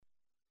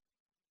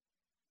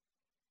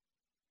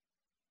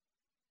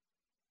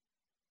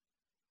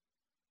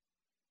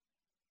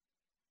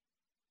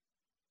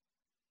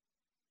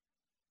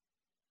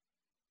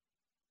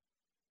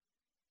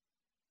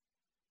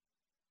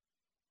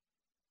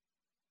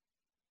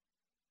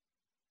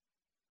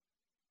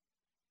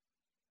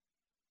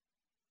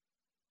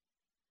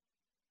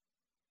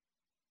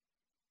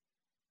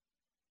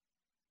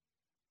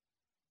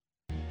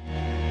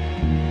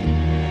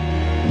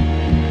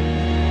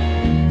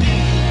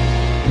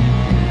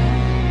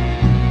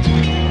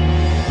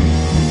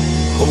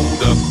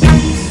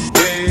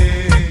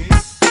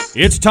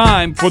It's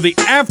time for the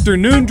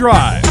Afternoon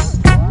Drive.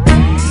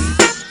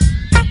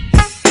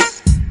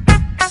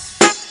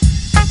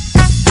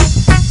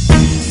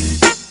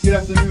 Good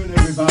afternoon,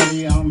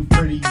 everybody. I'm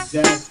Freddie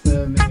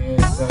Jackson,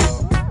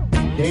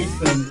 and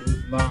Jason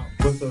is not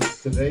with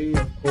us today.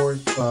 Of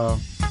course,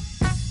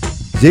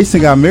 Jason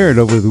got married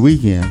over the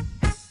weekend,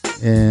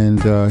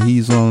 and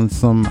he's on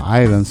some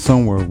island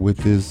somewhere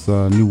with his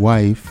new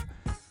wife,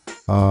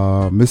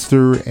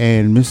 Mr.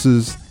 and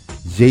Mrs.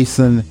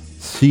 Jason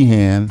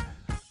Sheehan.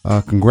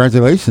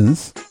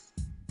 Congratulations,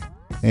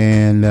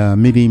 and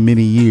many,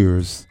 many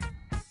years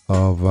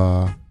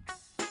of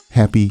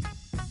happy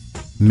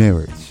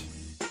marriage.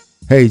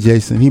 Hey,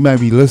 Jason, he might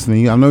be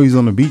listening. I know he's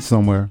on the beach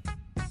somewhere.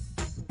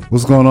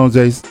 What's going on,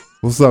 Jason?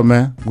 What's up,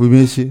 man? We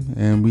miss you,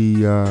 and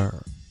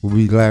we'll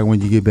be glad when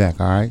you get back,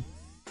 all right?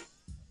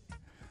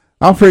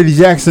 I'm Freddie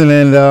Jackson,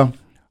 and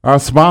our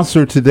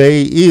sponsor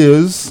today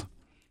is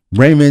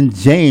Raymond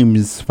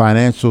James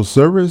Financial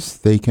Service.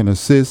 They can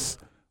assist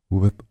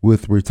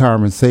with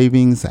retirement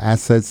savings,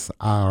 assets,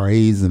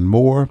 IRAs, and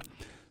more.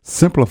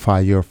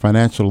 Simplify your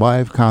financial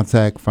life.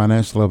 Contact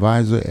financial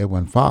advisor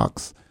Edwin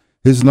Fox.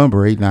 His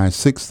number,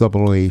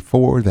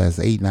 896-0084. That's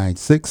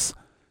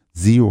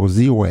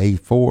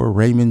 896-0084.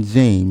 Raymond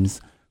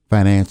James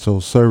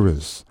Financial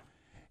Service.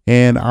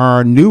 And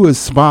our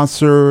newest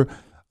sponsor,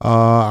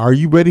 are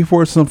you ready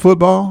for some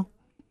football?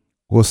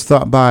 We'll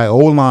stop by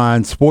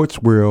O-Line Sports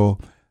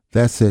Grill.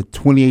 That's at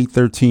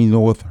 2813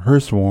 North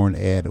Hurstbourne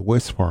at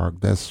West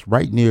Park. That's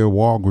right near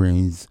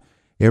Walgreens.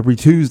 Every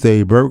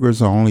Tuesday,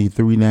 burgers are only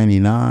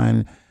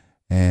 $3.99,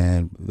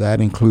 and that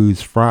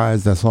includes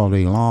fries. That's all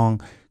day long.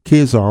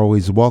 Kids are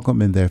always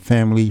welcome in their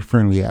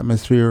family-friendly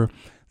atmosphere.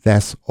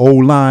 That's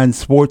O-Line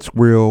Sports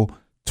Grill,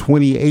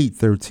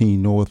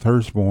 2813 North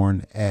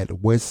Hurstbourne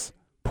at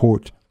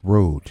Westport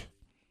Road.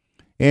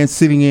 And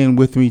sitting in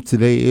with me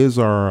today is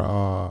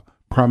our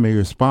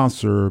primary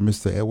sponsor,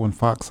 Mr. Edwin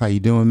Fox. How you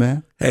doing,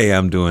 man? Hey,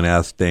 I'm doing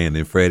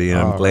outstanding, Freddie, and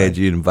I'm glad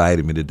you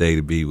invited me today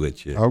to be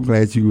with you. I'm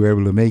glad you were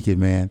able to make it,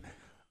 man.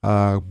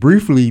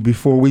 Briefly,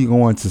 before we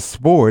go into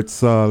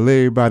sports, let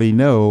everybody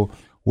know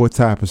what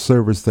type of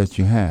service that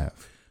you have.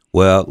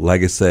 Well,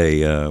 like I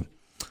say, I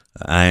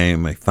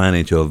am a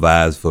financial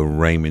advisor for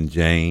Raymond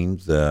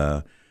James.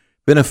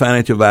 Been a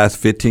financial advisor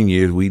 15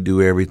 years. We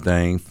do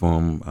everything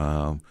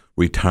from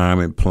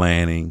retirement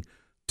planning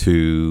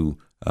to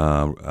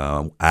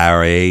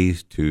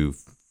IRAs to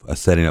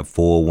setting up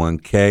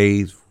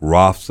 401ks,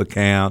 Roths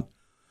account,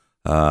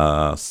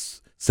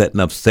 setting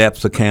up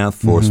SEPs accounts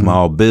for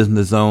small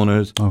business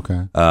owners,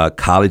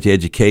 college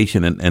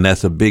education, and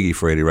that's a biggie,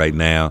 Freddie, right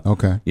now.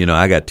 Okay. You know,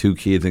 I got two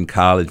kids in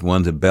college.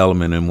 One's at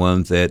Bellarmine and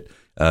one's at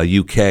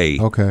UK.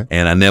 Okay.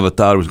 And I never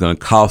thought it was going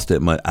to cost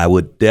that much. I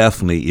would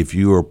definitely, if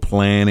you are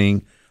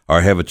planning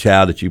or have a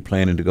child that you're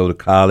planning to go to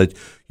college,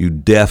 you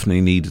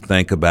definitely need to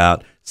think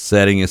about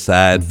setting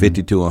aside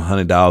 $50 to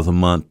 $100 a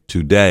month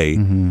today.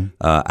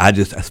 I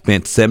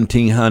spent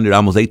 $1,700,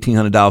 almost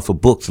 $1,800 for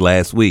books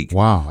last week.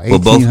 Wow,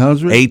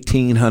 $1,800?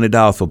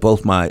 $1,800 for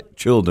both my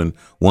children.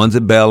 One's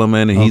at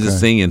Bellarmine, and he's a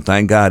senior, and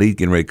thank God he's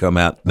getting ready to come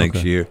out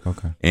next year.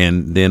 Okay.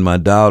 And then my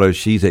daughter,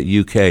 she's at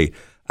UK.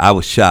 I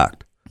was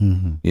shocked.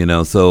 You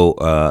know,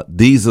 so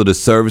these are the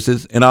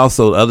services, and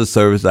also other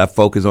services I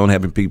focus on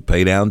helping people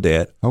pay down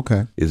debt.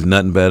 Okay. It's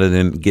nothing better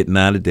than getting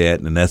out of debt,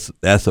 and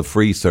that's a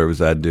free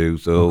service I do.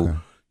 So,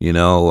 you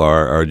know,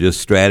 or just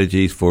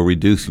strategies for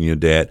reducing your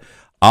debt.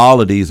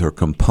 All of these are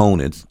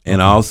components, and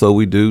also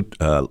we do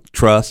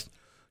trust.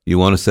 You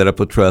want to set up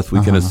a trust,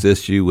 we can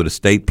assist you with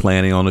estate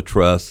planning on a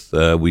trust.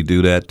 We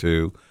do that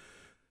too.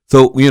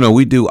 So, you know,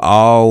 we do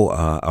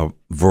all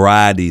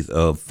varieties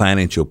of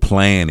financial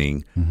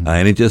planning,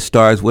 and it just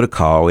starts with a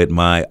call at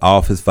my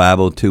office,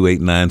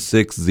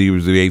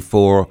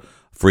 502-896-0084,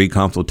 free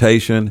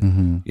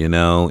consultation, you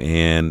know,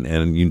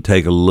 and you can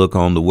take a look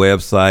on the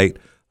website.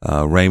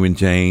 Raymond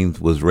James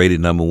was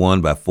rated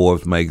 #1 by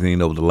Forbes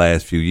magazine over the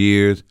last few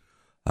years,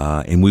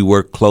 and we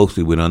work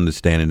closely with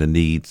understanding the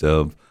needs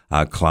of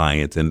our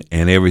clients, and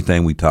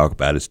everything we talk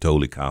about is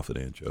totally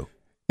confidential.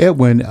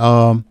 Edwin,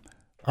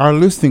 our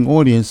listening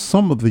audience,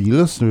 some of the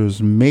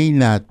listeners may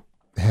not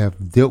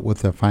have dealt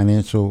with a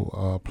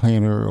financial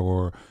planner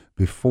or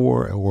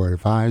before or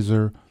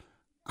advisor.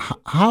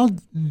 How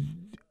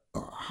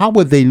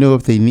would they know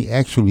if they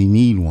actually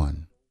need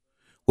one?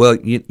 Well,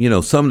 you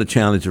know, some of the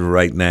challenges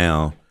right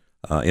now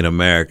in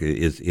America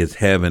is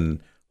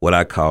having what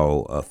I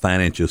call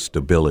financial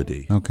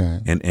stability. Okay.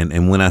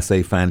 And when I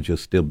say financial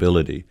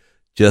stability,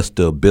 just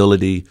the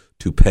ability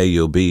to pay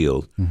your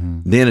bills.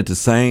 Then at the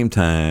same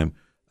time,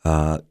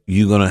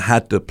 you're going to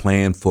have to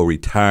plan for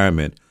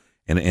retirement.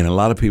 And a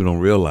lot of people don't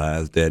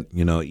realize that,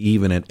 you know,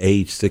 even at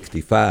age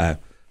 65,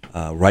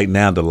 right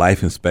now the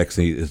life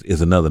expectancy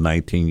is another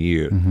 19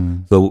 years.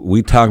 So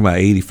we talking about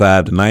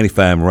 85 to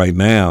 95 right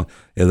now.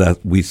 As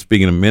we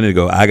speaking a minute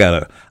ago, I got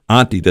a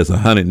auntie that's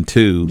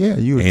 102. Yeah,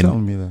 you were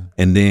telling me that.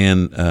 And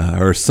then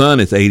her son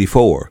is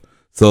 84.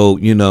 So,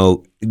 you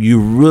know,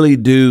 you really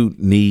do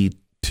need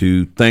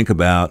to think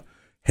about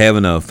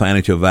having a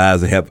financial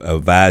advisor help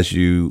advise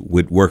you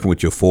with working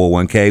with your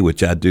 401k,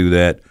 which I do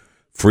that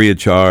free of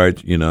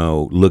charge,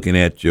 looking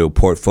at your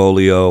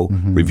portfolio,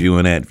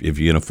 reviewing that if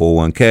you're in a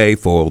 401k,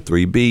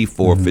 403b,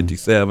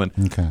 457.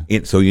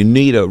 Okay. So you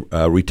need a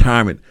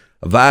retirement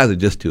advisor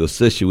just to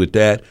assist you with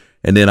that.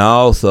 And then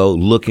also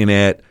looking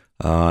at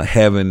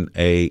having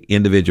a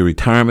individual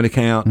retirement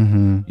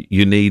account.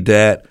 You need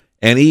that.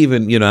 And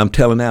even, I'm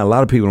telling now, a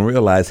lot of people don't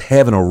realize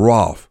having a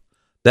Roth,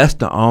 that's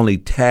the only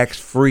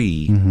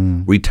tax-free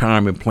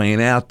retirement plan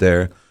out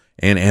there.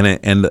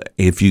 And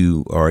if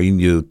you are in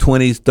your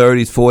 20s,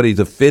 30s, 40s,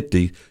 or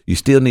 50s, you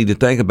still need to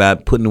think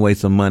about putting away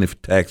some money for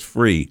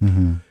tax-free.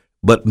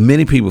 But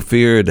many people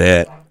fear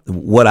that.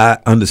 What I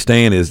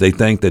understand is they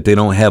think that they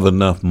don't have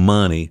enough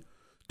money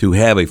to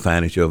have a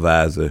financial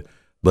advisor.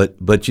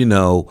 But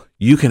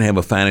you can have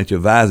a financial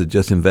advisor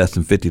just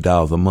investing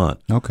 $50 a month.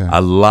 Okay.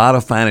 A lot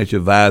of financial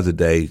advisor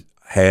days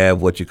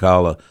have what you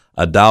call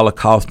a dollar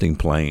costing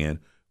plan,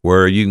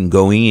 where you can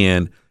go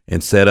in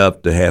and set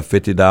up to have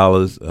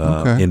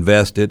 $50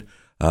 invested.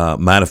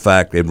 Matter of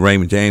fact, at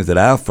Raymond James, at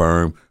our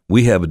firm,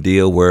 we have a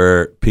deal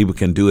where people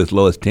can do as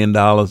low as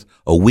 $10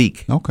 a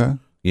week. Okay.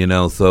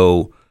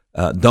 So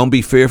don't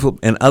be fearful.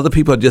 And other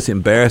people are just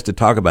embarrassed to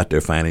talk about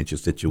their financial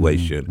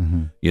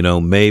situation.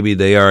 Maybe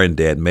they are in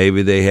debt.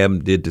 Maybe they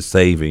haven't did the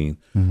saving.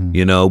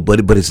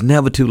 But it's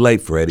never too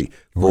late, Freddie,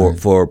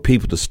 for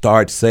people to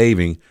start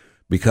saving,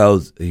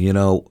 because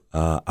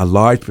a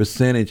large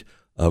percentage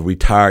of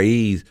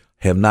retirees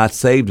have not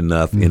saved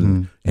enough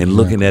in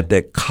looking at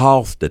that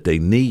cost that they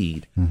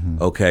need.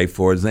 Okay,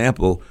 for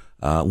example,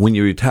 when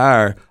you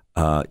retire,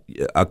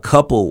 a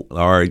couple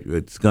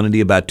it's going to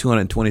be about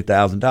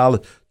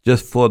 $220,000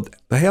 just for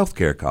the health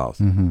care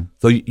costs.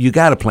 So you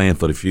got to plan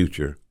for the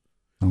future.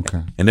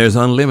 Okay. And there's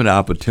unlimited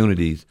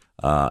opportunities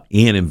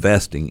in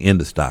investing in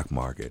the stock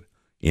market,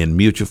 in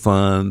mutual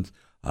funds,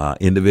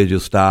 individual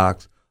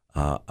stocks,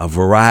 a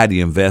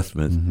variety of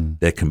investments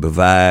that can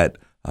provide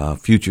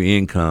future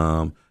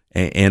income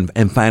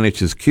and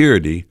financial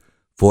security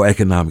for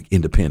economic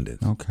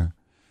independence. Okay.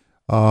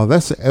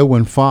 That's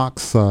Edwin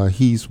Fox.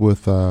 He's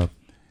with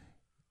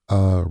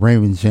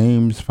Raymond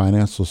James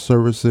Financial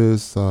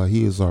Services.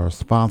 He is our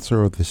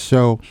sponsor of the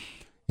show,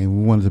 and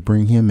we wanted to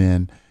bring him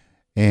in.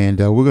 And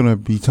we're going to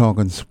be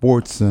talking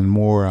sports and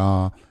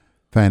more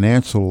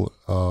financial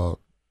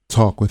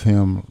talk with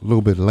him a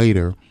little bit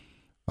later.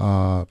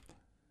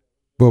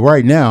 But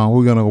right now,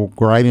 we're going to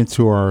go right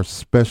into our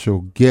special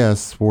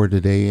guest for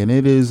today, and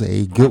it is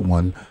a good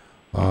one.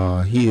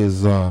 He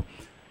is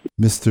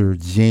Mr.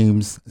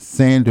 James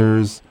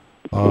Sanders,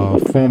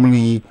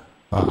 formerly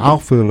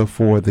outfielder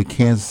for the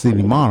Kansas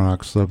City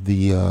Monarchs of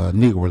the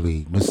Negro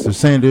League. Mr.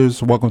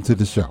 Sanders, welcome to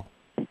the show.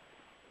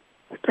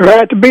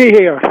 Glad to be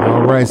here.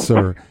 All right,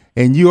 sir.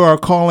 And you are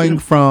calling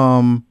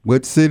from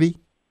what city?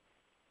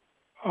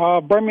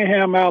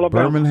 Birmingham,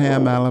 Alabama.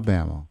 Birmingham,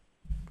 Alabama.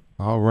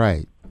 All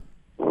right.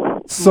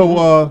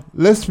 So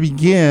let's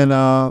begin.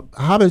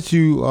 How did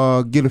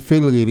you get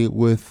affiliated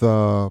with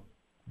the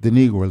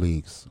Negro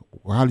Leagues?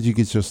 How did you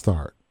get your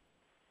start?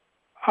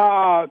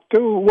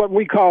 Through what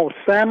we call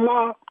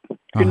Sandlot,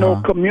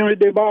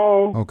 community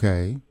ball.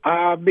 Okay.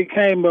 I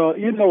became a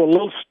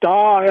little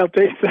star, as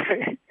they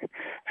say.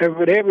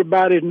 But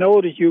everybody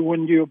noticed you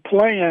when you're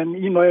playing,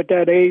 at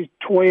that age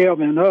 12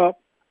 and up.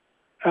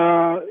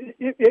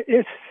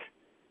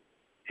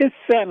 It's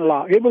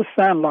Sandlot. It was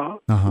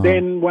Sandlot.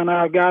 Then when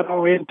I got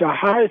on into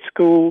high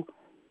school,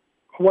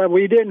 well,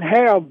 we didn't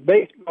have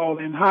baseball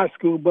in high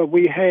school, but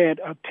we had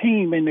a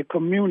team in the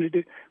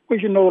community,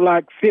 which,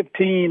 like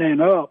 15 and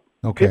up.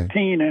 Okay.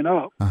 15 and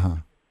up.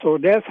 So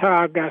that's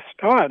how I got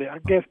started. I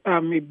guess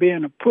by me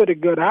being a pretty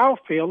good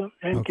outfielder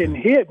and can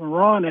hit and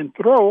run and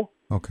throw.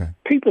 Okay.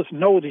 People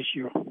notice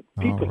you.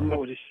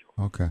 Notice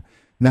you. Okay.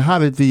 Now, how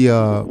did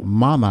the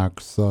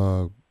Monarchs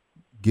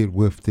get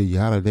with you?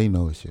 How did they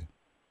notice you?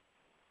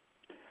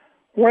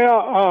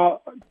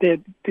 Well,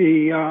 in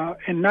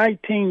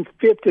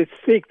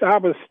 1956, I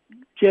was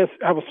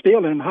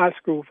still in high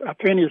school. I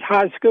finished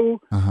high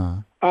school.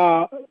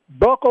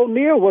 Buck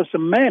O'Neill was the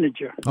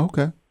manager.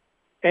 Okay.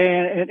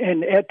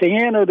 And at the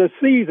end of the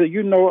season,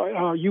 you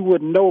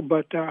wouldn't know,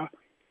 but a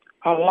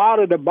lot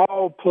of the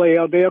ball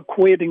players, they'll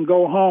quit and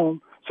go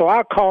home. So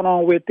I caught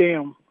on with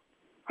them.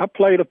 I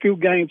played a few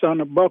games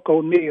under Buck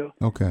O'Neill.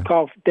 Okay.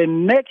 Because the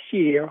next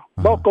year,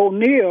 Buck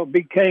O'Neill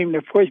became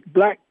the first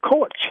black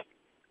coach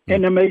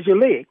in the Major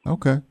League.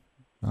 Okay.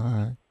 All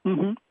right.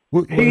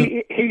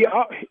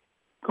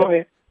 Go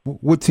ahead.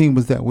 What team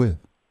was that with?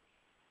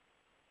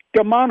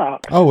 The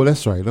Monarchs. Oh,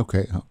 that's right.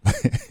 Okay.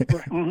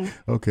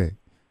 Okay.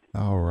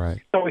 All right.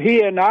 So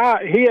he and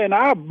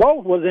I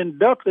both was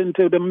inducted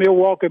into the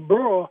Milwaukee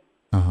Brewers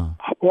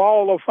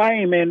Wall of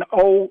Fame in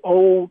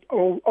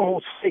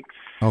 06.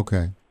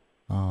 Okay.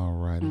 All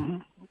right.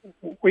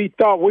 We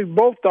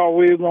both thought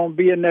we were going to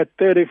be in that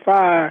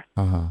 35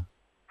 in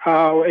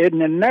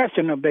the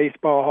National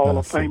Baseball Hall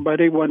of Fame, but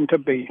it wasn't to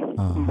be.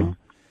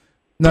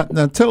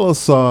 Now tell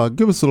us,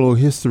 give us a little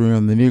history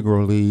on the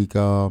Negro League.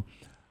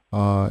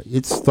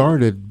 It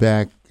started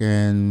back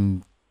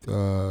in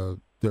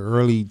the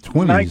early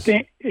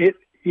 20s.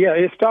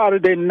 It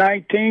started in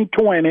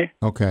 1920.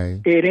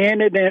 Okay. It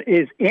ended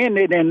in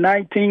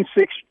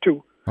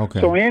 1962.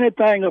 Okay. So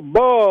anything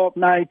above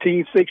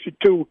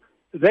 1962,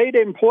 they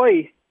didn't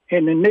play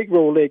in the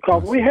Negro League,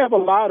 because we have a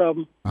lot of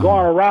them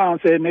going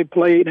around saying they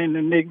played in the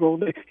Negro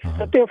League.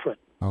 It's a different.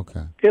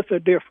 Okay. It's a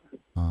different.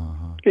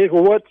 It's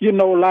what,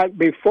 like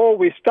before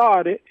we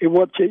started, it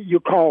what you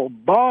call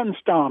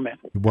barnstorming.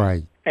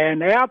 Right.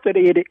 And after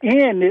it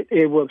ended,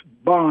 it was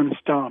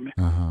barnstorming.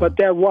 But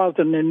that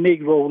wasn't the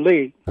Negro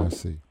League. I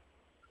see.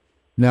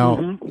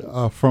 Now,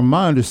 from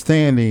my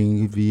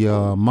understanding,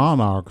 the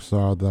Monarchs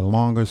are the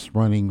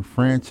longest-running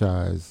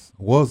franchise,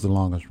 was the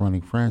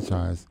longest-running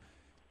franchise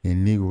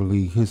in Negro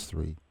League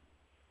history.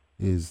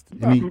 Is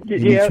any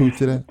truth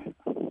to that?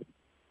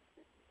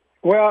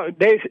 Well,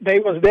 they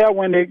was there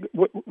when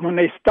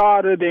they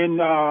started in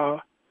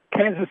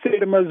Kansas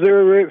City,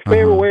 Missouri,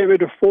 February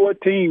the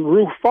 14th.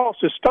 Ruth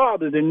Foster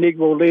started the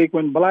Negro League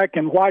when black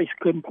and whites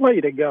couldn't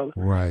play together.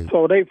 Right.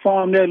 So they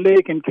formed their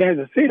league in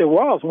Kansas City.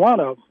 Was one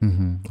of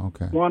them.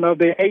 Okay. One of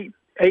the eight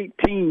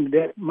teams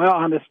that, my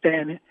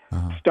understanding,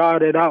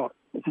 started out.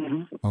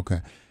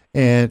 Okay.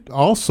 And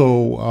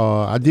also,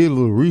 I did a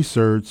little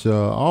research.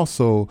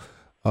 Also,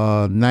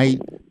 night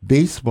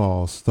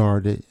baseball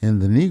started in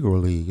the Negro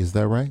League. Is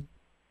that right?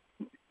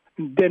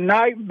 The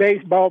night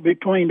baseball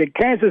between the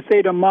Kansas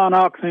City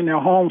Monarchs and the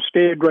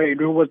Homestead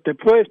Raiders was the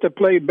first to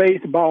play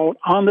baseball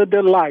under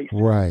the lights.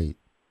 Right.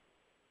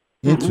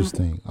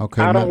 Interesting.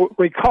 Okay. I don't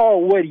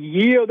recall what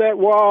year that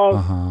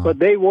was, but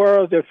they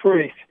were the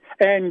first.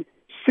 And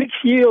 6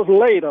 years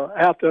later,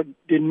 after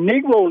the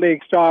Negro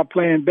League started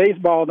playing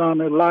baseball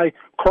under the lights,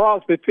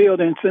 Crosby Field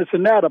in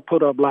Cincinnati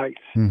put up lights.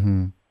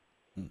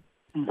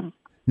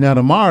 Now,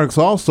 the Monarchs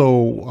also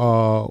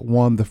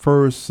won the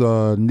first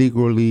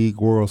Negro League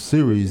World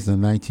Series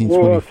in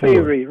 1924. World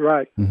Series,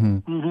 right.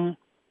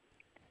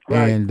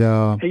 Right. And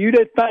you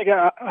didn't think,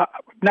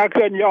 not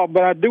cutting you off,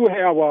 but I do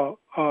have a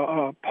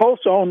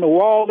poster on the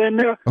wall in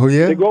there. Oh,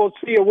 yeah? To go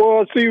see a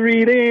World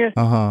Series in.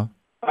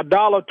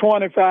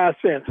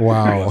 $1.25.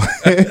 Wow.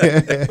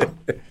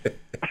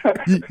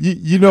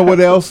 you know what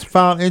else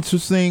found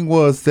interesting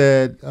was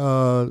that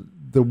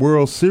the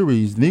World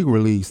Series, Negro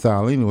League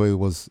style anyway,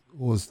 was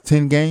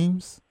 10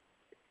 games?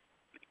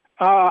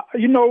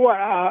 You know what?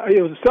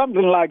 It was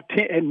something like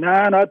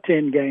 9 or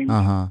 10 games.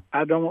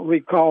 I don't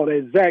recall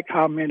exact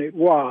how many it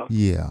was.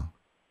 Yeah.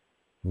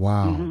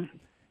 Wow.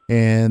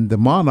 And the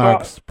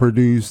Monarchs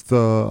produced a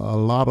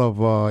lot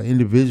of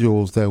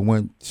individuals that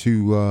went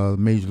to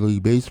Major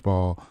League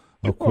Baseball.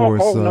 Of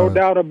course, no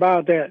doubt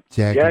about that.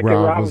 Jackie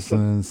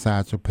Robinson,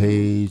 Satchel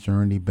Paige,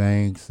 Ernie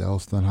Banks,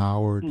 Elston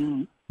Howard,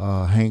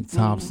 Hank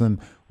Thompson.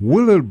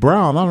 Willard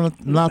Brown, I'm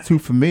not too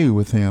familiar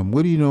with him.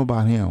 What do you know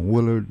about him?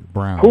 Willard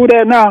Brown. Who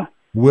that now?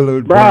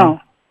 Willard Brown.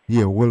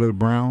 Yeah, Willard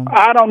Brown.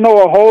 I don't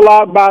know a whole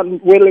lot about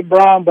Willard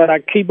Brown, but I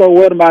keep up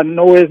with him. I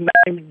know his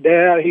name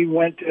there. He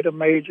went to the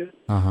major.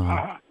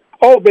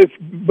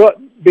 But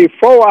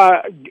before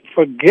I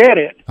forget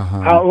it,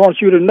 I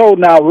want you to know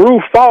now,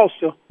 Ruth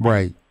Foster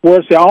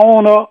was the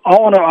owner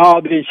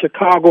of the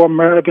Chicago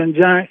American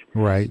Giants.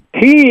 Right.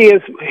 He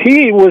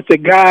was the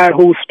guy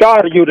who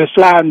started you to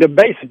slide the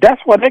bases. That's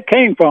where that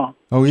came from.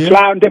 Oh, yeah?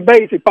 Sliding the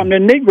bases from the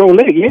Negro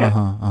League,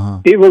 yeah.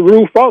 He was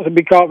Ruth Foster,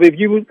 because if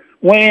you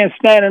went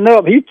standing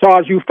up, he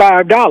charged you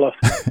 $5.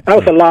 That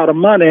was a lot of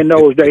money in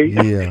those days.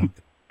 Yeah.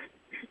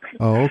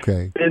 Oh,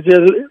 okay. It's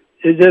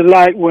just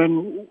like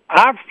when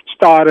I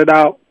started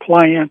out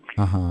playing,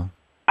 I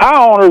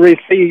only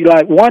received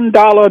like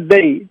 $1 a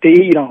day to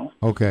eat on.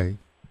 Okay.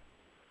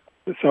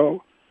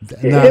 So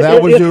now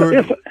that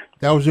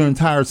was your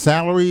entire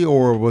salary,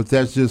 or was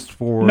that just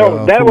for?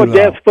 No, that was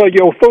just for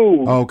your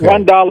food. Okay.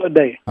 $1 a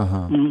day.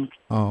 Oh,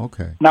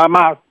 okay. Now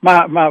my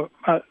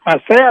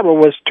salary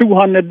was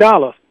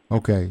 $200.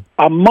 Okay.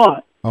 A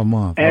month.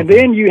 okay. And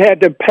then you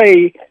had to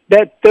pay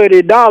that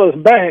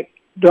 $30 back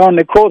during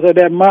the course of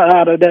that month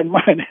out of that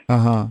money.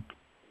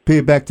 Pay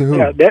it back to who?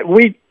 Yeah, that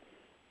we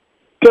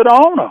to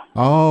the owner.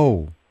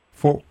 Oh,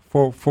 for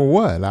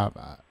what?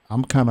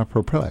 I'm kind of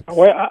perplexed.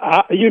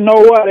 Well, you know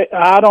what?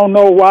 I don't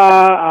know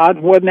why. I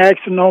wasn't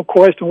asking no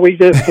question. We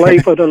just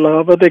played for the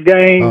love of the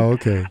game. Oh,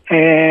 okay.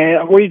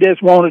 And we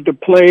just wanted to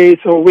play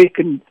so we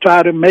can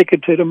try to make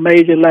it to the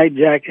major like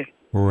Jackie.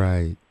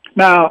 Right.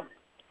 Now,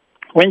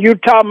 when you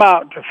talk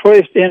about the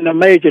first in the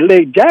major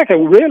league, Jackie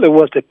really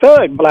was the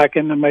third black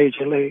in the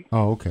major league.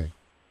 Oh, okay.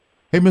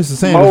 Hey, Mr.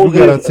 Sanders, we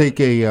got to take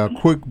a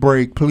quick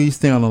break. Please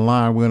stay on the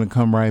line. We're going to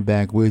come right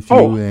back with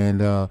you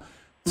and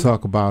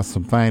talk about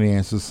some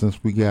finances,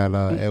 since we got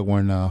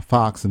Edwin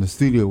Fox in the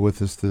studio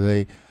with us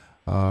today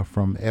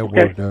from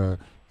Edward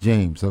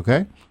James,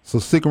 okay? So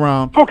stick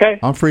around. Okay.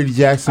 I'm Freddie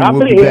Jackson.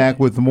 We'll be back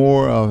with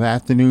more of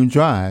Afternoon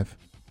Drive.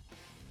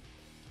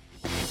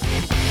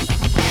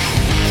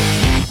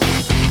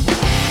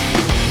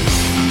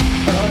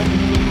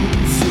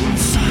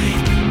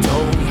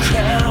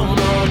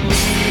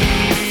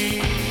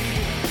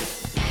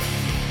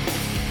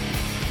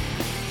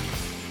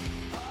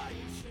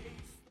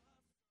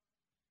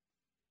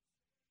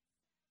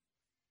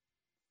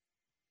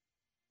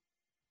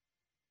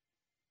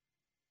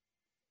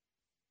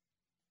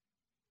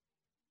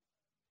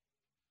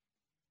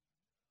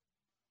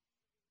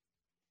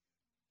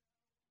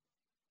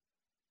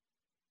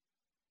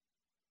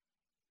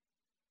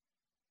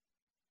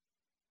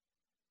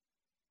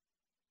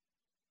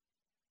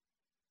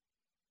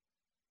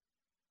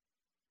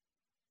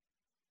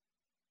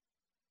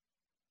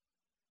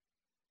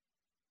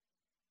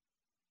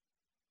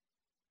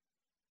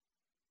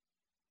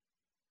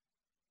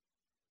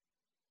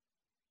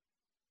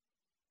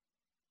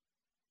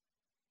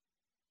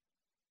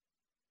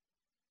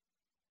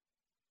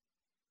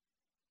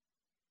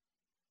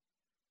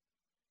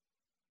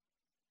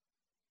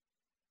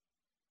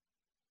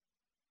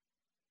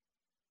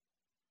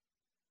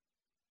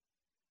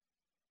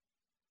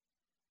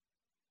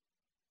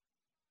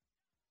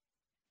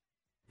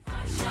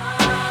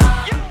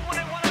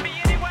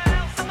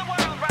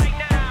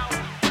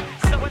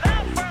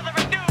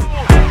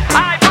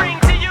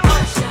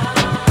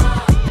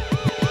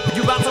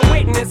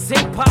 this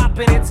hip-hop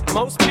in its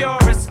most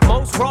purest,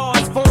 most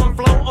rawest form,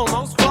 flow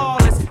almost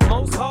flawless,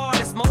 most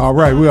hardest, most... All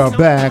right, we are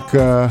back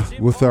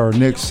with our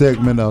next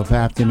segment of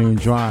Afternoon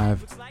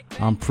Drive.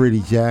 I'm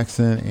Freddie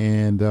Jackson,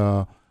 and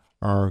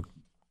our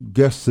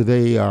guests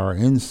today, our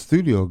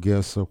in-studio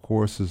guest, of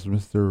course, is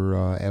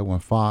Mr. Edwin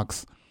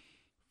Fox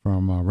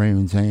from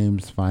Raymond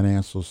James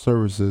Financial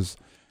Services.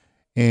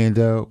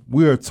 And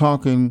we are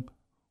talking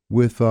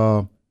with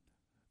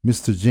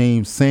Mr.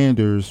 James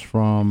Sanders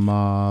from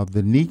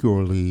the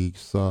Negro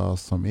Leagues,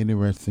 some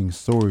interesting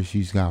stories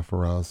he's got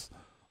for us,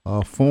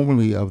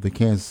 formerly of the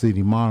Kansas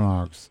City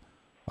Monarchs.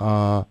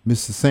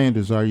 Mr.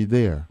 Sanders, are you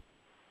there?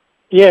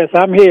 Yes,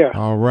 I'm here.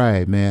 All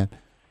right, man.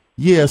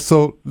 Yeah,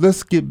 so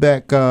let's get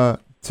back to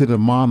the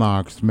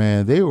Monarchs,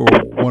 man. They were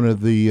one of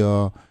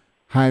the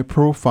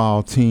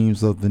high-profile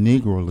teams of the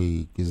Negro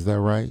League. Is that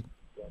right?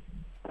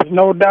 There's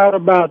no doubt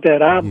about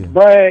that. I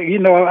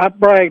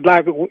brag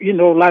like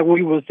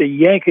we was the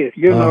Yankees.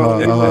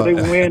 They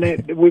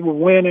winning. We were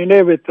winning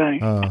everything.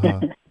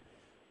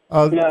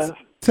 Yes.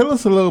 Tell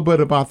us a little bit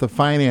about the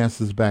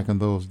finances back in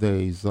those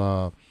days.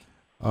 The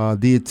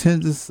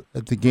attendance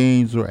at the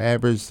games were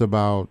averaged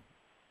about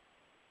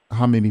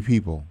how many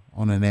people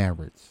on an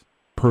average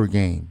per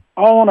game?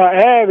 On an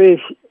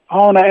average,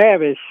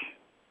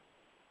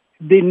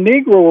 the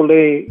Negro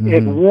League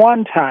at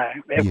one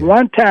time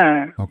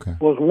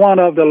was one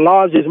of the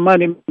largest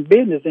money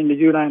business in the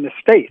United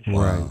States.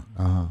 Right.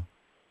 Uh-huh.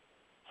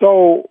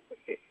 So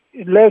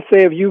let's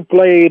say if you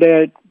played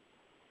at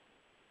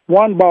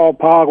one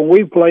ballpark and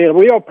we played,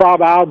 we'll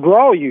probably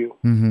outdraw you.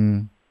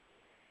 Mm-hmm.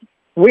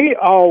 We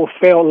all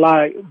felt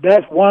like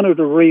that's one of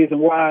the reasons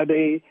why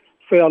they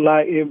felt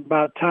like it was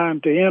about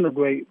time to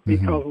integrate,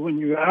 because when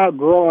you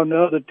outdraw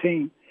the other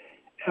team,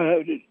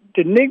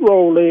 the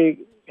Negro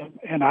League,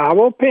 in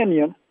our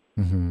opinion,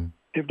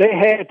 if they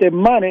had the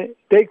money,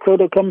 they could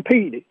have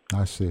competed.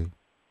 I see.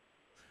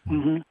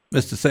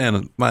 Mr.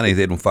 Sanders, my name is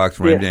Edwin Fox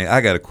from Raymond James.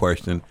 I got a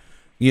question.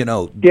 Yes,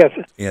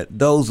 sir.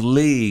 Those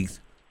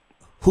leagues,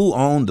 who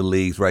owned the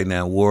leagues right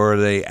now? Were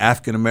they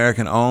African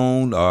American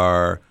owned,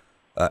 or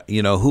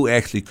who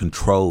actually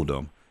controlled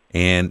them?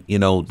 And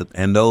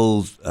and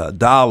those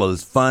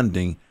dollars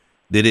funding,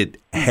 did it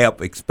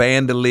help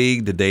expand the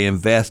league? Did they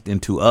invest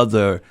into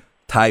other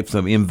types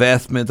of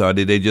investments, or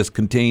did they just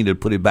continue to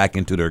put it back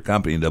into their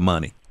company, the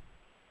money?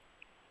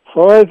 As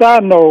far as I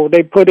know,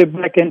 they put it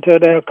back into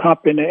their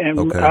company,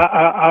 and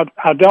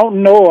I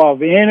don't know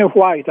of any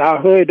whites. I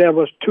heard there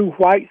was 2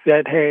 whites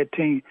that had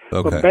teams,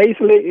 but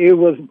basically it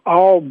was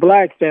all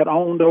blacks that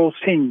owned those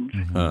teams.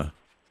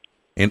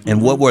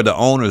 And what were the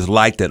owners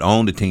like that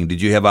owned the team?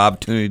 Did you have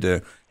opportunity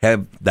to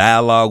have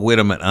dialogue with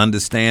them and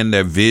understand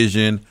their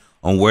vision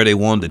on where they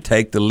wanted to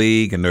take the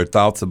league and their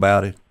thoughts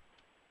about it?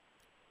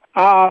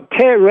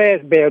 Ted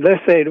Raspberry,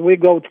 let's say we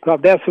go to, because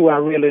that's who I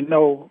really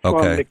know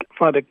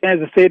for the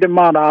Kansas City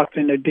Monarchs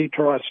and the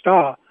Detroit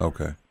Star.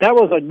 Okay. That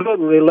was a good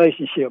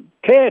relationship.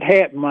 Ted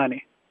had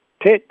money.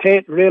 Ted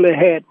really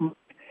had money.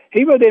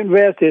 He would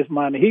invest his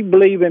money. He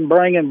believed in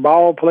bringing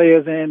ball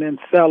players in and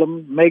sell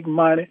them, make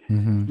money,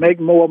 make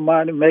more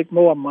money, make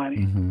more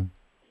money.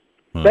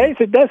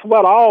 Basically, that's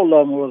what all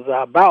of them was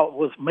about,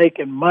 was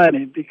making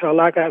money. Because,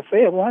 like I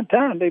said, one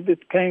time they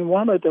became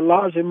one of the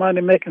largest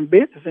money-making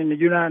businesses in the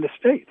United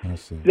States.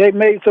 They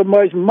made so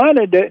much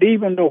money that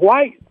even the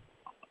white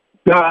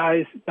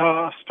guys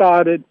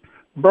started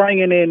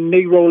bringing in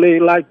Negro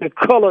League, like the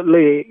colored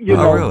league.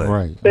 Really?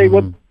 Right. They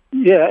would,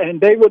 and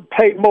they would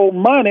pay more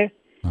money.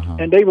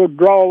 And they would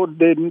draw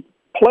the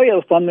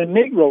players from the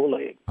Negro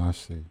League. I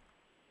see.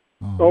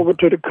 Over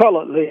to the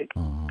colored league.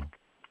 Oh,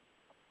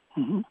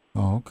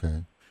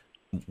 okay.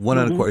 One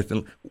other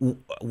question.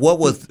 What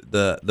was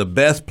the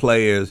best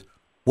players,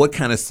 what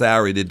kind of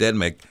salary did that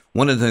make?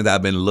 One of the things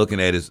I've been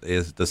looking at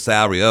is the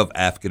salary of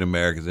African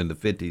Americans in the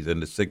 50s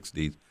and the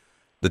 60s.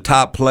 The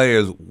top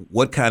players,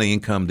 what kind of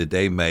income did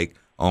they make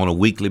on a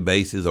weekly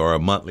basis or a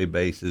monthly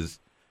basis?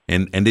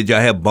 And did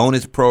y'all have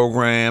bonus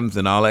programs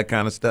and all that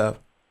kind of stuff?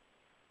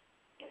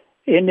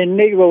 In the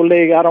Negro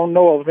League, I don't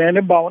know of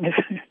any bonus.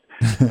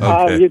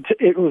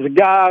 It was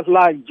guys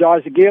like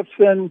George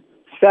Gibson,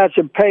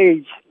 Satchel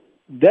Paige.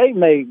 They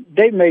made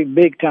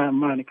big time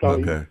money.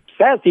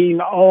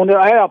 Satchel owned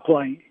an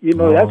airplane.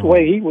 That's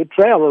where he would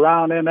travel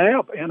around in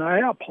an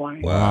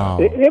airplane. Wow!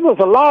 It was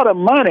a lot of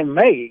money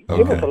made.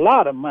 It was a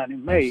lot of money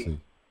made.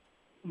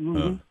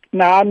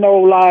 Now I know,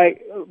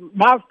 like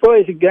my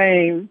first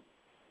game,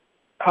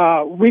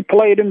 we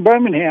played in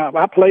Birmingham.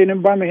 I played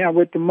in Birmingham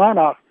with the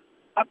Monarchs.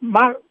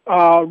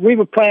 We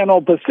were playing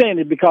on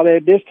percentage because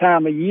at this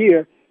time of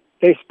year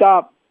they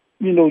stopped,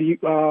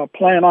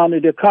 playing under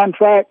the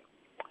contract,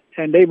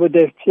 and they would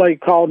just play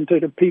calling to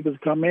the people to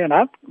come in.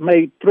 I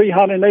made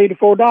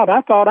 $384.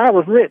 I thought I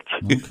was rich.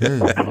 Okay,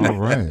 all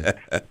right.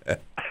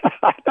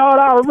 I thought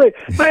I was rich.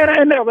 Man,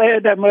 I never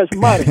had that much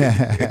money.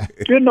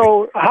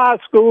 High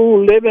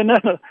school, living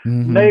in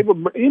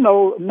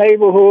a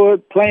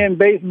neighborhood, playing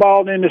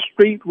baseball in the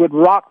street with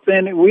rocks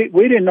in it. We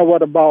didn't know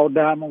what a ball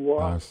diamond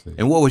was.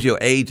 And what was your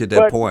age at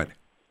that point?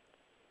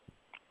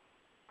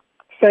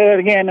 Say that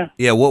again.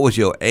 Yeah, what was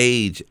your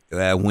age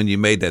when you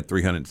made that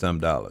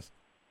 $300-some?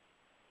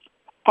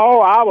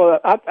 Oh, I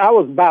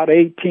was about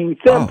 18,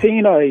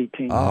 17 or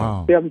 18.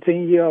 Oh.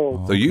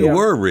 17-year-old. So you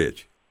were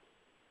rich.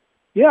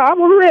 Yeah, I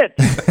was rich.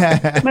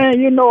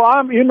 Man,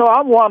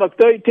 I'm one of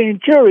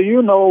 13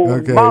 children.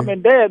 Okay. Mom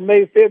and Dad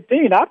made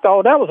 15. I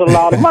thought that was a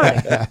lot of money.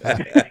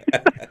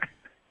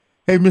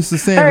 Hey, Mr.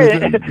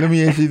 Sanders, let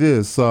me ask you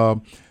this.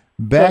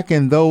 Back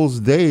in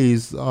those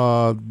days,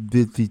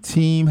 did the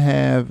team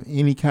have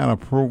any kind of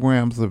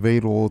programs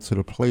available to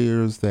the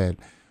players that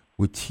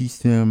would teach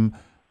them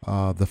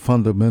the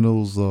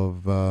fundamentals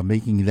of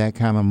making that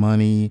kind of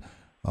money?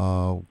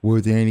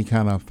 Were there any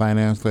kind of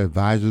financial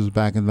advisors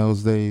back in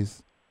those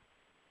days?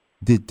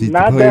 Did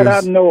Not the players,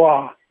 that I know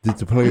of. Did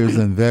the players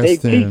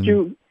invest They teach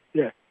you,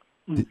 yeah.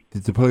 Did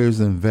the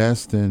players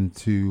invest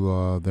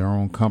into their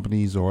own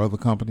companies or other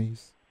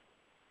companies?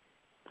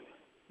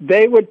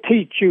 They would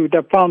teach you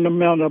the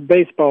fundamental of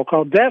baseball,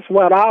 because that's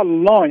what I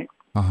learned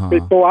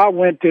before I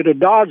went to the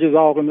Dodgers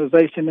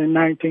organization in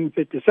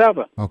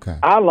 1957. Okay.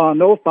 I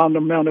learned those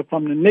fundamentals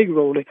from the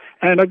Negro League.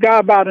 And a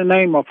guy by the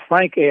name of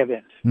Frank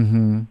Evans.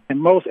 Mm-hmm. And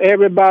most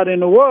everybody in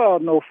the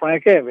world know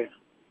Frank Evans.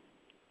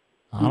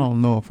 I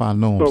don't know if I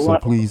know him, so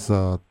please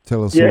tell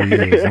us who he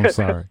is. I'm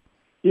sorry.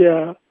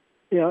 Yeah.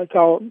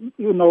 So,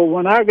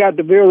 when I got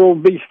to Vero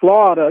Beach,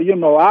 Florida,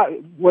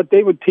 what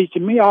they were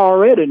teaching me, I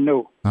already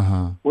knew.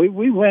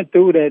 We went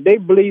through that. They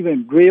believe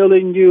in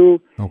drilling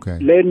you,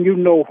 letting you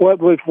know what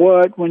was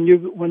what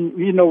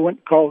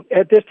because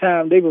at this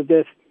time they were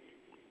just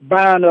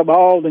buying up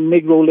all the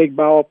Negro League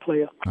ball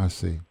players. I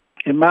see.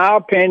 In my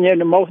opinion,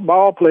 the most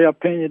ball player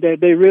opinion,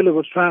 that they really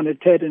was trying to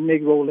tear the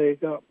Negro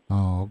League up.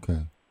 Oh,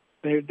 okay.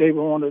 They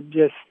want to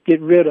just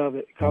get rid of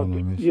it because,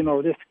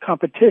 there's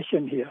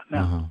competition here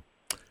now.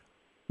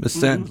 Mr.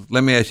 Sanders,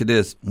 let me ask you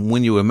this.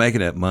 When you were making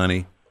that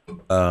money,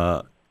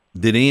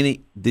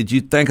 did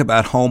you think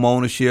about home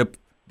ownership?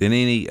 Did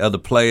any other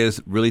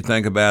players really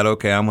think about,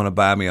 okay, I'm going to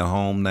buy me a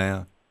home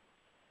now?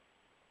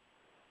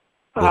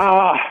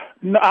 No,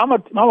 I'm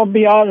gonna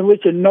be honest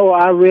with you. No,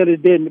 I really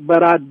didn't.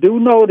 But I do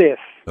know this.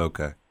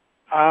 Okay.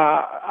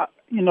 I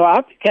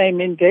became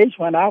engaged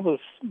when I was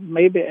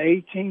maybe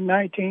 18,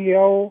 19 years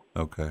old.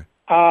 Okay.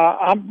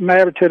 I'm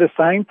married to the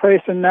same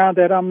person now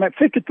that I'm at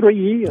 53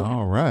 years.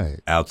 All right.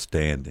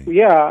 Outstanding.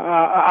 Yeah,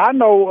 I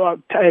know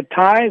at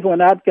times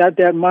when I got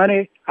that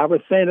money, I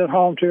would send it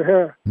home to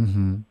her.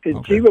 Mm-hmm.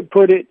 And she would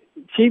put it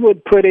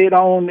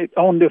on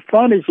the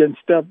furniture and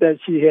stuff that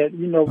she had,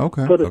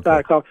 put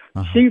aside.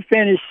 She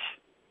finished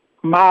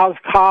Miles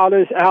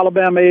College,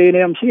 Alabama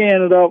A&M. She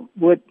ended up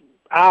with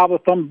Iowa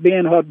from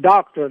being her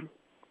doctorate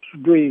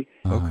degree.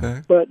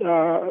 Okay. But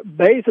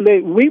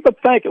basically, we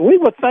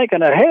were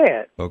thinking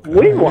ahead. Okay.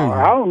 We were.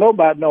 I don't know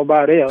about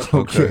nobody else.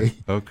 Okay.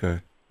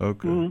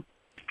 Mm-hmm.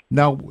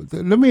 Now,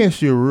 let me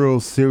ask you a real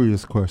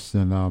serious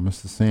question,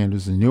 Mr.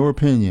 Sanders. In your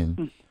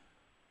opinion,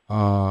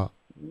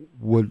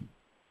 would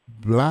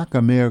Black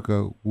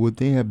America, would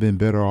they have been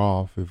better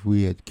off if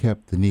we had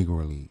kept the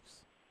Negro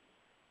Leagues?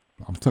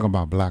 I'm talking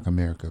about Black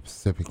America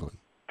specifically.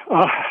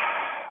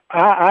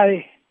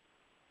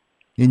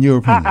 In your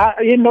opinion,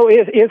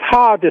 it's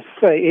hard to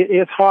say.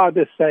 It's hard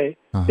to say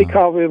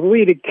because if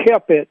we'd have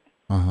kept it,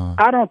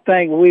 I don't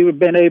think we would have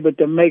been able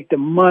to make the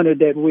money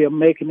that we are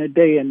making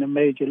today in the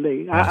major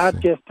league. I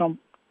just don't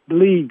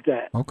believe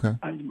that. Okay.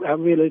 I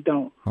really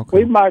don't. Okay.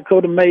 We might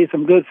could have made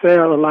some good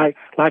sales, like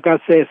I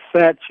said,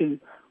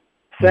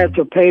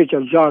 Satchel Paige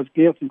or George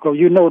Gibson, because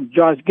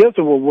George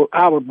Gibson was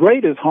our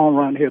greatest home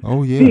run hitter.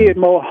 Oh yeah. He hit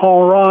more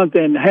home runs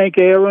than Hank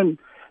Aaron.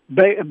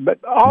 But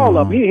all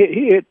of them,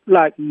 he hit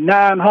like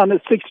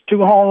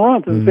 962 home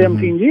runs in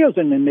 17 years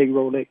in the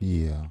Negro League.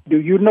 Yeah. Do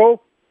you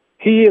know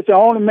he is the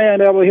only man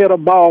that ever hit a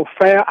ball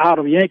fair out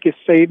of Yankee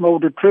Stadium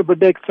over the triple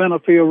deck center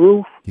field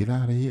roof? Get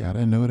out of here! I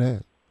didn't know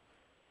that.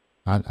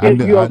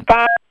 You'll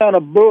find it in a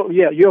book.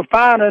 Yeah, you'll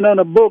find it in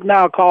a book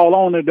now called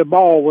 "Only the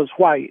Ball Was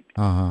White."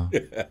 Wow. I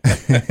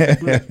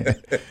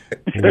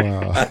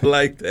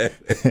like that.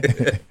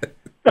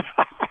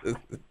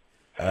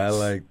 I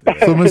like that.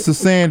 So, Mr.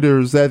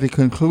 Sanders, at the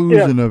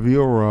conclusion of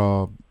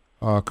your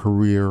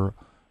career,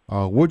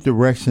 what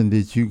direction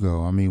did you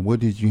go? I mean,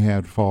 what did you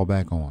have to fall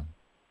back on?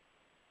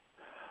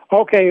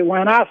 Okay,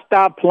 when I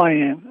stopped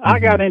playing, I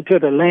got into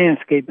the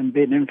landscaping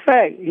business. In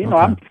fact, you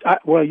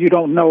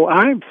don't know,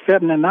 I'm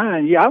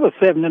 79. I was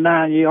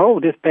 79 years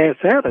old this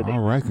past Saturday. All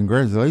right,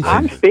 congratulations.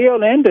 I'm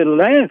still into the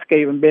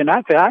landscaping business.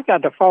 I said, I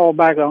got to fall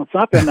back on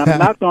something. I'm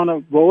not going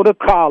to go to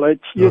college.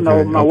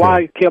 My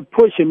wife kept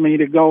pushing me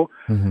to go.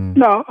 Mm-hmm.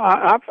 No,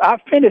 I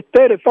finished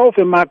 34th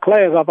in my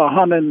class of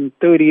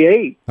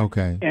 138.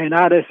 Okay. And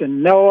I just said,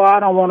 no,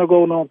 I don't want to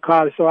go to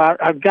college. So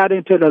I got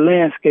into the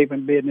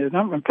landscaping business.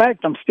 In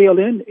fact, I'm still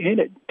in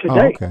it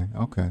today.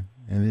 Oh, okay.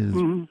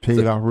 And it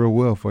paid off real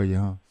well for you,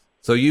 huh?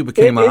 So you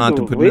became an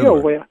entrepreneur.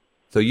 Real well.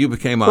 So you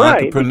became an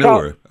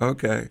entrepreneur.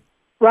 Okay.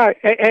 Right.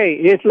 Hey,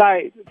 it's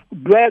like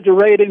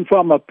graduating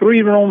from a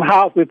 3-room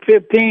house with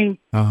 15.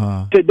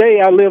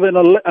 Today I live in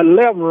a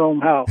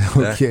 11-room house.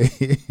 Okay.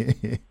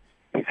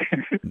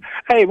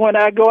 Hey, when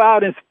I go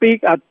out and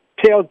speak, I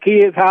tell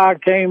kids how I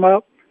came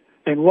up,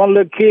 and one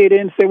little kid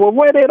in said, "Well,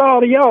 where did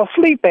all of y'all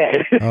sleep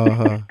at?"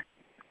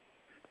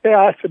 Yeah,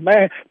 I said,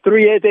 "Man,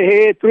 3 at the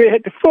head, 3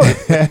 at the foot.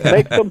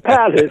 Make some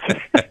palace."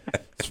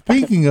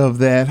 Speaking of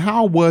that,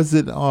 how was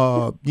it?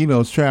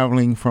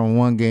 Traveling from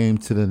one game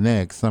to the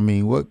next. I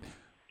mean, what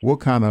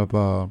kind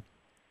of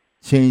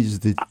changes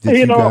did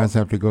you guys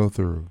have to go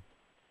through?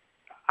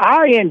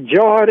 I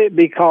enjoyed it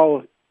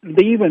because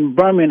leaving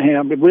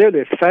Birmingham,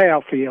 really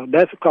Fairfield.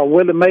 That's because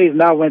Willie Mays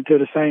and I went to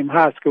the same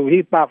high school.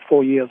 He's about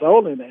 4 years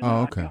older than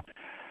I okay. am.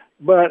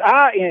 But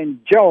I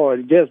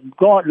enjoyed just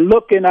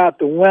looking out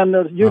the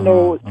windows,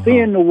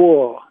 seeing the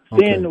world.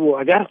 Seeing the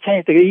world. I got a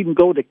chance to even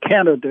go to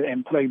Canada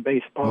and play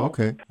baseball.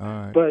 Okay, all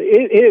right. But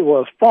it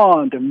was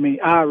fun to me.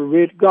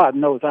 God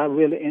knows, I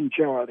really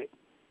enjoyed it.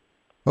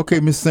 Okay,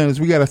 Ms. Sanders,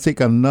 we got to take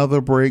another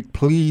break.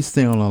 Please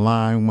stay on the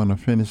line. We want to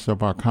finish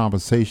up our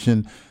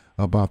conversation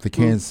about the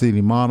Kansas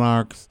City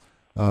Monarchs,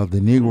 the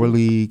Negro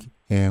League,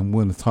 and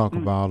we're going to talk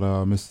about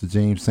Mr.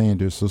 James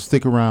Sanders. So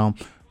stick around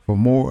for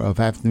more of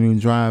Afternoon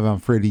Drive. I'm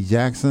Freddie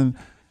Jackson,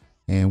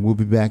 and we'll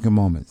be back in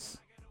moments.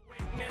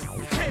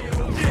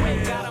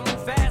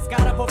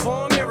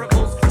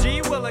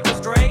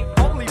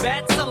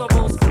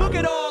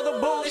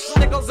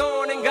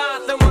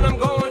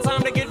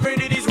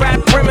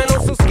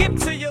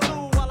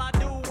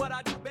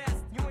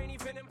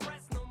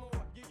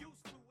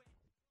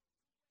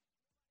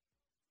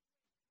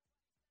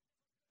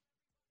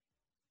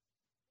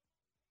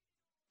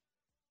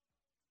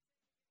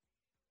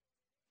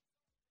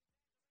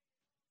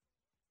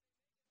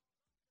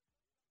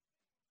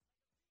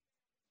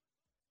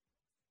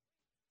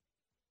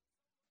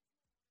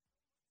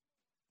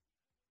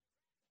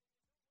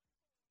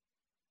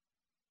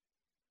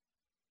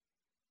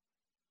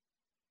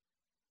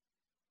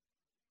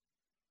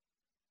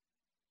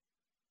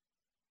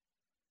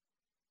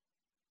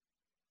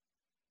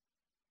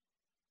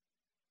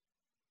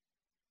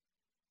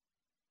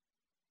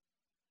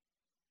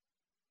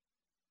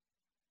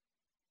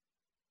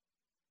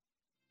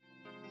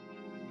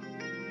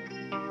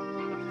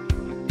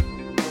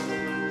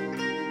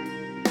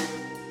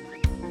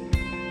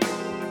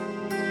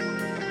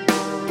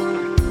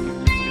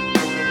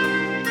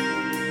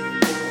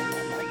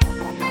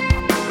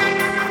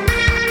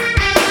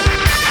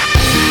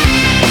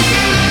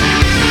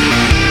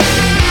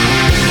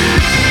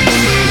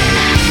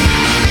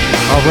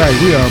 All right,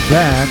 we are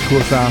back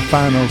with our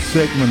final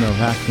segment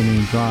of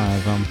Afternoon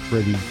Drive. I'm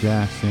Freddie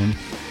Jackson,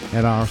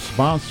 and our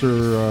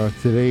sponsor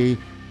today,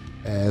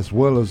 as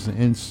well as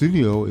in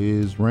studio,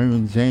 is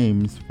Raymond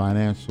James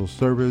Financial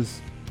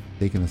Service.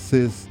 They can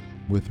assist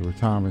with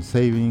retirement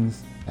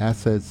savings,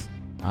 assets,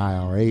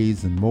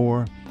 IRAs, and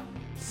more.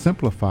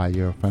 Simplify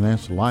your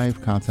financial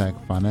life. Contact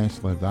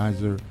financial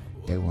advisor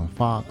Edwin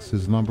Fox.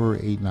 His number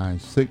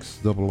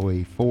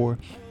 896-0084.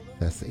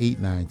 That's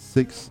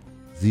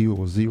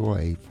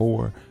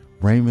 896-0084.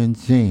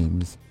 Raymond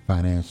James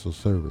Financial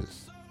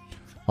Service.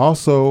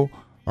 Also,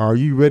 are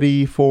you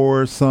ready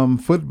for some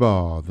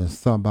football? Then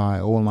stop by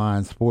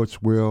O-Line Sports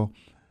Grill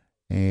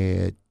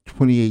at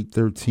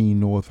 2813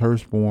 North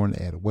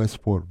Hurstbourne at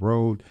Westport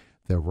Road.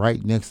 They're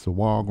right next to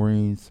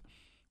Walgreens.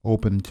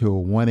 Open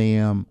until 1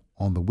 a.m.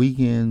 on the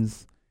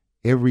weekends.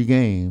 Every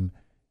game,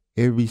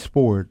 every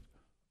sport,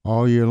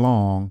 all year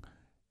long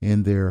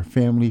in their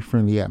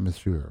family-friendly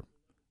atmosphere.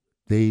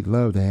 They'd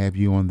love to have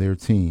you on their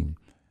team.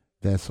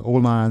 That's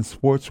O-Line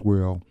Sports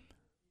Grill,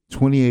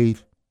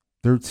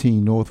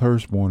 2813 North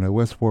Hurstbourne at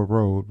Westport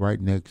Road,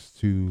 right next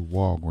to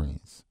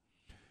Walgreens.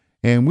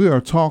 And we are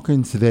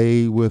talking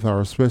today with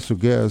our special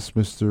guest,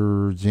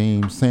 Mr.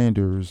 James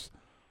Sanders,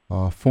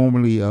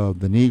 formerly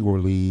of the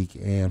Negro League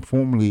and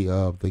formerly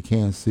of the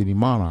Kansas City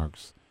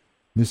Monarchs.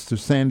 Mr.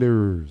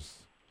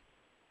 Sanders.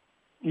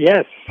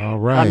 Yes. All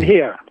right. I'm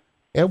here.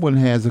 Edwin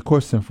has a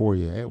question for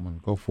you.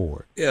 Edwin, go for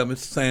it. Yeah, Mr.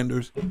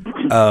 Sanders.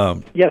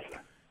 Yes.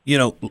 You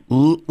know,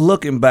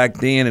 looking back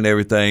then and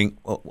everything,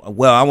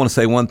 well, I want to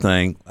say one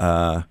thing.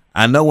 I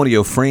know one of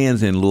your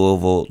friends in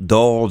Louisville,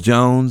 Doyle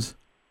Jones.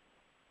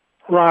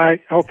 Right.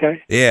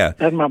 Okay. Yeah.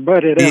 That's my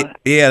buddy there.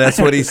 Yeah, that's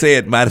what he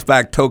said. Matter of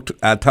fact,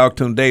 I talked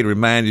to him today to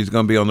remind you he's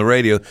going to be on the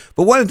radio.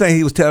 But one thing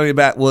he was telling me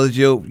about was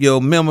your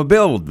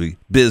memorabilia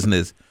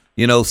business,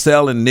 you know,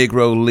 selling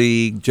Negro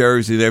League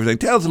jerseys and everything.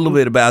 Tell us a little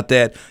bit about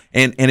that.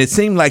 And it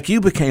seemed like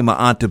you became an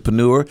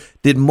entrepreneur.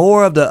 Did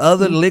more of the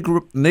other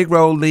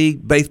Negro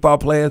League baseball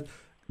players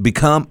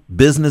become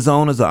business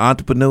owners or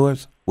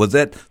entrepreneurs? Was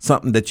that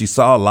something that you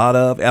saw a lot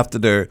of after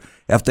they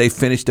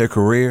finished their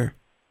career?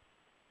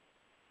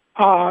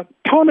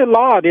 Tony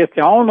Lord is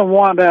the only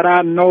one that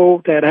I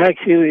know that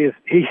actually is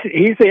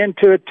he's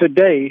into it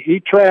today. He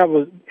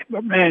travels,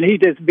 man. He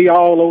just be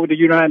all over the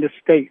United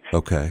States.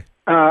 Okay.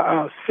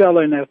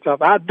 Selling that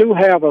stuff. I do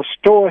have a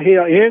store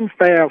here in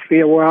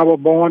Fairfield where I was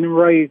born and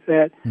raised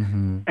at,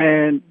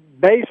 and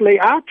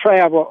basically I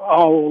travel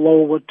all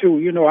over too.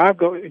 You know, I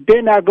go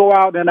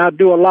out and I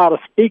do a lot of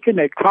speaking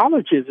at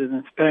colleges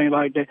and things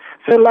like that.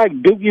 So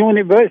like Duke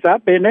University,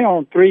 I've been there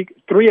on three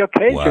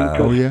occasions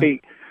to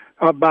speak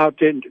about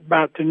the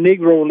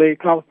Negro League.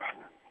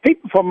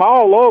 people from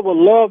all over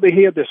love to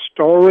hear the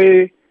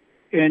story,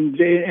 and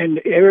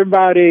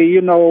everybody,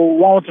 you know,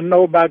 wants to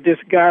know about this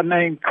guy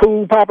named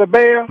Cool Papa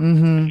Bear.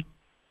 Mm-hmm.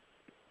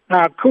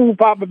 Now, Cool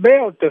Papa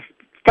Bear was the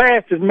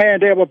fastest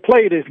man to ever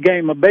play this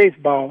game of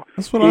baseball.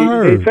 That's what I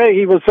heard. They say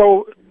he was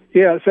so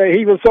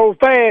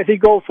fast he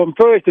goes from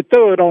first to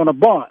third on a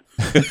bunt.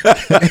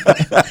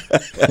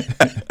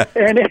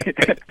 And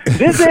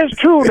this is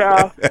true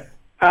now.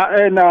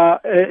 And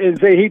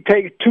say he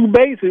takes two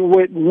bases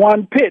with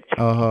one pitch.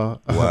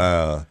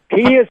 Wow.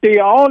 He is the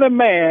only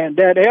man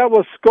that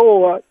ever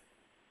scored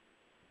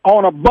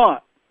on a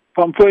bunt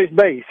from first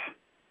base.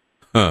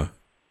 Huh.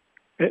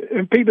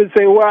 And people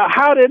say, well,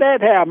 how did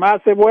that happen? I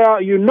said, well,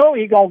 you know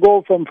he's going to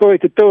go from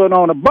first to third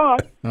on a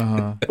bunt.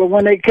 But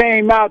when they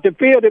came out to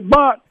field the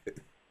bunt,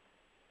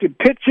 the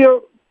pitcher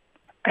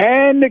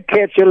and the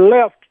catcher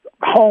left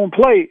home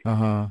plate.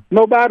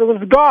 Nobody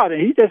was guarding.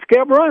 He just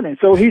kept running,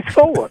 so he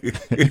scored.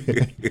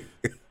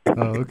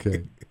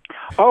 Okay.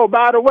 Oh,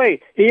 by the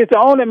way, he is the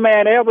only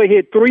man ever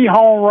hit 3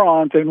 home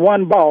runs in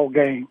one ball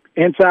game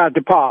inside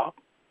the park.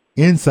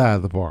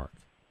 Inside the park.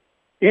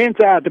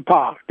 Inside the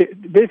park.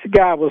 This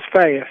guy was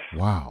fast.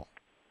 Wow.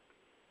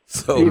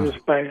 So He was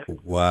fast.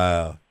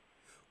 wow.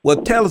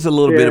 Well, tell us a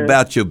little bit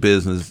about your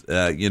business.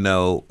 You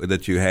know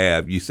that you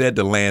have. You said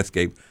the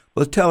landscape.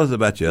 Well, tell us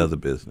about your other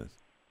business.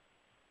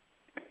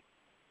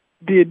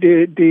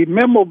 The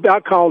memo, I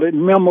call it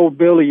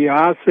memorabilia.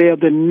 I sell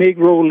the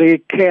Negro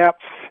leg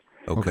caps,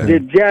 the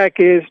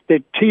jackets,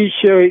 the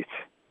T-shirts,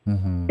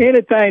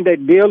 anything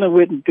that's dealing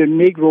with the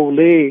Negro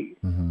leg.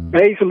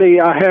 Basically,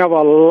 I have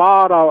a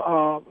lot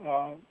of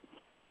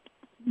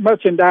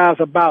merchandise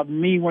about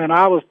me when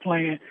I was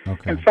playing.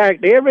 In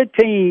fact, every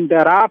team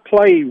that I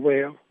played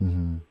with,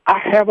 I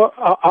have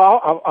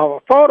a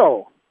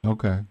photo.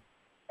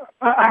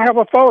 I have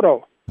a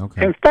photo.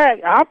 In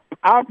fact,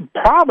 I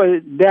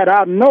probably that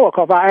I know,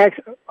 because I asked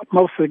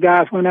most of the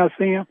guys when I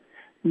see them,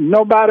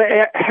 nobody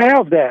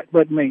have that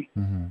but me.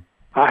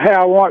 I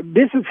have one.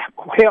 This has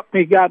helped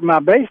me got my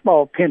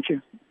baseball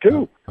pension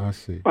too. I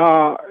see.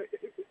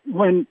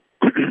 When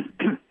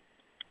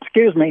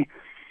excuse me,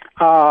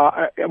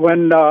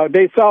 when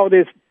they saw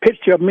this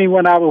picture of me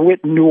when I was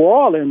with New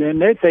Orleans, and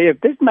they say,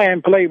 if this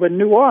man played with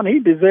New Orleans, he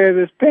deserves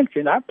his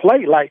pension. I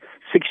played like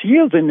 6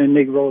 years in the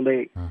Negro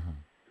League,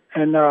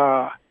 and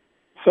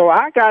so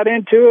I got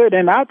into it,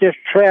 and I just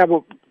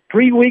traveled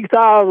 3 weeks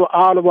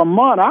out of a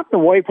month. I'm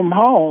away from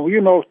home,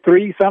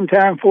 3,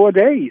 sometimes 4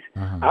 days.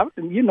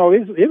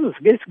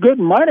 It's good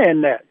money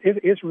in that.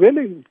 It's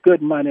really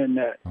good money in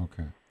that.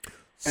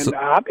 And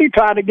I'll be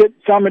trying to get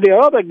some of the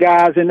other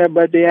guys in there,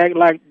 but they act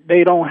like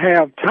they don't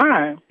have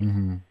time.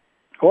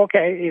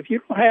 Okay, if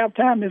you don't have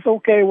time, it's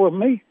okay with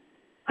me.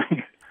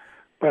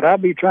 But I'll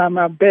be trying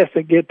my best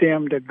to get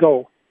them to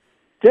go.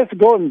 Just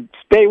go and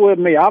stay with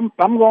me. I'm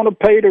going to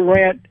pay the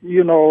rent,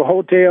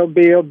 hotel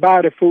bill,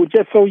 buy the food,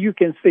 just so you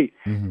can see.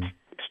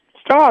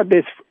 Start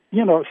this,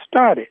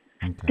 start it.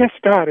 Get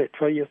started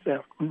for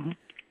yourself.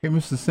 Hey,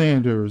 Mr.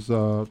 Sanders,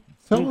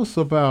 tell us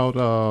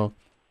about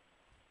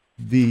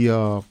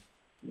the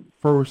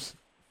first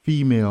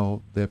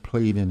female that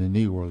played in the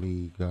Negro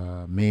League,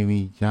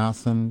 Mamie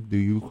Johnson. Do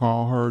you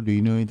call her? Do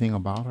you know anything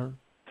about her?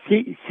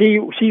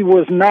 She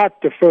was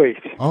not the first.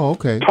 Oh,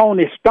 okay.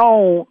 Tony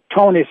Stone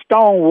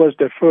was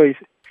the first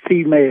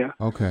female.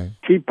 Okay.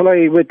 She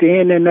played with the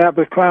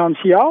Indianapolis Clowns.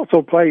 She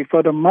also played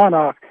for the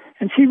Monarchs,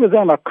 and she was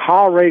in a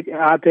car wreck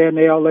out there in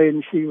L.A.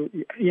 and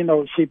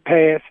she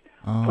passed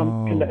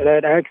from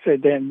that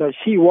accident. But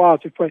she was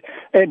the first,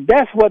 and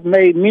that's what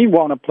made me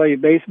want to play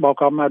baseball.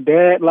 Cause my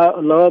dad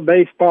loved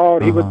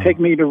baseball. He would take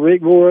me to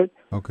Rickwood.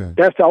 Okay.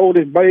 That's the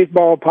oldest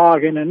baseball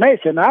park in the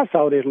nation. I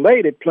saw this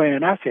lady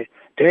playing. I said,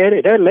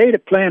 Daddy, that lady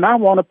playing, I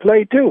want to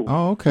play too.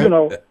 Oh, okay.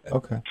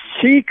 Okay.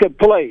 She could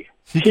play.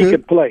 She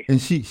could play.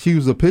 And she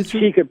was a pitcher?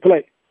 She could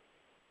play.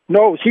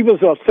 No, she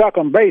was a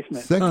second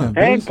baseman.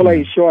 And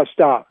played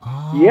shortstop.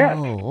 Oh, yes.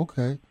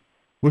 Okay.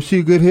 Was she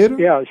a good hitter?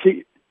 Yeah,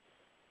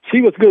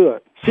 she was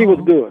good. She was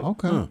good.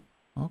 Okay.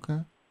 Okay.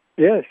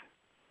 Yes.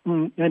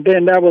 And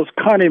then there was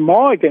Connie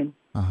Morgan,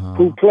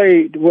 who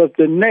was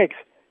the next,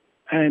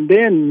 and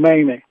then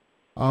Mamie.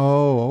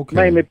 Oh, okay.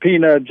 Mamie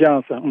Peanut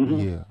Johnson.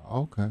 Yeah,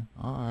 okay.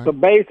 All right. So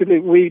basically,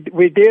 we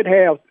did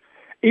have,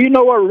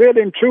 what,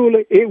 really and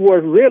truly, it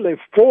was really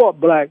 4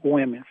 black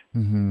women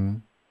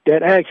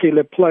that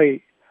actually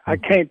played. I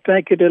can't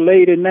think of the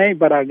lady name,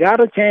 but I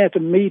got a chance to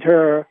meet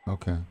her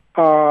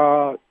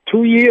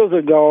 2 years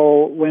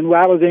ago when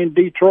I was in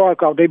Detroit,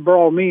 because they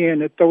brought me in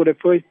to throw the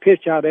first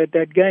pitch out at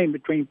that game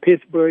between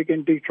Pittsburgh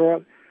and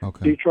Detroit,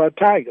 Detroit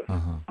Tigers.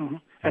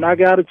 And I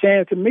got a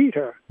chance to meet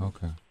her.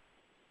 Okay.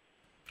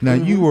 Now,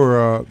 you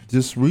were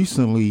just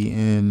recently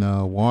in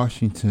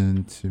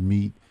Washington to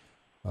meet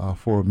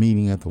for a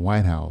meeting at the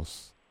White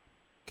House.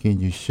 Can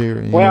you share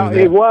any of that?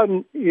 It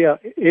wasn't,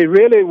 it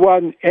really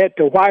wasn't at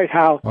the White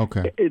House.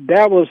 Okay.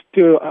 That was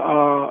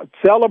to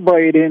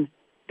celebrating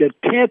the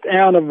 10th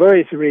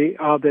anniversary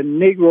of the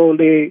Negro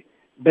League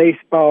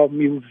Baseball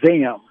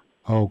Museum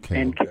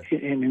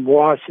in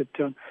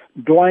Washington.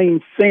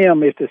 Dwayne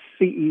Sim is the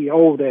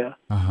CEO there.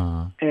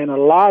 And a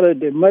lot of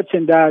the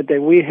merchandise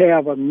that we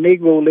have of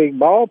Negro League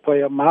ball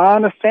player, my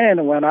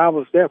understanding when I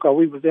was there, because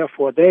we was there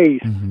for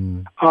days,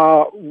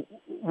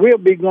 we'll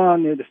be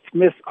going to the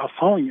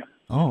Smithsonian.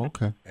 Oh,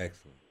 okay.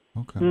 Excellent.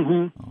 Okay.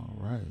 All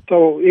right.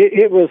 So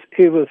it was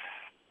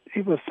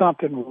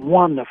something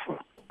wonderful.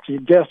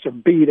 Just to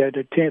be there,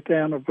 the 10th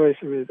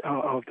anniversary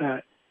of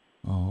that.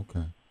 Oh,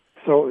 okay.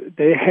 So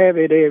they have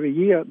it every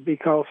year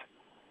because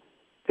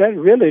that's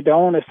really the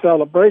only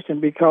celebration.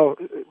 Because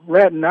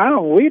right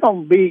now we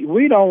don't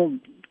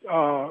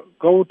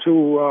go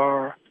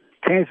to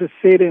Kansas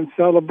City and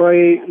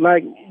celebrate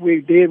like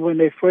we did when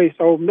they first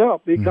opened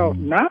up. Because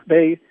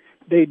nowadays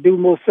they do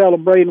more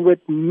celebrating with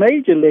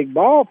Major League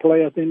ball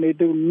players than they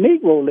do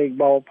Negro League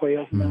ball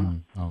players now.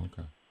 Oh,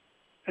 okay.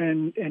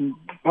 And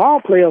ball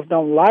players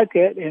don't like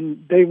it,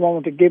 and they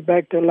want to get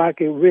back to like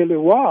it really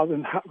was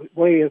and how,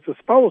 way it's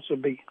supposed to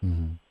be.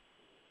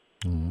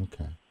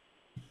 Okay.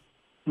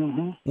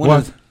 Go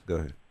ahead. Go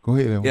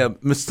ahead. Yeah,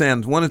 Mr.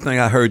 Sanders, one of the things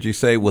I heard you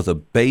say was a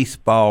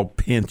baseball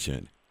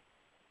pension.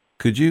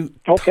 Could you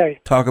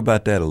talk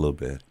about that a little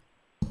bit?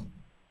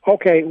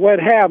 Okay, what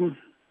happened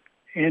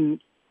in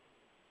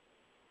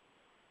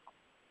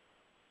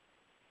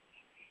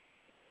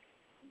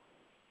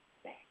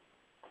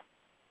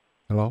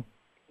Hello?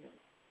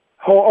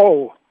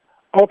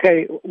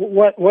 Okay.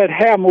 What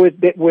happened with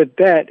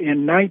that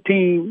in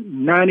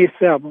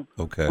 1997?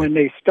 Okay. When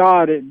they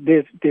started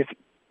this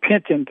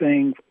pension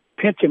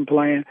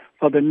plan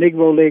for the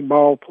Negro League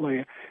ball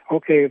player.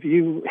 Okay, if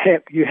you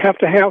have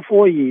to have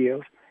 4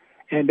 years,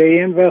 and they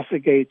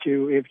investigate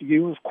you. If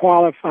you was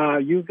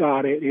qualified, you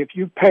got it. If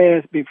you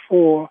pass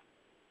before,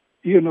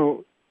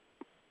 if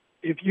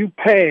you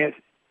pass,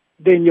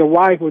 then your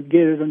wife would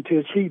get it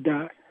until she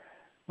died.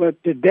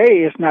 But today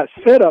it's not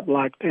set up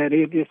like that.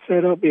 It is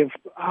set up if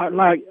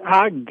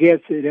I guess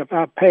it. If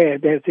I pass,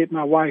 that's it.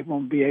 My wife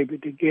won't be able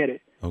to get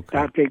it.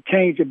 Okay. They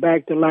change it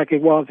back to like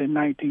it was in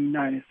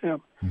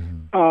 1997.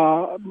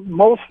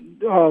 Most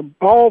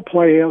ball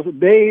players,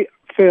 they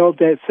felt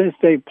that since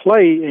they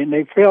played and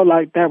they felt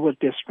like that was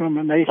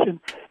discrimination,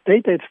 they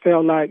just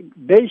felt like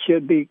they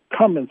should be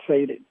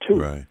compensated too.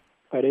 Right.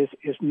 But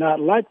it's not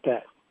like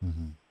that.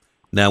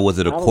 Now, was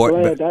it a court?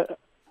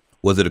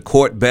 Was it a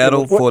court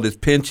battle for this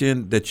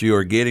pension that you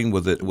are getting? No,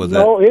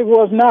 it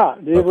was not.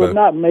 It was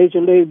not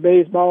Major League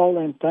Baseball,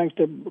 and thanks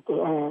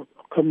to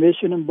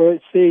Commissioner Burt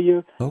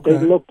Senior, they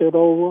looked it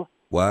over.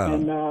 Wow.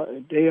 And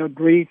they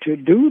agreed to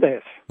do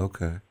this.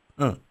 Okay.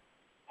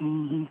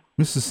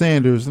 Mr.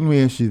 Sanders, let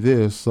me ask you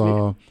this.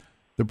 The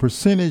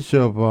percentage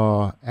of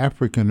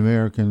African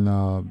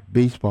American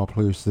baseball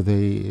players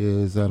today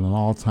is at an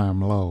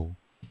all-time low.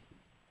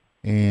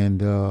 And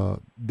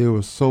there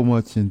was so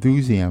much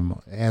enthusiasm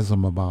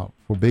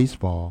for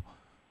baseball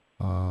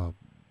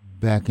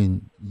back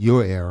in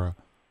your era.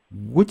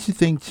 What do you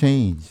think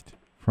changed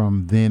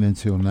from then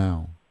until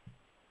now?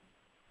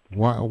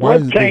 Why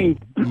is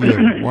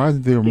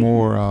there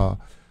more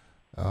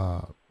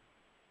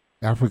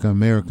African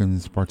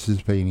Americans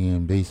participating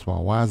in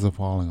baseball? Why is it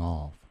falling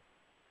off?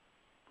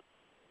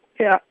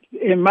 Yeah,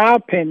 in my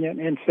opinion,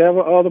 and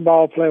several other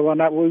ball players,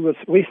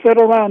 we sit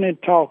around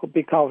and talk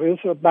because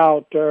it's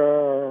about 6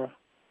 or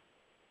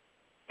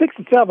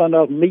 7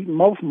 of them meet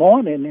most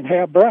morning and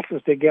have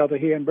breakfast together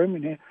here in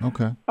Birmingham.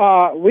 Okay.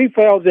 We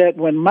felt that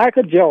when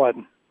Michael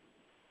Jordan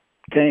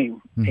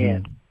came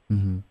in,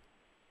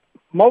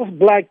 most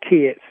black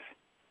kids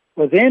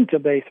was into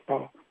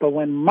baseball, but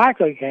when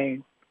Michael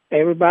came,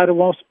 everybody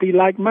wants to be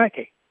like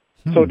Mikey.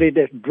 So they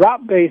just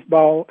dropped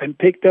baseball and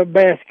picked up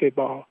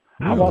basketball.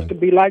 Really? I want to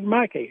be like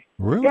Mikey.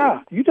 Really?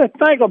 Yeah, you just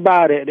think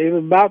about it. It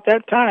was about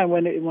that time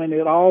when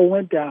it all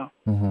went down.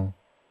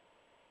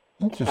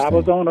 Interesting. I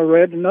was on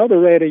another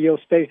radio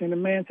station, and the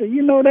man said,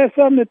 that's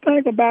something to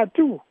think about,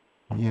 too.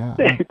 Yeah,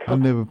 I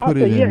never put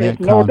it in that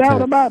context. No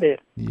doubt about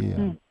it.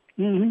 Yeah.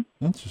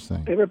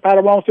 Interesting.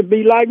 Everybody wants to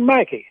be like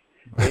Mikey.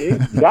 They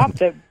dropped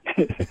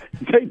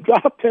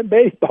that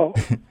baseball.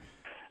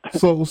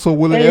 So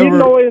will it and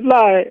ever... it's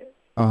like...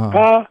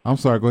 I'm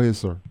sorry, go ahead,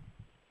 sir.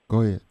 Go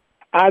ahead.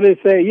 I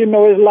just say,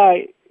 it's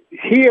like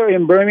here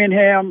in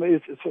Birmingham,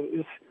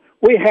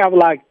 we have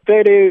like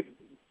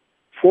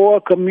 34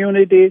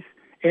 communities,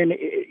 and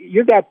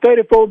you got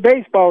 34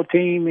 baseball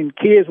teams, and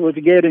kids was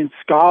getting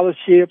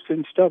scholarships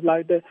and stuff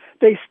like that.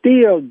 They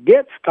still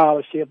get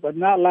scholarships, but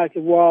not like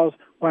it was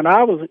when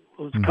I was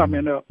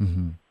coming up.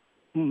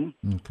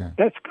 Okay.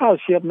 That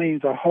scholarship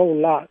means a whole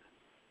lot.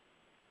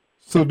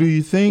 So do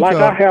you think...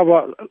 I have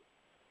a...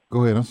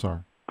 Go ahead, I'm sorry.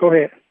 Go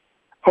ahead.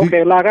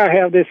 Okay, like I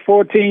have this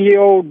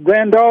 14-year-old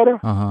granddaughter.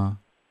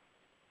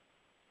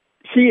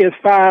 She is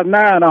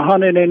 5'9",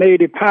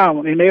 180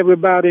 pounds, and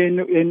everybody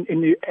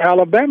in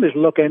Alabama is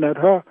looking at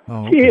her.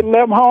 She hit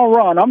 11 home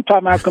run. I'm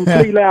talking about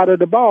completely out of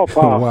the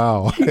ballpark.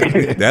 Wow.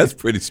 That's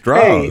pretty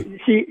strong.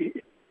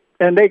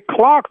 And they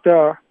clocked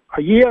her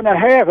a year and a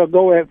half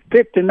ago at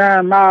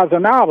 59 miles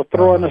an hour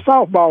throwing a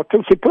softball,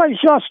 too. She played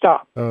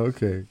shortstop. Oh,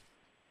 okay.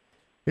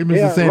 Hey, Mr.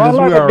 Yeah, Sanders, run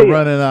like we a are deer.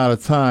 running out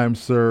of time,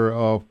 sir.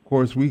 Of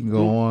course, we can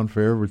go on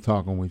forever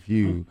talking with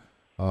you,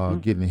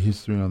 getting the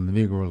history on the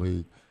Negro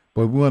League.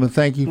 But we want to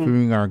thank you for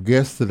being our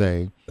guest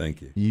today.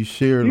 Thank you. You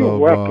shared You're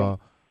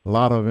welcome. a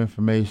lot of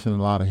information,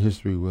 a lot of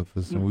history with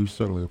us, and we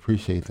certainly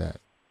appreciate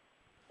that.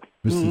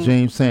 Mr.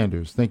 James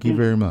Sanders, thank you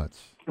very much.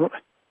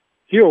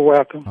 You're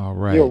welcome. All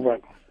right. You're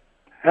welcome.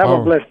 Have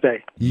a blessed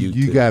day. You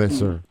too. got it,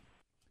 sir.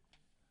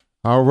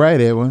 All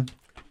right, Edwin.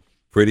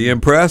 Pretty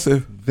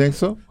impressive. Think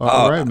so?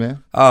 All right,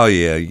 man. Oh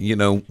yeah,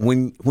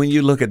 when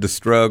you look at the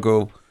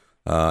struggle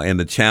and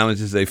the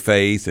challenges they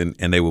face, and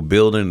they were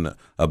building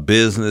a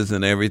business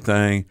and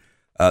everything,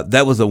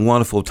 that was a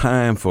wonderful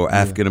time for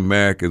African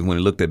Americans when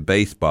they looked at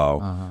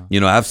baseball.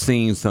 I've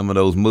seen some of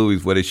those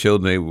movies where they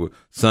showed them they were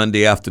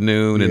Sunday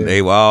afternoon and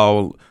they were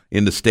all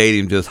in the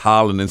stadium just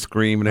hollering and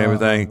screaming and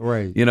everything.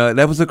 Right.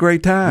 That was a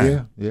great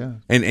time. Yeah.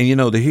 And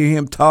to hear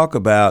him talk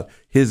about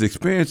his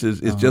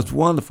experiences is just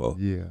wonderful.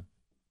 Yeah.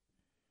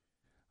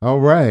 All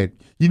right.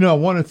 I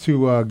wanted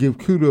to give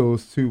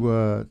kudos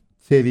to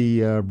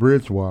Teddy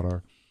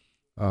Bridgewater.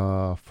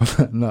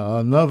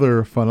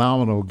 Another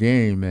phenomenal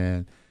game,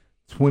 man.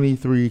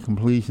 23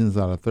 completions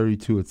out of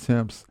 32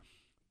 attempts,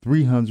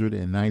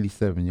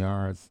 397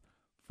 yards,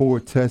 4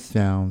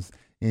 touchdowns.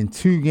 In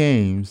 2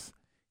 games,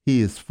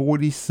 he is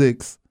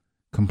 46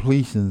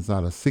 completions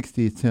out of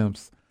 60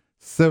 attempts,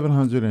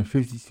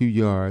 752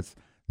 yards,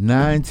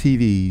 9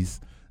 TDs,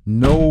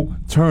 no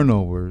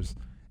turnovers,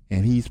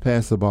 and he's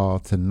passed the ball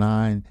to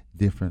 9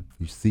 different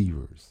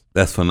receivers.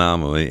 That's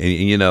phenomenal.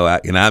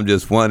 And I'm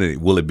just wondering,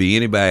 will it be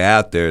anybody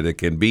out there that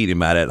can beat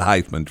him out of that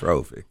Heisman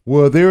Trophy?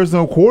 Well, there's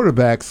no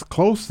quarterbacks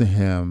close to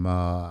him.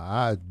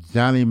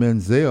 Johnny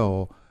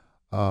Manziel,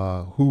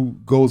 who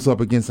goes up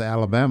against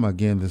Alabama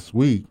again this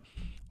week,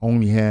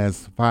 only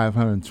has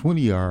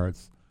 520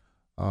 yards,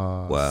 6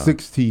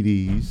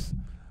 TDs.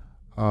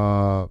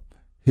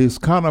 His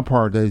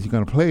counterpart that he's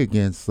going to play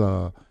against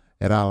at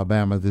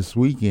Alabama this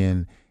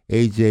weekend,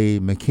 A.J.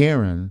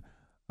 McCarron,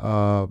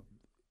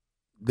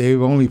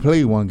 they've only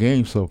played 1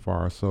 game so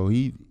far, so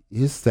his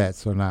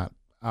stats are not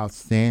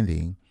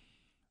outstanding.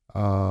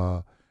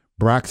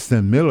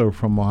 Braxton Miller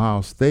from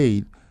Ohio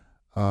State,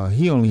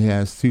 he only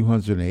has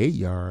 208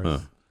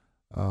 yards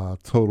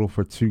total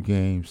for 2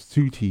 games,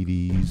 2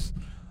 TDs.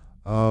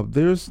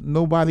 There's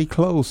nobody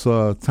close.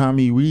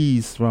 Tommy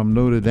Rees from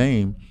Notre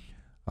Dame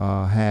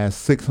has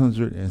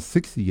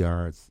 660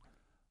 yards.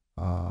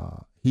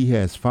 He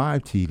has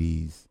 5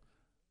 TDs.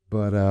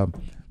 But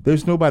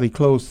there's nobody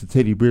close to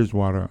Teddy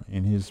Bridgewater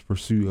in his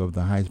pursuit of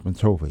the Heisman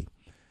Trophy.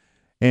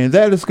 And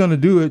that is going to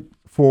do it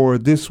for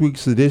this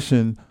week's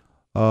edition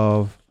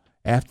of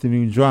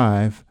Afternoon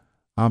Drive.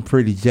 I'm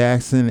Freddie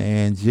Jackson,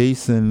 and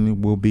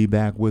Jason will be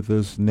back with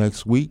us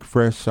next week,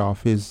 fresh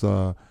off his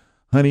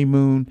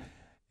honeymoon.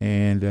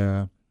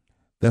 And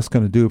that's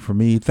going to do it for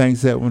me.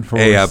 Thanks, Edwin, for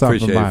I stopping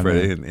appreciate by, it,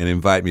 Freddie, man. and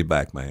invite me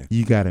back, man.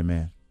 You got it,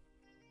 man.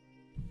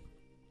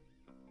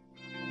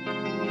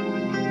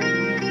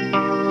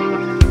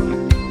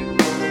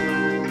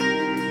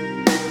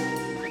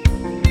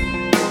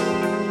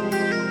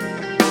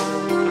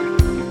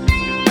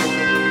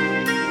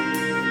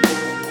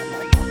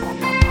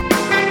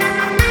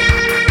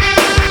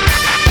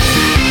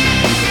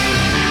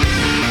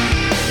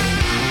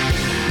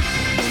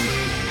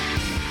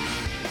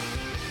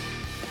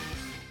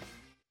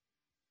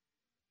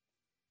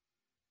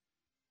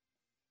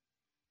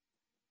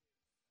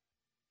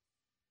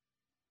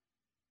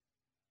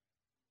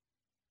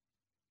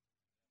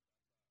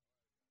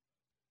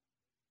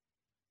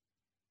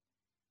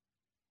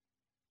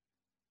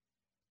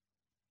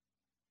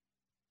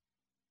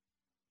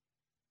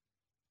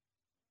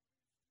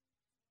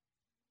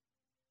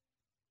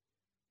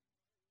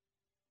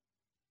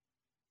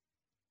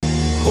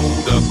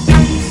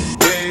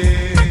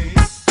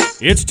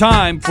 It's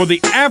time for the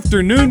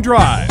Afternoon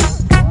Drive.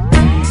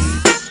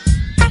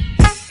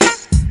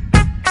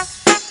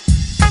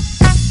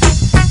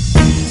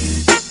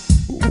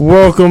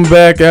 Welcome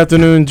back,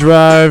 Afternoon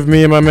Drive.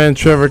 Me and my man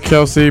Trevor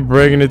Kelsey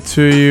bringing it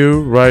to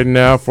you right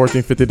now,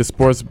 1450 The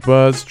Sports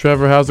Buzz.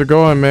 Trevor, how's it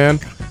going,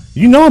 man?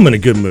 You know I'm in a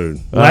good mood.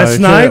 Last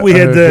night we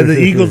had the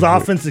Eagles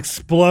offense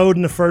explode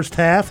in the first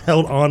half,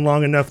 held on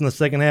long enough in the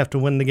second half to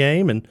win the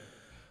game, and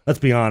let's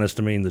be honest,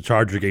 I mean, the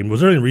Charger game,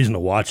 was there any reason to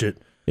watch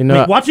it?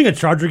 Watching a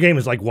Charger game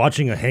is like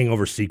watching a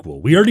Hangover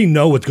sequel. We already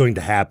know what's going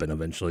to happen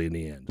eventually in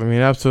the end. I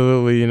mean,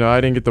 absolutely. I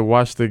didn't get to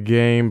watch the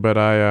game, but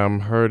I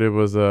heard it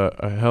was a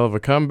hell of a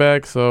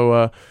comeback,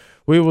 so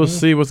we will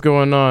see what's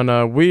going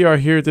on. We are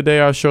here today.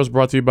 Our show is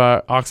brought to you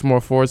by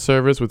Oxmoor Ford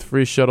Service with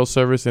free shuttle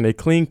service and a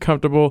clean,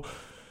 comfortable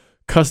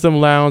custom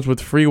lounge with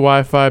free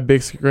Wi-Fi,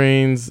 big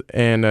screens,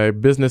 and a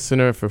business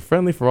center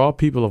friendly for all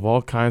people of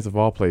all kinds of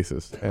all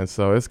places. And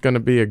so it's going to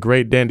be a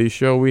great dandy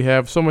show. We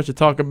have so much to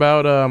talk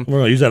about. We're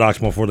going to use that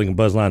Oxmoor Ford Lincoln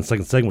Buzz line.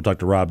 Second segment, we'll talk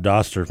to Rob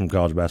Dauster from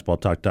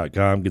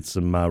collegebasketballtalk.com, get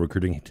some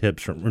recruiting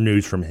tips or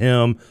news from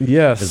him.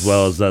 Yes. As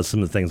well as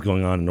some of the things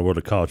going on in the world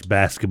of college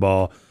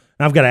basketball.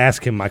 I've got to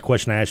ask him my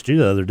question I asked you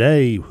the other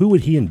day. Who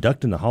would he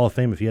induct in the Hall of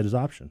Fame if he had his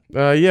option?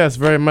 Yes,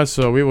 very much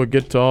so. We will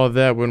get to all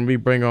that when we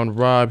bring on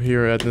Rob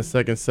here at the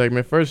second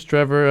segment. First,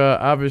 Trevor,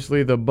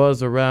 obviously the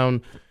buzz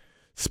around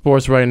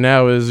sports right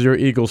now is your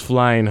Eagles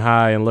flying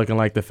high and looking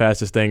like the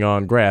fastest thing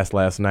on grass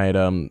last night.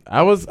 I'm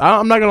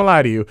not gonna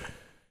lie to you.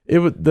 It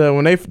was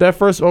that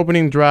first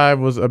opening drive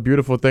was a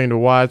beautiful thing to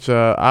watch.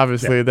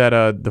 Obviously,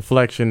 that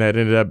deflection that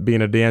ended up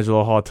being a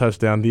D'Angelo Hall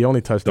touchdown, the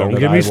only touchdown. Don't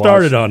get me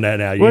started on that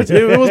now.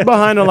 It was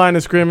behind the line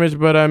of scrimmage,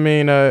 but I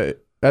mean, at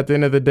the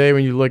end of the day,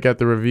 when you look at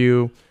the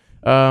review,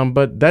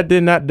 but that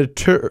did not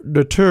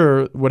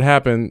deter what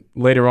happened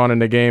later on in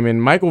the game.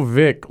 And Michael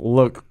Vick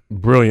looked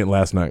brilliant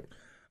last night.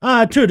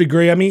 To a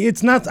degree. I mean,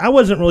 it's not. I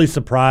wasn't really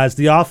surprised.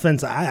 The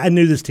offense. I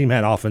knew this team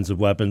had offensive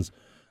weapons.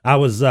 I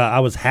was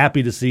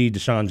happy to see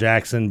Deshaun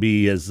Jackson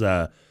be as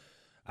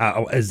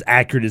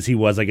accurate as he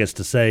was, I guess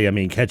to say. I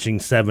mean, catching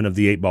 7 of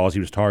the 8 balls he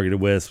was targeted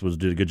with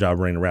did a good job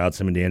running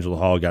routes. Him and D'Angelo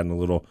Hall got in a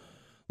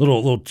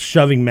little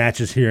shoving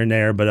matches here and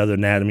there, but other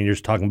than that, I mean, you're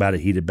just talking about a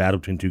heated battle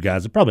between two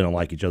guys that probably don't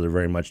like each other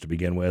very much to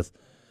begin with.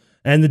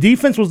 And the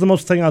defense was the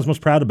thing I was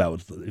most proud about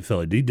with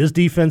Philly. This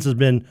defense has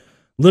been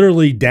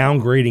literally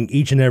downgrading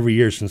each and every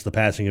year since the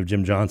passing of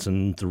Jim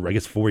Johnson, I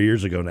guess 4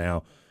 years ago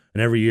now.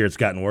 And every year it's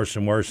gotten worse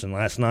and worse. And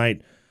last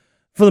night,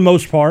 for the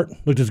most part,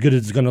 looked as good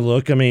as it's going to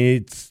look. I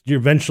mean, you're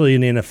eventually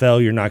in the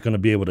NFL, you're not going to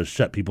be able to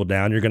shut people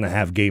down. You're going to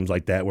have games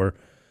like that where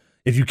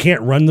if you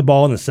can't run the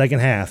ball in the second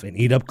half and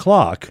eat up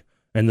clock,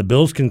 and the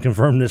Bills can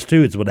confirm this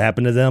too, it's what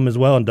happened to them as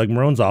well in Doug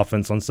Marone's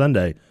offense on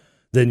Sunday,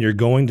 then you're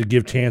going to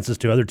give chances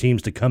to other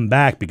teams to come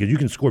back because you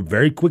can score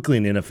very quickly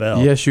in the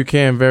NFL. Yes, you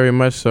can, very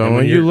much so. And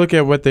when you look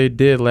at what they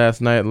did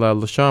last night,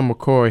 LaShawn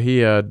McCoy,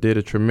 he did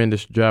a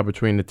tremendous job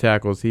between the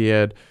tackles. He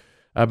had,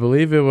 I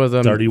believe it was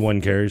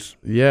 31 carries.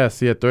 Yes,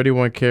 he had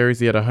 31 carries.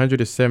 He had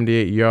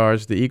 178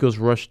 yards. The Eagles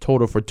rushed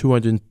total for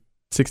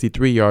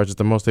 263 yards. It's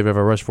the most they've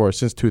ever rushed for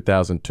since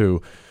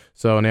 2002.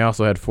 So, and they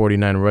also had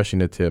 49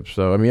 rushing attempts.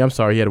 So, I mean, I'm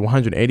sorry, he had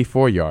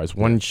 184 yards,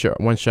 one shy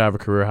of a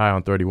career high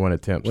on 31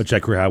 attempts. Which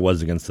that career high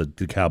was against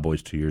the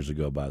Cowboys 2 years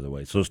ago, by the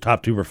way. So his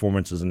top 2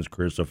 performances in his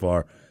career so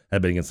far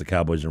have been against the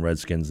Cowboys and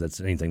Redskins.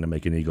 That's anything to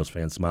make an Eagles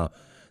fan smile.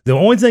 The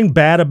only thing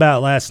bad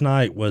about last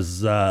night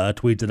was a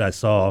tweet that I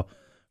saw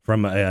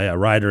from a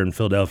writer in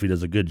Philadelphia who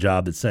does a good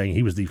job that's saying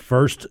he was the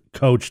first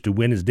coach to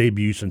win his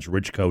debut since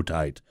Rich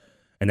Kotite.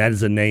 And that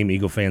is a name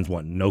Eagle fans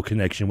want no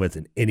connection with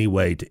in any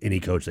way to any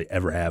coach they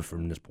ever have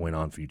from this point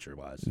on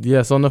future-wise.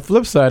 Yes, on the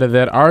flip side of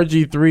that,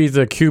 RG3's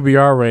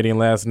QBR rating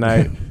last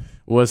night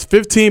was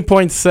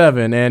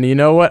 15.7. And you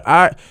know what?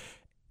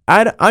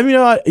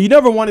 You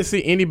never want to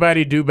see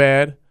anybody do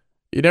bad.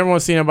 You never want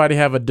to see anybody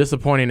have a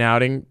disappointing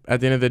outing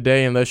at the end of the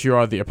day unless you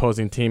are the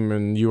opposing team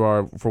and you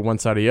are for one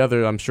side or the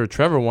other. I'm sure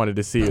Trevor wanted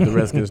to see the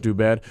Redskins do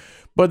bad.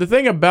 But the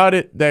thing about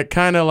it that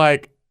kind of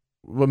like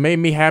what made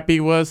me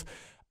happy was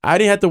I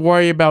didn't have to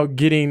worry about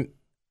getting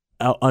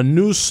a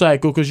news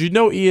cycle because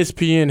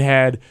ESPN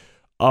had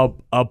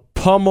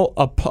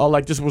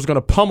just was going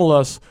to pummel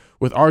us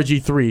with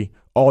RG3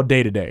 all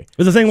day today.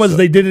 But the thing was,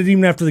 they did it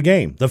even after the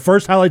game. The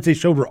first highlights they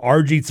showed were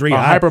RG3. A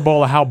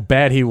hyperbole of how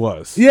bad he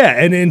was. Yeah,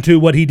 and into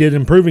what he did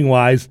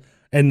improving-wise.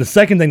 And the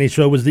second thing they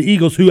showed was the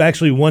Eagles, who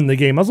actually won the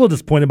game. I was a little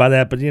disappointed by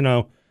that, but,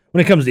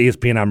 when it comes to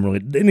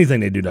ESPN, anything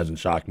they do doesn't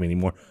shock me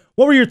anymore.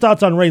 What were your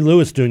thoughts on Ray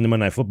Lewis doing the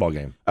Monday Night Football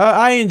game?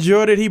 I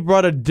enjoyed it. He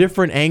brought a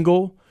different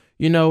angle.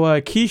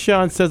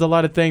 Keyshawn says a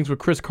lot of things with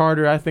Chris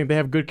Carter. I think they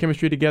have good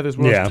chemistry together as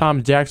well as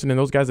Tom Jackson and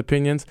those guys'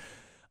 opinions.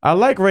 I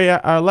like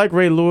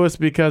Ray Lewis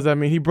because,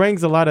 he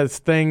brings a lot of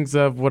things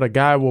of what a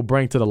guy will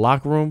bring to the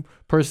locker room,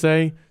 per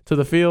se, to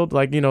the field.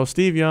 Like,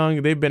 Steve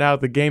Young, they've been out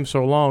of the game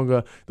so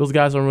long. Those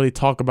guys don't really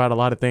talk about a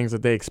lot of things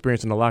that they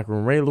experience in the locker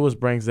room. Ray Lewis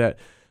brings that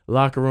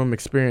locker room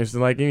experience.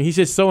 Like, he's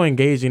just so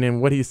engaging,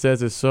 and what he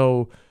says is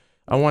so,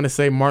 I want to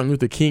say Martin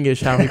Luther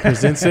King-ish how he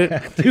presents it.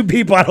 Two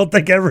people I don't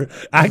think ever.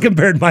 I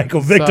compared Michael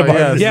Vick to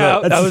Martin. Yeah,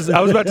 I was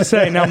about to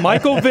say. Now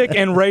Michael Vick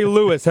and Ray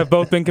Lewis have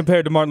both been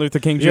compared to Martin Luther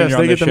King Jr. Yes,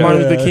 they get the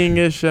Martin Luther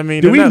King-ish.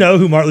 Do we know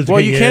who Martin Luther King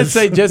is? Well, you can't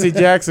say Jesse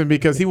Jackson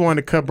because he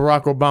wanted to cut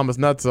Barack Obama's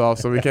nuts off,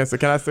 so we can't say.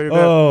 Can I say that?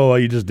 Oh,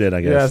 you just did,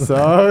 I guess. Yeah,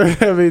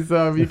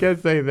 so you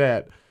can't say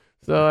that.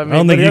 So I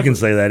don't think you can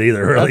say that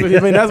either. Really.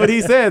 That's what he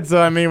said.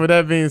 So with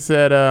that being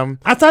said,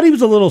 I thought he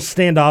was a little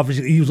standoffish.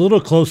 He was a little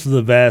close to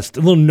the vest,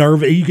 a little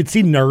nervous. You could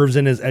see nerves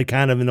in his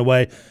kind of in a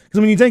way. Because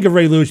when you think of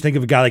Ray Lewis, you think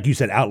of a guy like you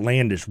said,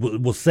 outlandish.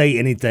 Will say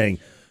anything.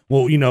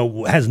 Well,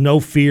 has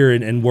no fear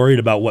and worried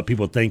about what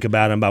people think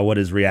about him, about what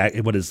his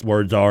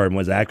words are and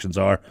what his actions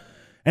are.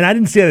 And I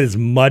didn't see that as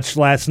much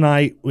last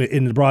night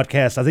in the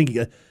broadcast. I think,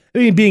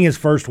 being his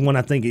first one,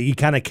 I think he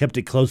kind of kept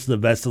it close to the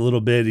vest a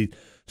little bit.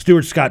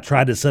 Stuart Scott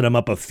tried to set him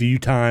up a few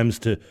times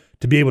to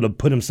be able to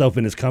put himself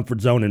in his comfort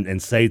zone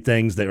and say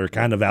things that were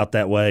kind of out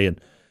that way,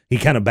 and he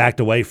kind of backed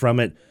away from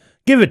it.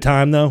 Give it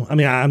time, though.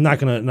 I'm not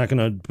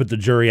gonna put the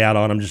jury out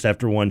on him just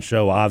after one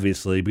show,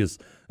 obviously, because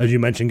as you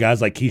mentioned,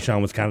 guys like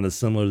Keyshawn was kind of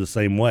similar the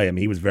same way.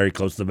 He was very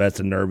close to the vest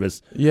and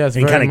nervous, yes,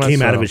 and kind of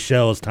came out of his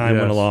shell as time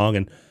went along.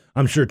 And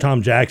I'm sure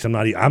Tom Jackson.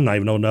 I'm not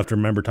even old enough to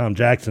remember Tom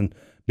Jackson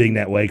being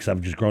that way because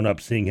I've just grown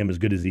up seeing him as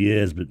good as he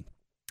is. But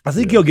I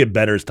think he'll get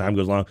better as time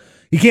goes along.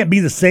 He can't be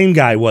the same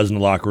guy he was in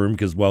the locker room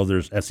because, well,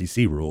 there's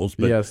SEC rules.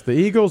 But yes, the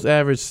Eagles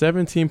averaged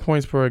 17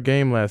 points per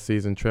game last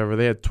season, Trevor.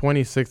 They had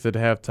 26 at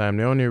halftime.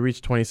 They only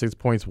reached 26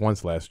 points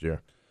once last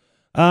year.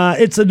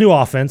 It's a new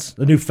offense,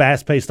 a new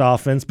fast-paced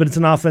offense, but it's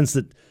an offense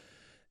that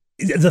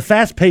the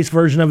fast-paced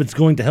version of it's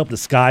going to help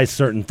disguise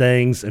certain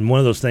things, and one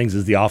of those things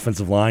is the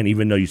offensive line,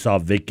 even though you saw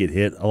Vic get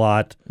hit a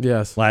lot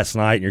last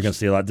night, and you're going to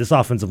see a lot. This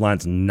offensive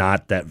line's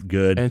not that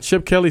good. And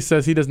Chip Kelly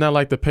says he does not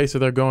like the pace that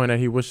they're going at.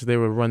 He wishes they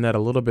would run that a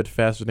little bit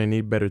faster. They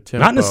need better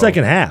tempo. Not in the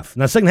second half.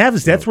 Now, second half,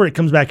 that's where it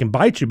comes back and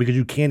bites you because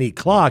you can't eat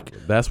clock.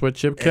 That's what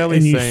Chip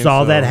Kelly's saying. And you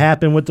saw that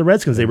happen with the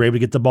Redskins. They were able to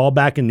get the ball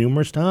back in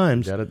numerous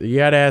times. You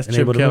got to ask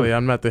Chip Kelly.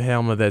 I'm not the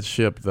helm of that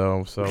ship,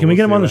 though. So can we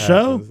get him on the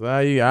show?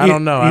 I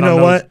don't know. You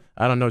know what?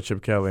 I don't know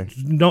Chip Kelly.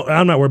 No,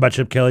 I'm not worried about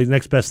Chip Kelly. The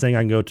next best thing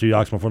I can go to,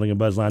 Oxmoor Fording and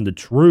Buzzline, the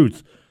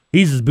Truth.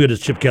 He's as good as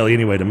Chip Kelly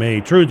anyway to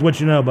me. Truth,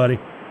 what you know, buddy?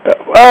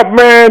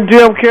 Man,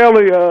 Jim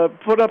Kelly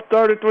put up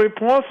 33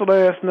 points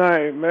last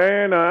night,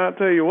 man. I'll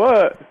tell you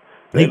what.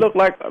 They look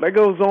like they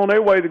goes on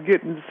their way to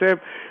getting the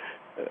seven.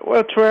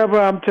 Well, Trevor,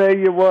 I'm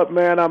telling you what,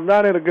 man. I'm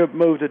not in a good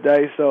mood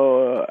today,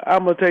 so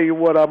I'm going to tell you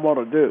what I'm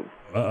going to do.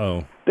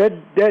 Uh-oh.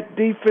 That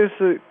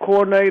defensive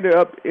coordinator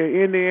up in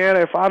Indiana,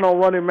 if I don't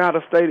run him out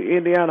of state of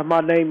Indiana,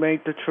 my name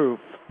ain't the Truth.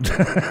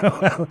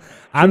 Well,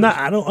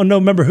 I don't know.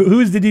 Remember who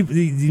is the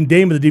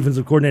name of the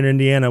defensive coordinator in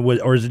Indiana,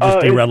 or is it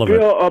just irrelevant?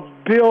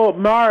 Bill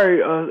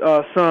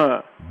Murray's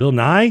son. Bill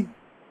Nye,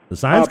 the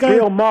science guy.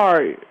 Bill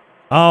Murray.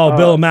 Oh,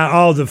 Bill Murray.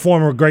 Oh, the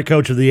former great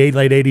coach of the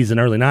late '80s and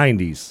early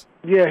 '90s.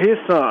 Yeah, his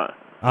son.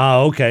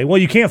 Oh, okay. Well,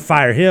 you can't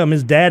fire him.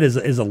 His dad is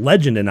a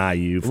legend in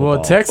IU football.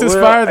 Well, Texas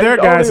fired their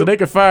guy, so they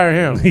could fire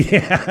him.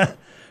 Yeah.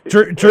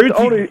 Truth.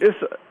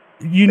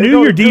 You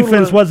knew your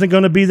defense wasn't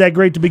going to be that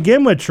great to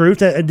begin with, Truth.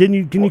 Didn't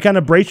you? Can you kind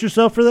of brace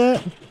yourself for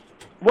that?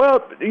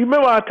 Well, you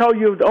remember I told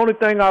you the only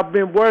thing I've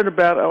been worried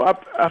about,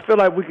 I feel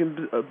like we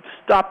can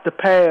stop the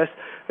pass,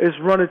 is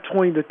running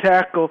between the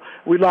tackle.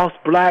 We lost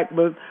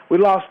Blackman. We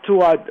lost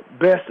two of our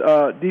best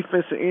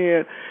defensive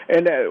end,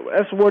 and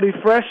that's where the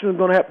freshmen are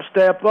going to have to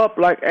step up,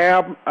 like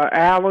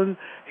Allen.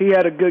 He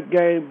had a good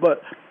game,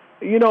 but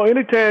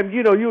anytime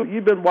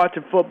you've been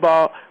watching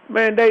football,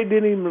 man, they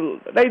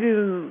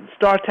didn't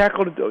start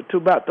tackling to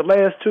about the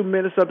last 2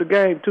 minutes of the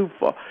game too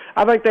far.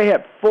 I think they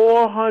had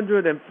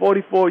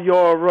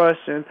 444-yard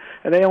rushing,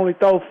 and they only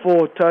throw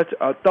four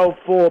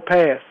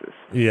passes.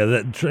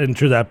 Yeah, and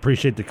true. I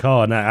appreciate the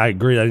call, and I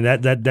agree. I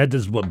mean, that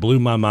is what blew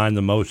my mind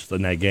the most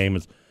in that game.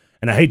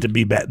 And I hate to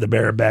be the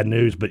bearer of bad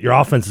news, but your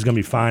offense is going to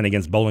be fine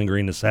against Bowling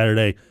Green this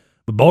Saturday.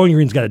 But Bowling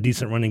Green's got a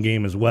decent running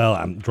game as well.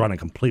 I'm drawing a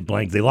complete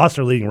blank. They lost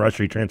their leading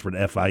rusher. He transferred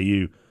to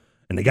FIU,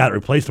 and the guy that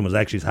replaced him was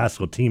actually his high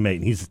school teammate,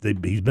 and he's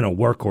been a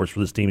workhorse for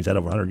this team. He's had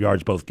over 100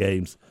 yards both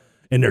games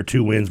in their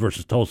 2 wins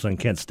versus Tulsa and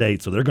Kent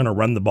State. So they're going to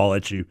run the ball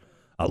at you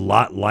a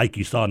lot like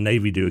you saw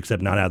Navy do,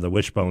 except not out of the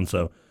wishbone.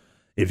 So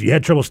if you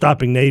had trouble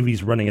stopping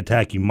Navy's running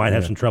attack, you might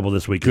have some trouble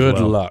this week as well.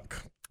 Good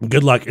luck.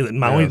 Good luck.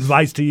 My only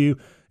advice to you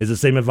is the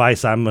same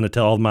advice I'm going to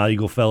tell all my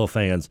Eagle fellow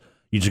fans.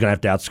 You're just going to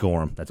have to outscore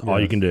them. That's all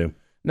you can do.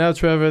 Now,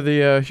 Trevor,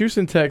 the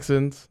Houston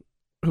Texans,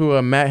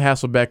 who Matt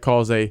Hasselbeck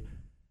calls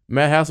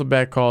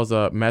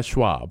Matt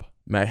Schwab.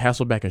 Matt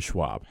Hasselbeck and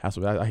Schwab.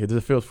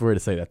 It feels weird to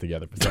say that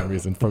together for some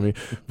reason for me.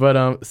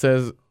 But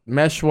says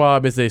Matt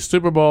Schwab is a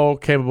Super Bowl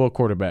capable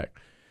quarterback.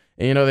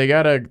 And, they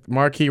got a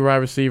marquee wide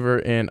receiver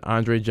in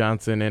Andre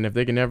Johnson, and if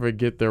they can ever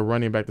get their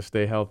running back to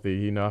stay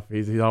healthy,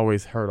 he's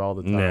always hurt all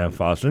the time. Yeah,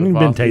 Foster. And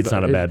Ben Tate's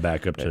not a bad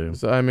backup, too.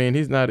 So, I mean,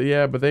 he's not,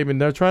 but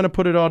they're trying to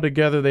put it all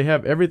together. They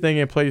have everything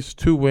in place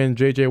to win.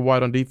 J.J.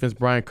 Watt on defense,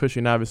 Brian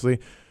Cushing, obviously.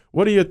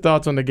 What are your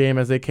thoughts on the game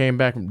as they came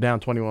back down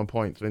 21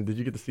 points? And did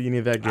you get to see any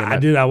of that game? I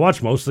did. I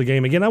watched most of the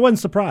game. Again, I wasn't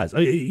surprised.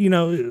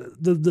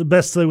 The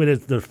best thing with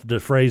it, the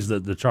phrase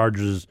that the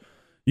Chargers –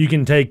 you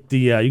can take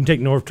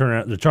North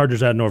Turner, the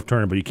Chargers out of North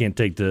Turner, but you can't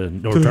take the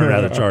North Turner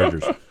out of the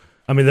Chargers.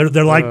 I mean,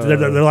 they're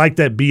like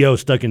that BO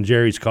stuck in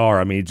Jerry's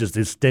car. I mean,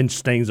 his stench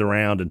stings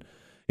around, and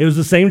it was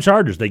the same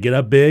Chargers. They get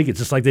up big. It's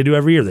just like they do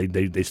every year.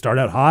 They start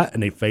out hot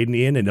and they fade in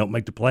the end. They don't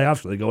make the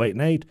playoffs, so they go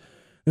 8-8.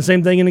 The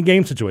same thing in a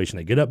game situation.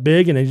 They get up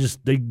big and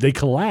they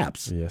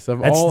collapse. Yes,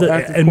 whether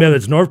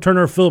it's North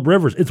Turner or Phillip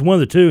Rivers, it's one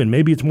of the two, and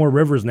maybe it's more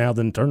Rivers now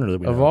than Turner.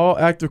 Of all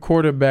active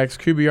quarterbacks,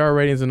 QBR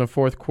ratings in the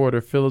fourth quarter,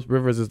 Phillip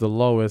Rivers is the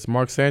lowest.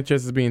 Mark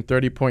Sanchez is being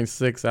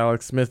 30.6,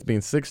 Alex Smith being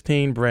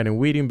 16, Brandon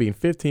Weeding being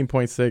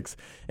 15.6,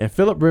 and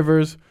Phillip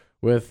Rivers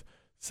with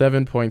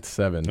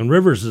 7.7. And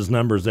Rivers'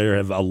 numbers there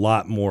have a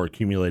lot more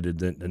accumulated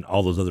than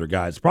all those other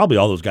guys. Probably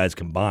all those guys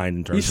combined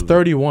in terms of. He's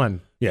 31.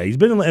 Yeah, he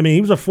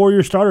was a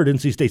 4-year starter at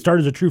NC State.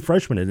 Started as a true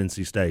freshman at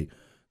NC State.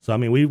 So, I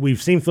mean,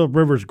 we've seen Phillip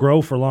Rivers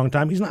grow for a long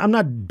time. I'm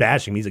not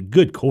bashing him. He's a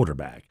good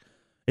quarterback.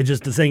 It's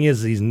just the thing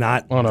is he's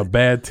not. On a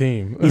bad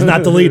team. He's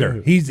not the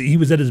leader. He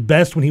was at his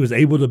best when he was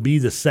able to be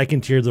the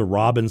second tier, the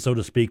Robin, so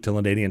to speak, to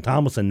LaDainian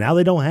Tomlinson. Now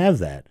they don't have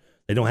that.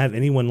 They don't have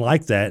anyone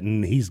like that,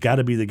 and he's got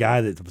to be the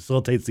guy that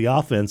facilitates the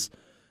offense,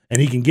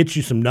 and he can get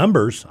you some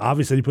numbers.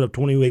 Obviously, he put up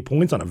 28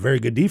 points on a very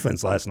good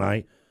defense last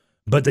night.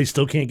 but they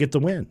still can't get the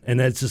win. And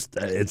that's just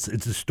it's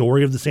a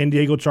story of the San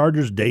Diego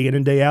Chargers day in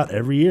and day out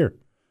every year.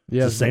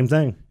 Yeah, it's the same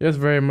thing. Yes,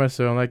 very much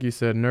so. And like you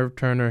said, Nerve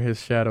Turner,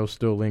 his shadow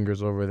still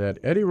lingers over that.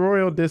 Eddie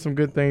Royal did some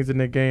good things in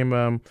the game.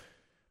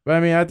 But I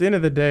mean, at the end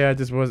of the day, I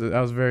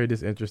was very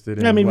disinterested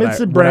in. I mean,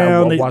 Vincent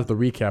Brown. I watched the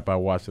recap. I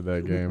watched of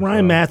that game.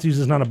 Ryan Matthews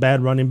is not a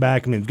bad running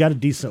back. I mean, they've got a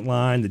decent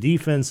line. The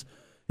defense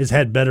has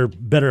had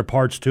better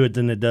parts to it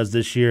than it does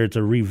this year. It's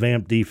a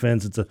revamped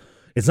defense.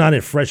 It's not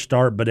a fresh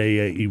start, but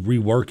a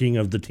reworking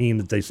of the team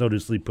that they so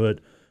to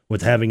put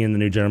with having in the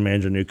new general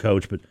manager, new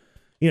coach. But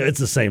it's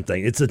the same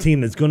thing. It's a team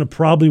that's going to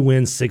probably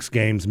win 6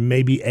 games,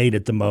 maybe 8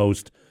 at the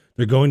most.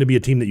 They're going to be a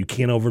team that you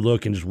can't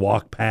overlook and just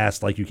walk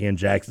past like you can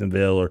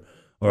Jacksonville or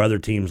other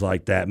teams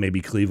like that,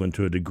 maybe Cleveland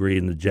to a degree,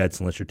 and the Jets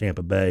unless you're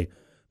Tampa Bay.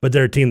 But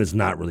they're a team that's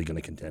not really going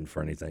to contend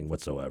for anything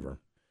whatsoever.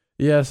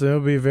 Yes, it'll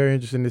be very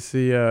interesting to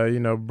see.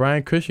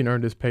 Brian Cushing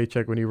earned his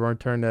paycheck when he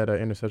returned that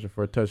interception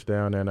for a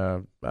touchdown, and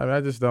I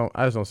just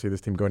don't see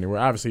this team going anywhere.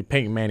 Obviously,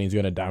 Peyton Manning's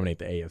going to dominate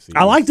the AFC.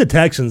 I like the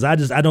Texans. I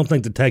don't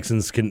think the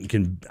Texans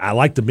can. I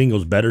like the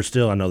Bengals better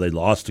still. I know they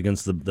lost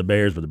against the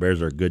Bears, but the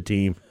Bears are a good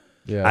team.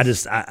 Yeah,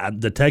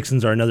 the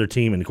Texans are another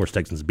team, and of course,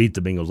 Texans beat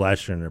the Bengals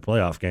last year in their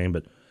playoff game,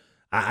 but.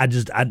 I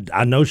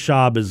know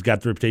Schaub has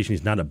got the reputation.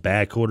 He's not a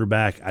bad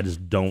quarterback. I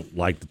just don't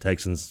like the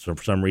Texans. So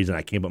for some reason,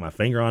 I can't put my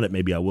finger on it.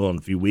 Maybe I will in a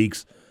few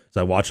weeks as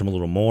I watch them a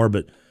little more.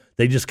 But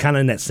they just kind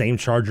of in that same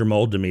Charger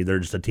mold to me. They're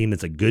just a team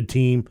that's a good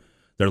team.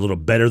 They're a little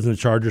better than the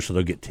Chargers, so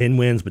they'll get 10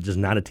 wins, but just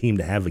not a team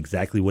to have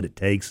exactly what it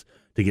takes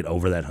to get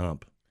over that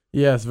hump.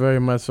 Yes,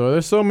 very much so.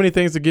 There's so many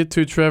things to get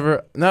to,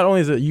 Trevor. Not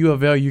only is it U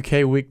of L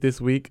UK week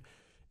this week,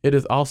 it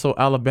is also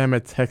Alabama,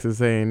 Texas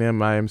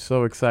A&M. I am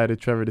so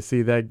excited, Trevor, to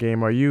see that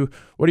game. What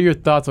are your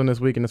thoughts on this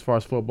weekend as far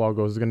as football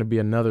goes? Is it going to be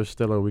another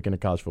stellar weekend of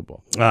college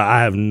football?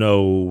 I have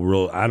no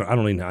real. I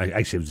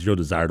actually have zero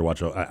desire to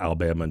watch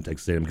Alabama and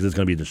Texas A&M because it's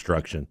going to be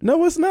destruction.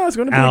 No, it's not. It's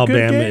going to be Alabama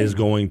a good game. Is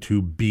going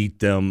to beat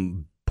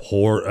them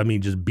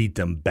just beat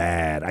them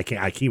bad. I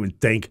can't even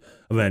think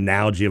of an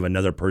analogy of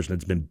another person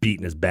that's been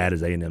beaten as bad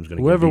as A&M is going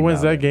to. Whoever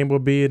wins that game will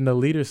be in the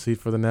leader's seat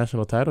for the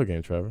national title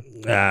game, Trevor.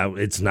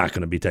 It's not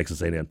going to be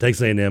Texas A&M.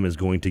 Texas A&M is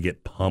going to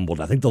get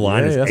pummeled. I think the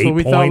line is 8 points. That's what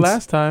we thought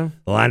last time.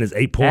 The line is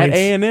 8 points. At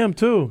A&M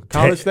too,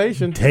 College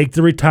Station. Take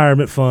the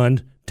retirement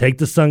fund, take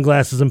the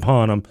sunglasses and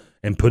pawn them,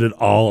 and put it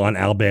all on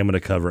Alabama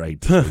to cover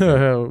 8.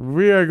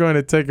 We are going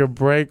to take a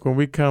break. When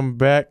we come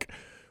back,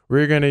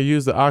 we're going to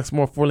use the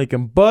Oxmoor Ford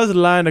Lincoln Buzz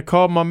line to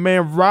call my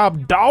man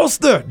Rob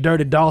Dauster,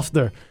 Dirty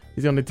Dauster.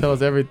 He's going to tell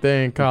us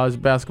everything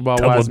college basketball-wise.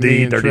 Double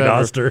D, Dirty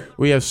Dauster.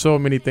 We have so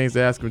many things to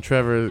ask him,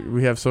 Trevor.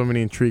 We have so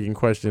many intriguing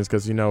questions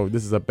because,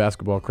 this is a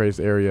basketball-crazed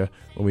area.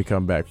 When we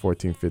come back,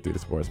 1450 the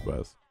Sports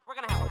Buzz. We're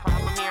going to have a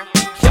problem here.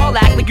 Y'all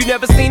act like you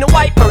never seen a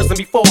white person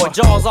before.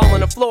 Jaws all on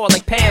the floor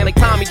like Pam, like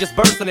Tommy just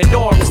burst in the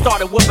door and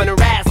started whooping her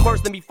ass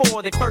worse than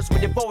before. They first were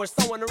divorced,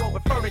 sewing her over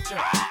furniture.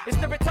 It's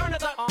the return of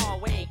the. Oh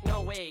wait,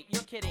 no wait,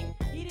 you're kidding.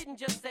 He didn't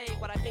just say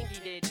what I think he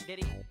did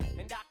he?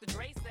 And Dr.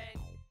 Dre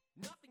said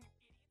nothing.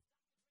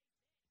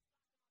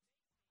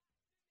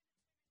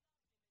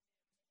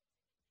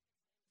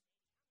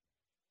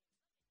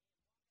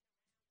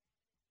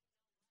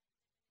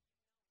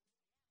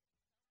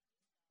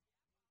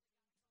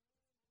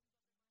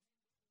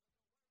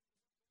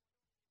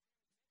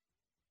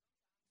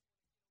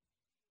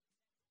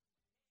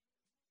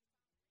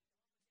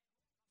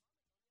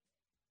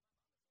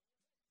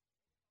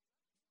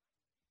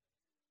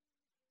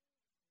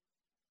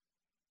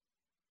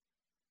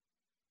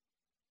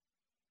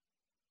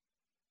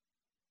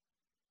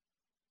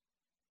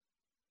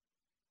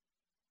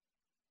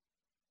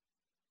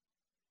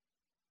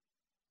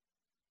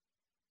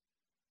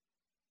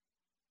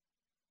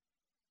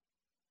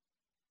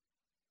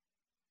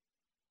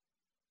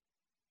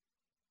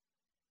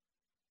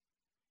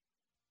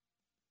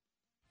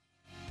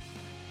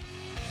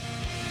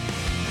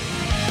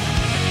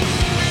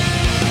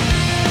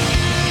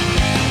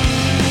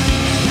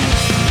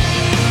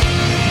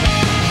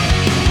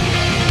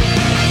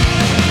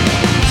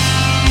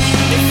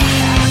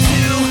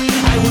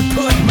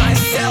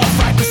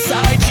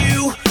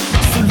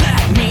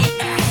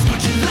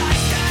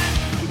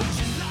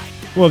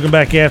 Welcome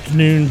back,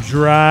 Afternoon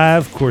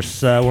Drive. Of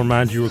course, we'll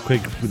remind you real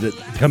quick that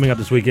coming up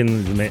this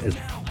weekend, as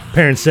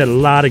Perrin said, a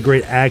lot of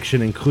great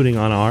action, including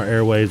on our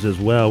airwaves as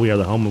well. We are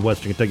the home of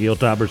Western Kentucky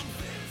Hilltoppers.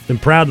 Been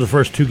proud of the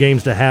first 2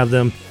 games to have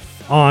them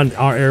on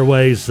our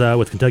airways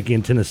with Kentucky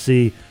and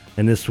Tennessee,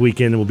 and this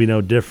weekend will be no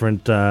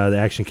different. The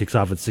action kicks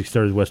off at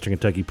 6:30, Western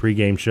Kentucky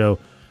pregame show.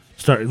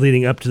 Start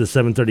leading up to the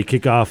 7:30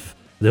 kickoff.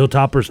 The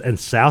Hilltoppers and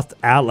South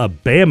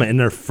Alabama in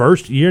their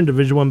first year in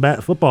Division I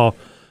football.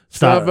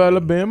 South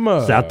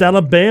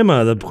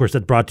Alabama. Of course,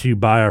 that's brought to you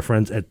by our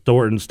friends at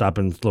Thornton's. Stop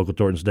in local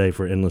Thornton's today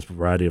for an endless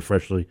variety of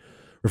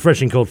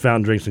refreshing cold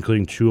fountain drinks,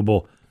 including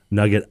chewable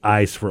nugget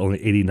ice for only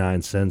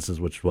 89 cents,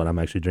 which is what I'm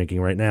actually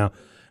drinking right now.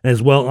 And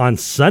as well, on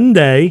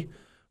Sunday,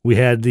 we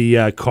had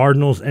the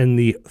Cardinals and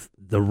the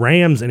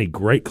Rams in a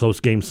great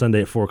close game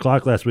Sunday at 4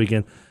 o'clock last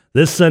weekend.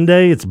 This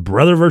Sunday, it's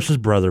brother versus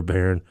brother,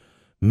 Perrin.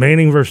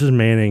 Manning versus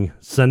Manning,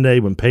 Sunday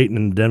when Peyton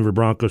and the Denver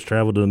Broncos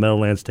travel to the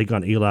Meadowlands, take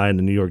on Eli and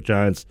the New York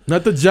Giants.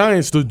 Not the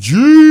Giants, the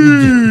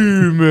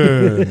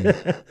G-Men.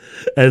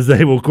 As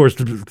they will, of course,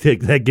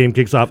 that game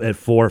kicks off at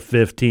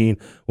 4:15.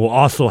 We'll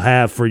also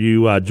have for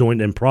you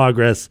joined in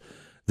progress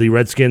the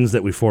Redskins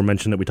that we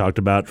aforementioned that we talked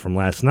about from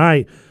last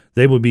night.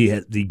 They will be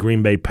at the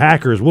Green Bay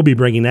Packers. We'll be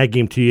bringing that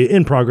game to you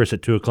in progress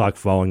at 2 o'clock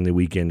following the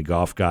weekend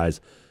golf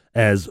guys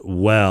as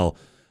well.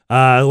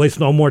 Waste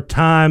no more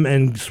time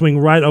and swing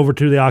right over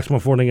to the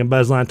Oxmoor Fording and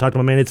Buzzline. Talk to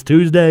my man. It's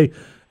Tuesday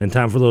and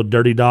time for a little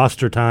Dirty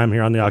Dauster time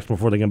here on the Oxmoor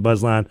Fording and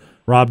Buzzline.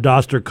 Rob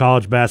Dauster,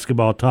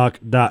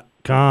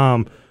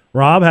 collegebasketballtalk.com.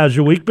 Rob, how's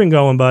your week been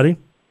going, buddy?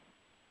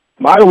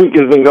 My week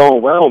has been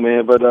going well,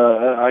 man, but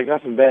I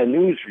got some bad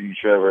news for you,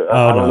 Trevor.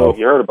 I don't know if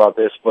you heard about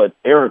this, but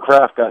Aaron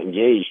Kraft got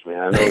engaged, man.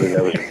 I know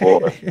that was your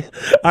boy.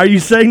 Are you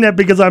saying that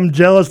because I'm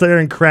jealous that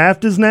Aaron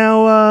Kraft is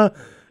now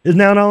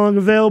no longer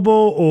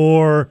available,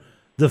 or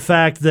the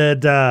fact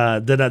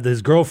that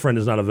his girlfriend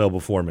is not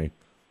available for me?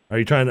 Are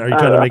you trying to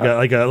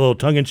make a little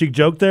tongue-in-cheek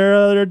joke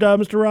there,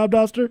 Mr. Rob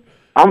Dauster?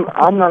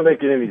 I'm not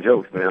making any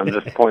jokes, man. I'm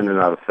just pointing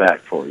out a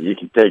fact for you. You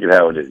can take it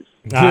how it is.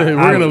 We're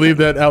going to leave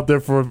that out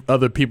there for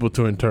other people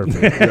to interpret.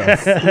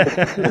 Yes.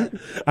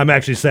 I'm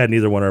actually sad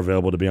neither one are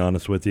available, to be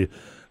honest with you.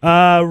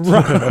 Rob,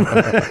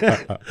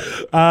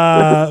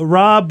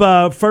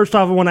 first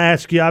off, I want to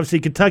ask you, obviously,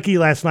 Kentucky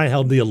last night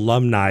held the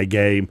alumni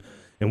game,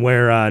 and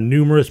where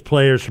numerous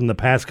players from the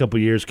past couple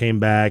of years came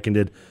back and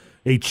did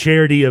a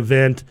charity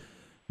event.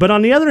 But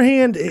on the other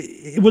hand,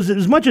 was it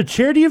as much a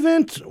charity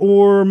event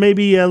or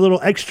maybe a little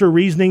extra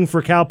reasoning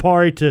for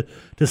Calipari to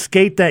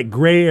skate that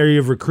gray area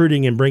of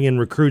recruiting and bring in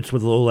recruits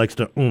with a little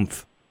extra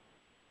oomph?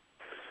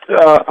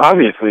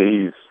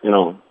 Obviously,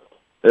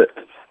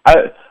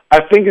 I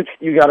think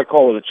you got to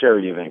call it a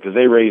charity event because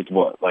they raised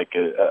what, I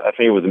think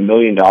it was $1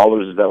 million.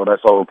 Is that what I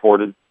saw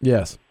reported?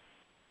 Yes.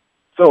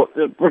 So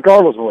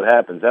regardless of what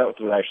happens, that's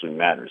what actually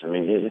matters. I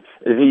mean, is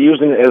he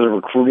using it as a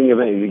recruiting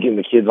event? Is he getting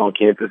the kids on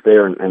campus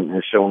there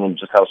and showing them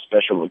just how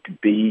special it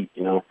could be?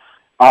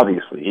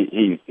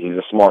 Obviously, he's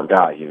a smart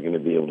guy. He's going to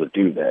be able to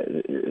do that.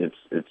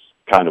 It's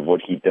kind of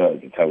what he does.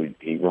 It's how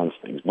he runs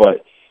things.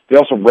 But they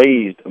also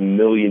raised $1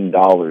 million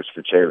for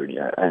charity,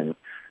 and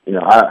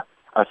I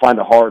find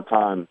a hard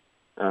time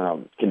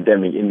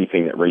condemning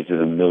anything that raises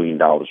 $1 million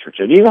for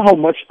charity. You know how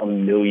much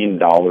 $1 million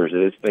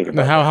is? Think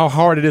about how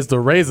hard it is to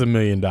raise $1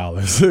 million.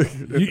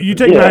 you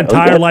take my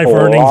entire life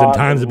earnings and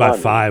times it by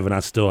 5, and I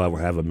still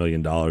have $1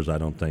 million. I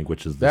don't think,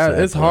 which is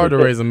it's hard to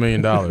raise $1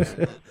 million.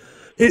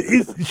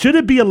 Should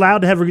it be allowed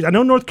to have? I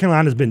know North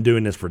Carolina's been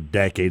doing this for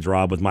decades,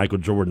 Rob, with Michael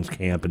Jordan's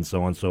camp and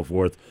so on and so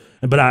forth.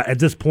 But at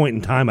this point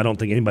in time, I don't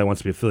think anybody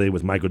wants to be affiliated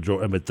with Michael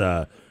Jordan with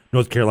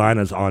North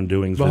Carolina's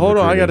ondoings. But hold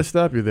on, I got to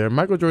stop you there.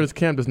 Michael Jordan's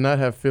camp does not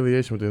have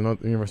affiliation with the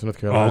University of North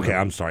Carolina. Oh, okay,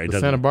 I'm sorry. The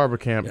Santa Barbara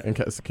camp in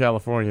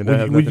California.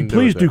 Would you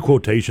please do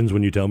quotations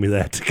when you tell me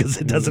that, because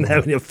it doesn't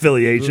have any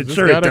affiliation.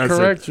 Sure, it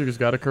doesn't. Just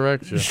got to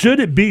correct you. Should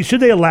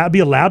they be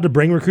allowed to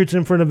bring recruits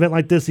in for an event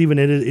like this, even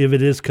if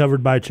it is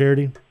covered by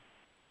charity?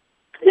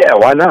 Yeah,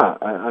 why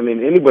not? I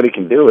mean, anybody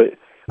can do it.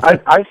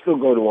 I still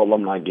go to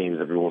alumni games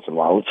every once in a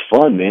while. It's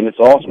fun, man. It's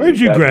awesome. Where did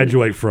you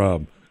graduate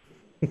from?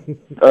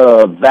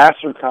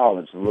 Vassar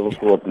College, a little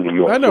school up in New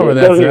York. I know where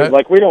that's at.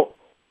 We don't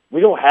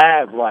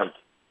have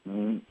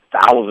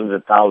thousands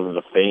and thousands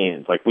of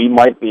fans. We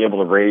might be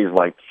able to raise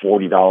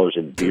 $40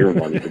 in beer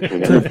money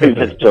between everybody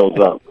that shows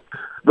up.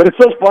 But it's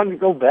so fun to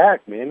go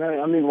back, man.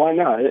 I mean, why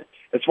not?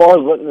 As far as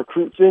letting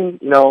recruits in,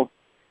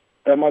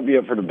 that might be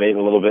up for debate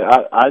a little bit.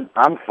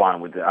 I'm fine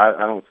with it. I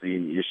don't see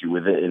any issue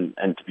with it.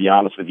 And to be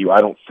honest with you,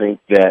 I don't think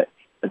that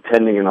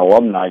attending an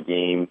alumni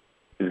game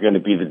is going to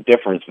be the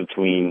difference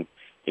between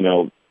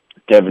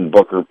Devin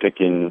Booker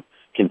picking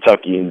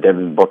Kentucky and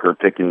Devin Booker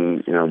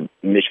picking,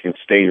 Michigan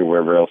State or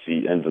wherever else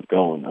he ends up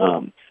going.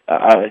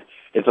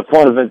 It's a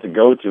fun event to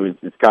go to.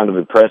 It's kind of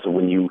impressive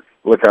when you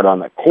look out on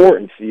that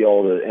court and see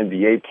all the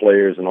NBA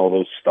players and all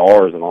those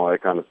stars and all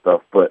that kind of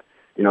stuff. But,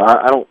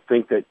 I don't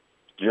think that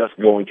just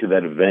going to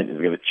that event is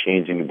going to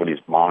change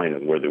anybody's mind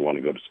on where they want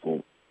to go to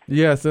school.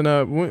 Yes, and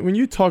when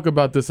you talk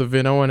about this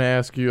event, I want to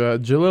ask you,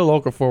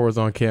 Jahlil Okafor was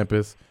on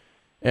campus.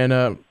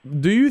 And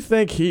do you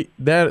think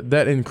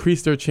that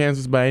increased their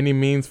chances by any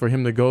means for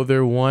him to go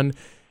there, one?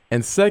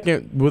 And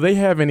second, will they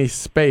have any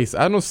space?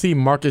 I don't see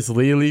Marcus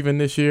Lee leaving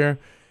this year.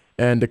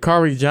 And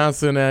Dakari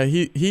Johnson,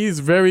 he's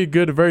very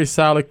good, very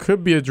solid,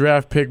 could be a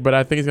draft pick, but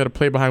I think he's going to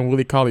play behind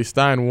Willie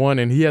Cauley-Stein, one,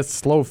 and he has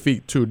slow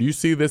feet, too. Do you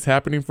see this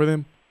happening for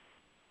them?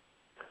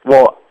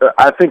 Well,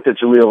 I think that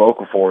Jahlil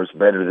Okafor is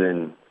better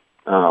than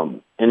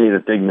any of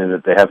the big men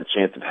that they have a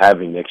chance of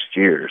having next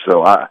year.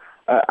 So,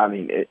 I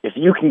mean, if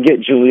you can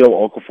get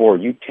Jahlil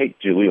Okafor, you take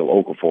Jahlil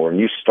Okafor and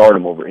you start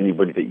him over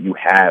anybody that you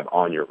have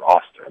on your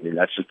roster. I mean,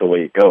 that's just the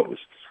way it goes.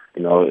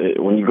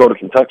 When you go to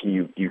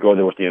Kentucky, you go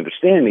there with the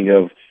understanding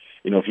of,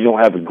 if you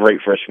don't have a great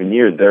freshman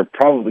year, they're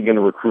probably going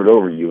to recruit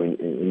over you,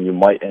 and you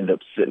might end up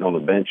sitting on the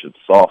bench as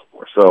a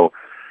sophomore. So,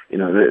 they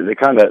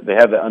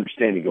have that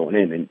understanding going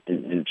in,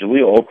 and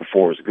Jahlil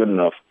Okafor is good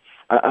enough.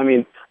 I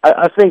mean,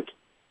 I think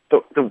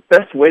the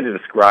best way to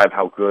describe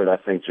how good I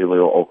think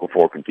Jahlil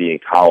Okafor could be in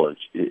college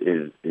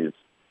is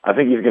I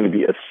think he's going to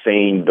be a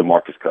sane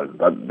DeMarcus Cousins.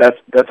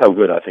 That's how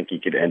good I think he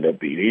could end up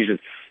being.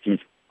 He's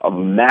a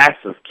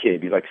massive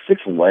kid. He's like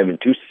 6'11",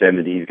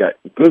 270. He's got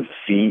good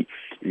feet.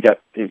 He's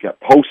got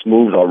post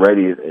moves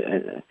already.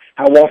 And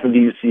how often do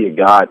you see a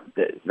guy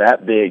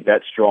that big,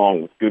 that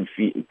strong, with good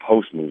feet and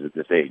post moves at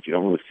this age? You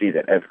don't really see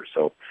that ever.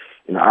 So,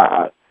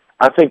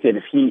 I think that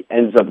if he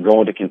ends up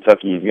going to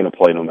Kentucky, he's going to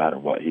play no matter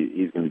what.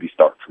 He's going to be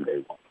starting from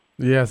day one.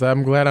 Yes,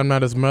 I'm glad I'm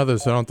not his mother,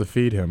 so I don't have to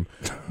feed him.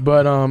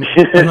 But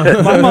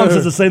my mom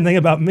says the same thing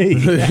about me.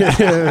 So,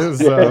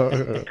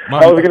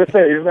 I was going to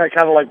say, isn't that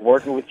kind of like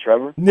working with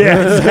Trevor?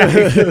 Yeah.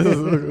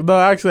 No,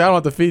 actually, I don't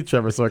have to feed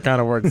Trevor, so it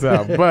kind of works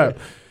out. But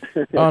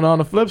on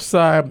the flip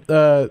side,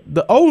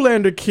 the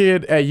Olander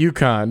kid at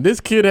UConn, this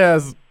kid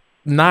has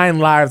 9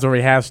 lives where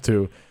he has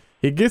to.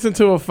 He gets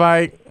into a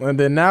fight, and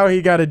then now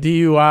he got a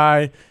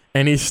DUI,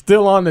 and he's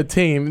still on the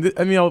team.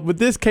 I mean, with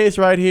this case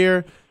right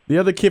here, the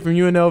other kid from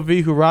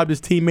UNLV who robbed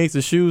his teammates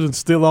of shoes and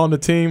still on the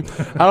team.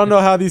 I don't know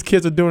how these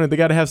kids are doing it. They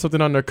got to have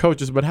something on their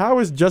coaches. But how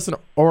is Justin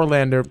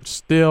Orlander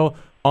still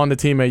on the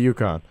team at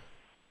UConn?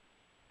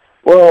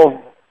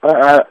 Well,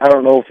 I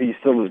don't know if he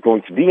still is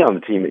going to be on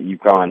the team at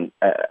UConn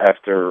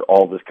after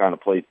all this kind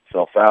of plays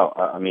itself out.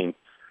 I mean,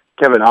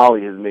 Kevin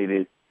Ollie has made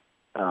it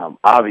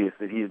obvious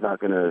that he's not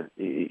going to.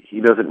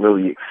 He doesn't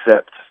really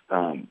accept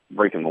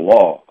breaking the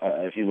law.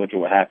 If you look at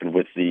what happened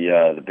with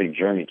the big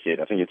German kid,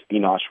 I think it's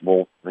Enoch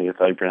Wolf. I think that's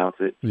how you pronounce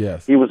it.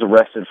 Yes. He was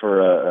arrested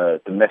for a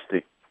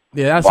domestic.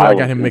 Yeah, that's what I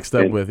got him mixed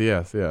up with.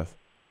 Yes. Yeah,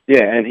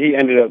 and he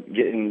ended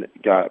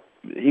up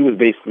he was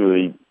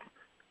basically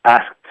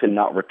asked to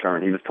not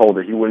return. He was told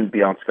that he wouldn't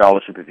be on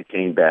scholarship if he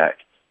came back.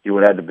 He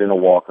would have had to been a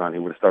walk-on. He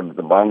would have started at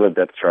the bottom of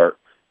the depth chart,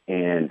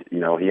 and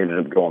he ended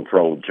up going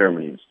pro with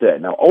Germany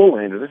instead. Now,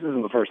 Olander, this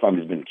isn't the first time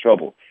he's been in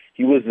trouble.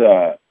 He was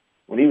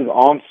when he was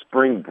on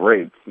spring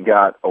break, he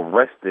got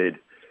arrested.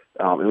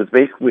 It was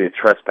basically a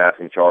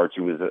trespassing charge.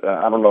 He was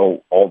I don't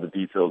know all the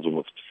details of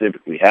what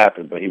specifically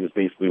happened, but he was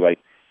basically like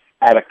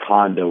at a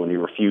condo and he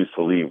refused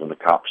to leave when the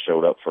cops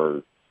showed up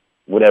for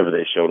whatever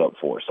they showed up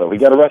for. So he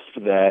got arrested for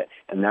that,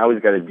 and now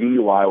he's got a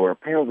DUI where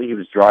apparently he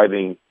was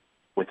driving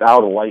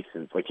without a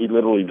license. Like, he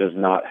literally does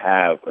not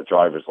have a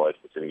driver's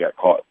license, and he got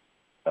caught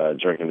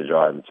drinking and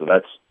driving. So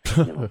that's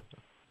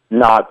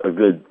not a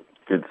good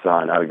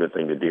sign, not a good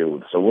thing to deal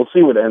with. So we'll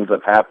see what ends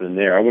up happening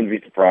there. I wouldn't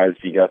be surprised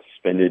if he got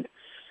suspended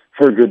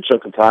for a good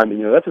chunk of time.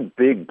 And, that's a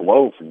big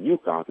blow for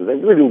UConn because they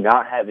really do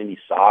not have any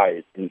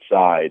size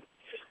inside.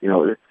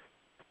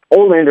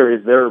 Olander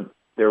is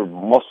their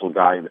muscle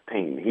guy in the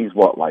paint. He's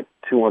like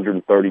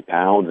 230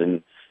 pounds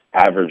and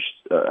averaged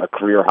a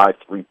career high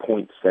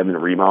 3.7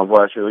 rebounds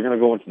last year. They're going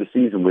to go into the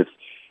season with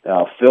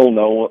Phil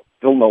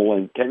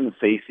Nolan, Kenton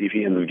Facey, if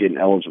he ends up getting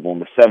eligible,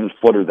 and the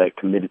 7-footer that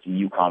committed to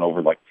UConn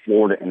over like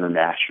Florida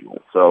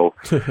International. So,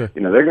 they're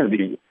going to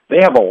be. They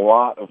have a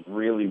lot of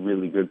really,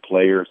 really good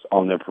players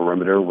on their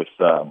perimeter with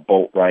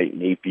Boatwright,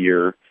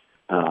 Napier,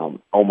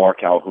 Omar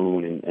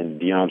Calhoun,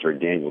 and DeAndre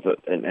Daniels,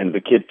 and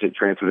the kid that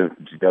transferred in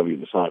from GW,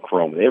 Masonic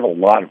Chrome. They have a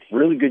lot of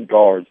really good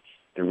guards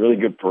and really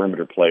good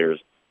perimeter players,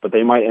 but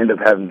they might end up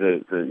having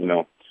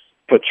to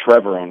put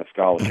Trevor on a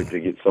scholarship to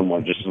get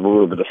someone just a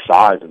little bit of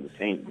size in the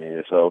paint,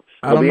 man. So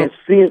it'll be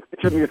interesting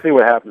to see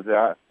what happens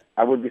there.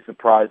 I would be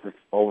surprised if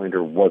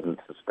Olander wasn't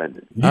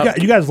suspended.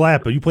 You guys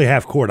laugh, but you play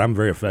half court. I'm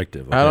very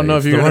effective. Okay? I don't know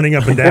if you're running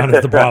up and down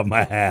is the problem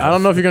I have. I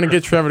don't know if you're going to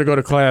get Trevor to go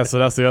to class, so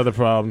that's the other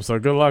problem. So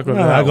good luck with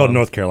that. I'll go to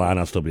North Carolina.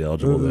 I'll still be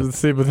eligible. Let's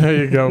see, but there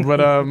you go.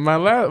 But I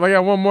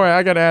got one more.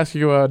 I got to ask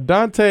you,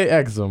 Dante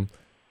Exum.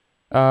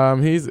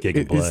 He's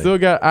still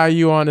got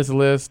IU on his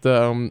list.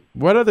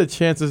 What are the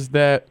chances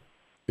that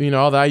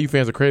all the IU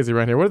fans are crazy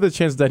around here? What are the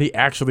chances that he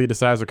actually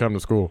decides to come to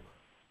school?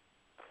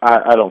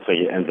 I don't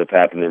think it ends up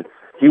happening.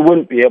 He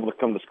wouldn't be able to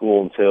come to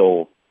school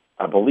until,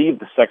 I believe,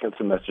 the second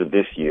semester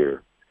this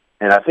year.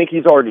 And I think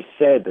he's already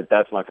said that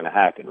that's not going to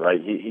happen, right?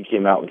 He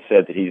came out and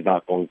said that he's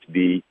not going to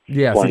be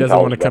playing he doesn't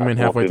want to come in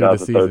halfway through the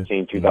season.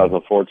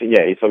 2014.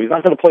 Yeah, so he's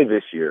not going to play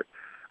this year,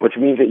 which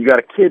means that you got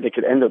a kid that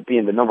could end up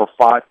being the number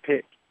 5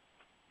 pick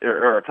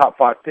or a top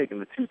 5 pick in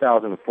the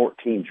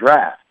 2014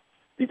 draft.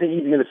 Do you think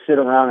he's going to sit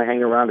around and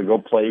hang around and go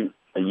play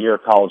a year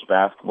of college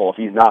basketball if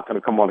he's not going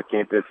to come on the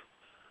campus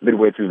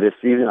midway through this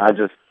season?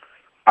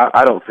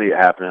 I don't see it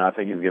happening. I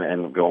think he's going to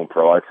end up going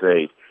pro. I'd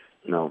say,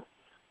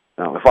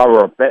 if I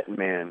were a betting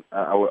man,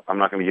 I'm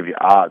not going to give you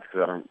odds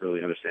because I don't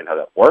really understand how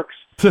that works.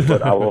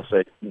 But I will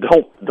say,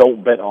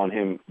 don't bet on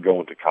him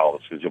going to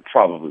college because you'll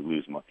probably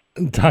lose money.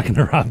 Talking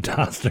to Rob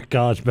Dauster,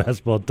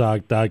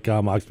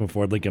 collegebasketballtalk.com, Oxmoor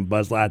Ford Lincoln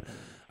Buzzline.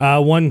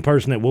 One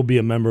person that will be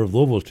a member of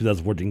Louisville's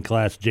 2014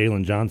 class,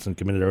 Jalen Johnson,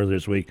 committed earlier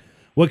this week.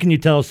 What can you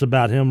tell us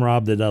about him,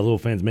 Rob, that Louisville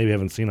fans maybe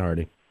haven't seen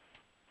already?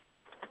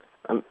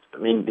 I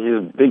mean, he's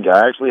a big guy.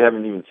 I actually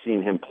haven't even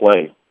seen him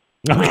play.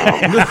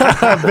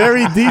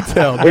 Very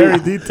detailed.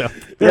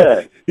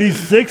 Yeah. He's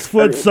 6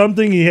 foot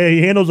something. He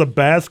handles a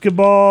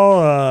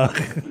basketball.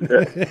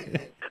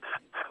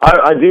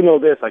 I do know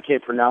this. I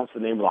can't pronounce the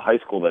name of the high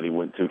school that he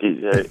went to.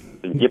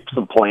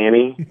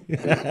 Ypsilanti.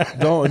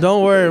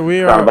 Don't worry. We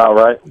Sound are about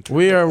right.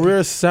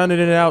 We're sounding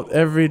it out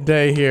every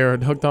day here.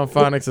 Hooked on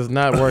Phonics is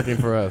not working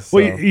for us. So.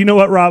 Well, you know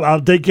what, Rob?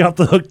 I'll take you off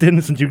the hook then,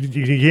 since you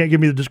can't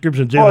give me the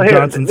description of Jalen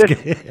Johnson's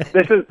game.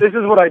 This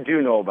is what I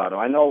do know about him.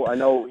 I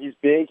know he's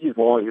big, he's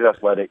long, he's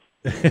athletic.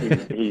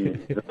 He's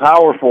a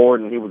power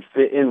forward, and he would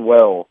fit in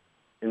well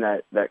in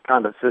that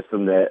kind of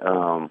system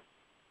that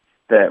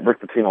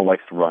Rick Pitino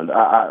likes to run.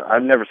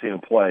 I've never seen him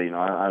play.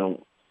 I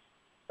don't.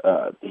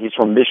 He's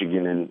from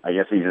Michigan, and I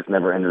guess he just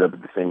never ended up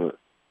at the same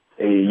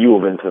AAU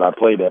events that I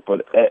played at.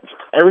 But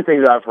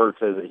everything that I've heard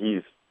says that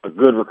he's a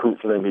good recruit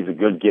for them. He's a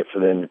good get for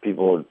them.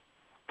 People are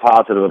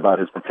positive about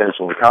his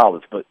potential in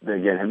college. But then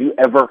again, have you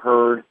ever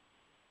heard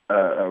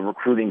a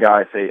recruiting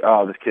guy say,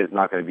 "Oh, this kid's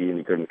not going to be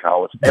any good in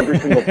college"? Every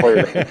single player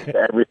at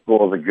every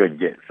school is a good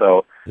get.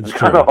 So it's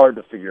kind of hard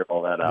to figure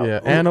all that out. Yeah,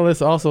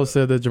 analysts also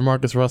said that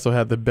Jamarcus Russell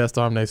had the best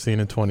arm they've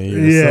seen in 20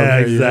 years. Yeah,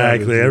 so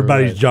exactly.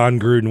 Everybody's right. John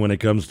Gruden when it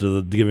comes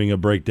to giving a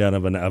breakdown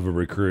of a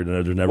recruit,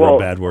 and there's never a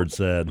bad word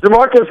said.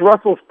 Jamarcus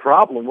Russell's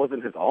problem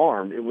wasn't his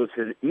arm; it was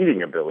his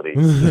eating ability.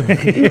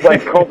 He's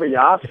like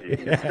Kobayashi. He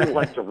didn't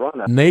like to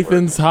run.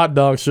 Nathan's hot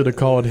dog should have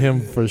called him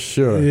for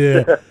sure.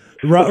 Yeah.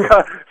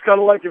 It's kind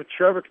of like if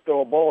Trevor could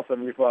throw a ball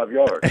 75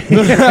 yards.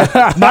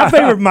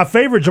 My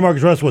favorite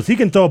Jamarcus Russell was he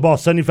can throw a ball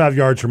 75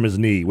 yards from his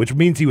knee, which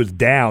means he was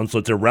down, so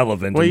it's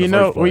irrelevant.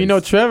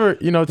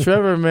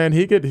 Trevor, man,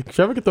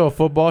 Trevor could throw a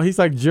football. He's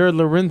like Jared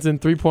Lorenzen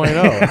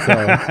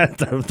 3.0.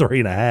 So.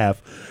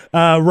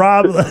 3.5.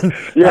 Rob,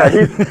 yeah,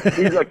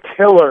 he's a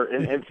killer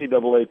in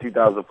NCAA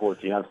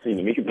 2014. I've seen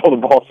him. He can throw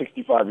the ball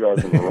 65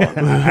 yards in the run.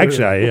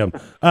 Actually, I am.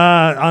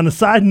 On a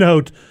side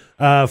note.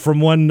 From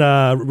one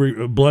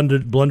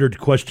blundered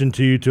question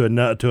to you to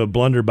a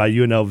blunder by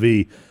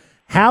UNLV,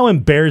 how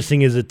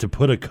embarrassing is it to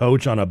put a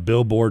coach on a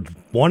billboard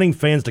wanting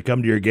fans to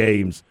come to your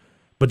games,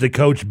 but the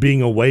coach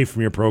being away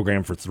from your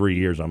program for 3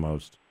 years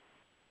almost?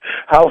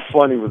 How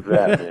funny was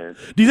that, man?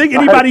 Do you think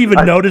anybody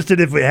even noticed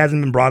it if it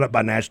hasn't been brought up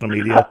by national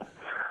media?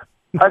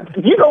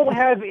 You don't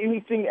have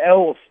anything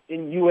else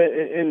in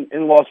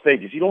Las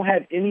Vegas. You don't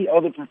have any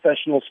other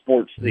professional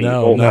sports teams.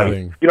 No,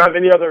 nothing. You don't have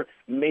any other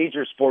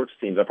major sports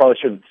teams. I probably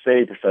shouldn't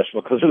say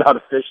professional because they're not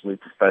officially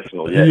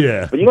professional yet.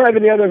 Yeah. But you don't have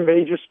any other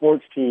major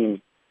sports teams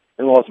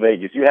in Las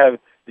Vegas. You have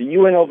the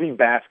UNLV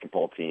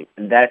basketball team,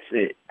 and that's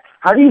it.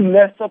 How do you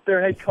mess up their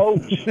head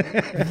coach?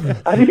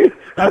 How do you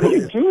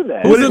do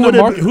that?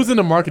 Who's in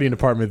the marketing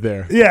department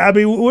there? Yeah, I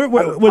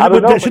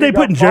mean, should they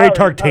put Jerry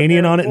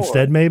Tarkanian on it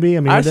instead? Maybe. I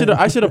mean,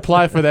 I should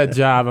apply for that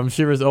job. I'm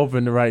sure it's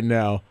open right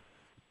now.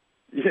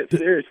 Yeah,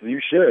 seriously, you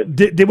should.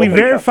 Did we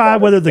verify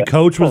whether the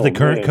coach was the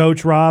current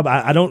coach, Rob?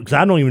 I don't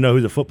even know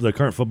who the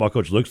current football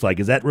coach looks like.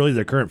 Is that really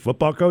the current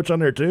football coach on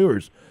there too, or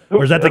is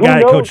that the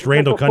guy that coached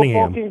Randall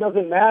Cunningham? The football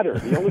team doesn't matter.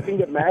 The only thing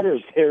that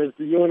matters here is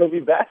the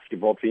UNLV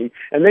basketball team,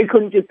 and they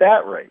couldn't get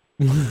that right.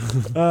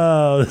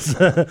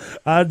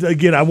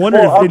 Again, I wonder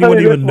if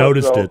anyone even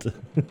noticed it.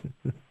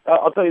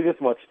 I'll tell you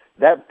this much.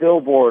 That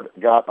billboard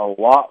got a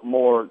lot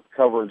more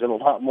coverage and a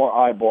lot more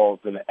eyeballs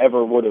than it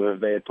ever would have if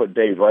they had put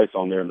Dave Rice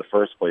on there in the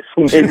first place.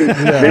 Maybe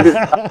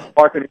the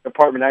marketing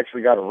department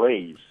actually got a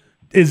raise.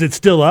 Is it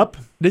still up?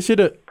 They should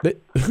have.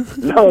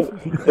 No,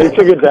 they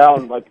took it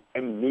down like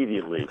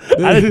immediately.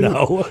 I didn't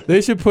know.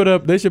 They should put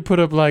up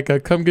like a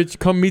come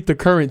meet the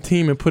current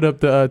team and put up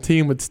the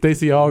team with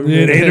Stacey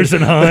Augman and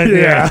Anderson Hunt.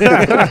 Yeah.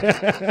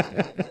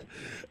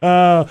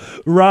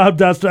 Rob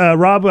Dauster,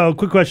 Rob,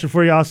 quick question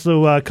for you.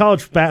 Also,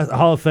 College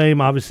Hall of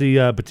Fame, obviously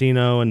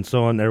Pitino and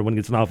so on. Everyone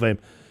gets an Hall of Fame.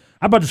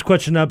 I brought this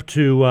question up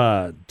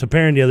to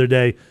Perrin the other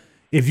day.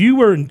 If you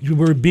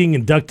were being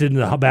inducted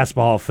into the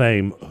Basketball Hall of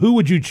Fame, who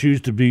would you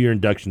choose to be your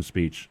induction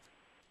speech?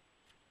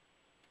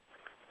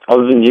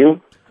 Other than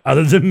you?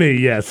 Other than me,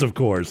 yes, of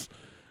course.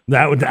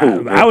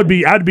 I'd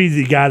be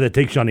the guy that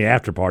takes you on the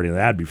after party.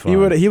 That'd be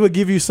fun. He would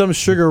give you some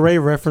Sugar Ray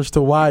reference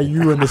to why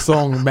you and the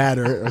song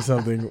matter or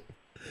something.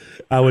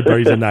 I would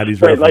praise a 90s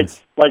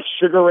reference. Like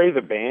Sugar Ray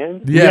the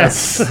band?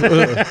 Yes.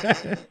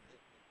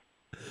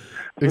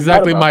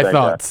 Exactly my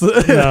thoughts.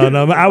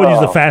 No, I would use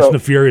the Fast and the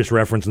Furious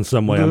reference in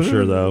some way, I'm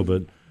sure, though.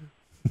 But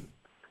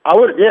I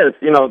would,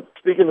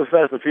 speaking of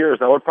Fast and Furious,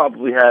 I would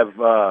probably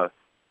have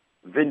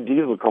Vin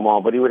Diesel come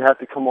on, but he would have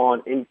to come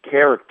on in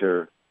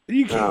character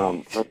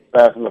from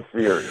Fast and the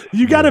Furious.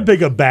 You got to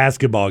pick a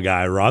basketball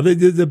guy, Rob.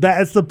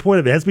 That's the point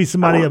of it. It has to be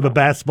somebody of a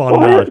basketball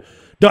knowledge.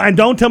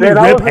 Don't tell me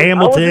Rip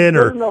Hamilton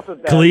or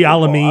Khalil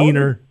Alameen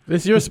or.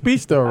 It's your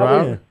speech, though,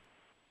 Rob.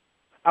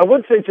 I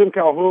would say Jim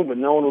Calhoun, but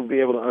no one would be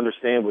able to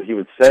understand what he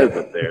would say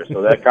up there,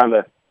 so that kind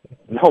of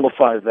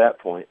nullifies that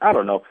point. I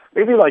don't know.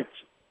 Maybe like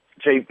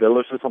Jay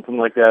Billis or something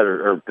like that,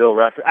 or Bill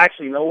Radford.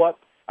 Actually, you know what?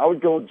 I would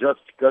go with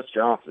Gus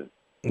Johnson.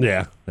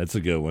 Yeah, that's a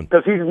good one.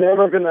 Because he's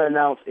never going to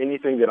announce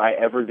anything that I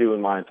ever do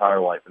in my entire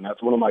life, and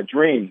that's one of my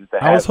dreams, is to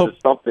have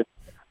something.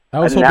 I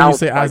was hoping you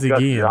say Ozzie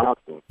Guillen.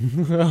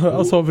 I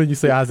was hoping you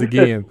say Ozzie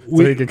Guillen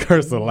so he could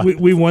curse a lot.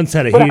 We once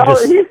had a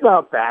he's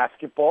not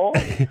basketball.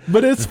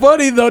 But it's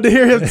funny, though, to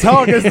hear him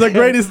talk. It's the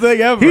greatest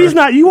thing ever. He's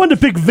not. You wanted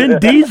to pick Vin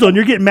Diesel, and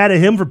you're getting mad at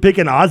him for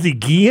picking Ozzie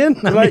Guillen?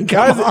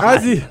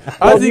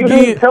 Ozzie you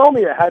didn't tell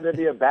me it had to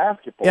be a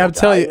basketball. Yeah, I'm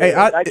telling you. Hey,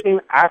 that came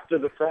after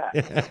the fact.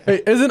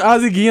 Hey, isn't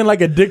Ozzie Guillen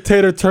like a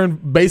dictator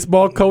turned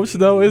baseball coach,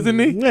 though, isn't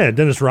he? Yeah,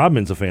 Dennis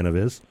Rodman's a fan of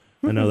his.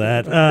 I know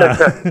that.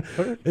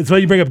 It's why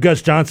you bring up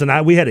Gus Johnson.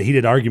 We had a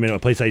heated argument at a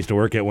place I used to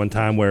work at one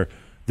time where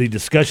the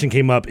discussion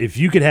came up, if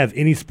you could have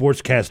any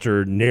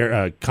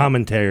sportscaster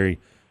commentary,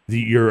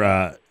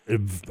 your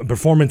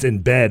performance in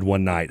bed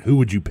one night, who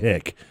would you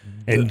pick?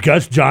 And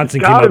Gus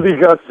Johnson came up. Be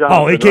Gus Johnson,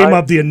 oh, it came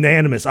up the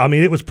unanimous. I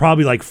mean, it was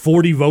probably like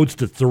 40 votes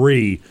to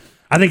 3.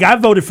 I think I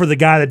voted for the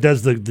guy that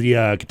does the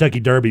Kentucky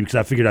Derby because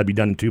I figured I'd be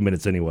done in 2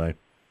 minutes anyway.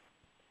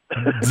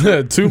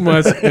 Too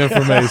much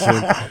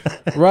information.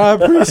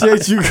 Rob,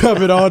 appreciate you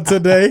coming on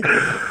today.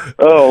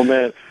 Oh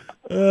man,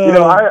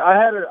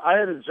 I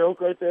had a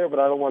joke right there, but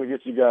I don't want to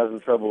get you guys in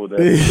trouble with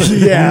that.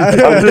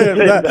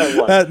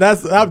 Yeah,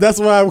 that's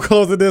why I'm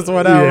closing this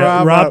one out.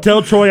 Yeah. Rob,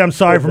 tell Troy I'm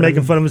sorry for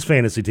making fun of his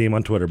fantasy team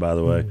on Twitter. By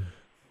the way.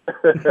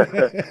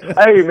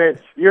 Hey man,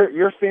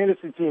 your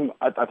fantasy team.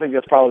 I think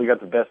that's probably got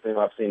the best thing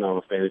I've seen on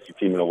a fantasy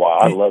team in a while.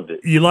 I loved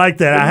it. You like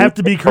that? I have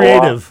to be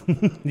creative.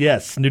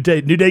 Yes, New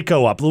Day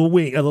Co-op. A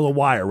little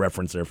wire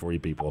reference there for you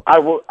people. I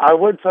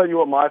would tell you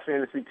what my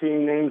fantasy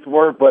team names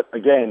were, but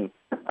again,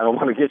 I don't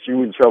want to get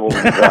you in trouble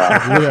with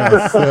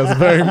that. yes,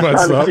 very much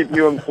so. Keep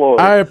you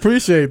employed. I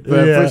appreciate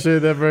that. Yeah. Appreciate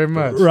that very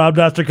much. Rob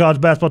Dauster,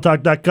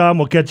 collegebasketballtalk.com.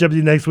 We'll catch up with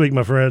you next week,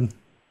 my friend.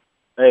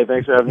 Hey,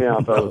 thanks for having me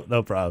on, fellas.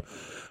 No problem.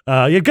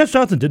 Gus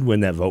Johnson did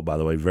win that vote, by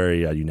the way,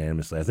 very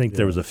unanimously. I think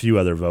there was a few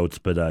other votes,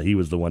 but he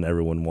was the one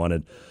everyone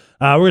wanted.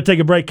 We're going to take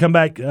a break, come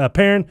back.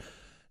 Perrin,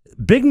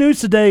 big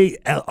news today.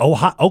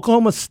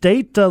 Oklahoma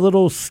State, a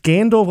little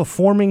scandal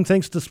forming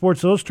thanks to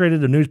Sports Illustrated.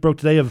 The news broke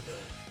today of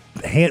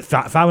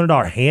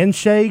 $500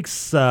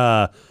 handshakes,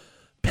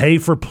 pay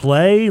for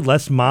play,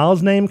 Les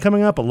Miles' name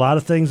coming up, a lot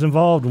of things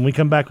involved. When we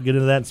come back, we'll get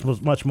into that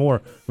and much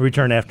more. We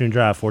return to Afternoon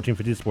Drive,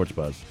 1450 Sports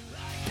Buzz.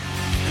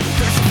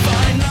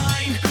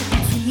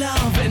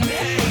 Love and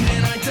hate,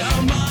 and I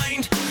don't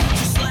mind.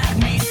 Just let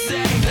me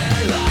say that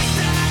I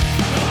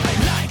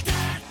like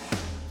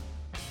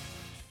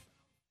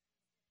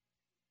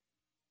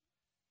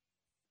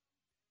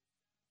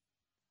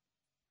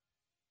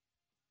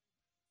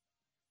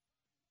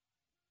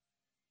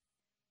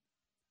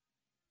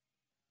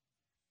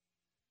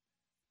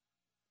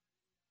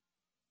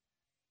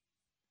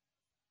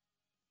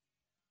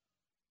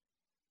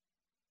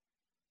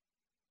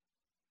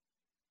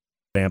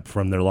that.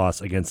 From their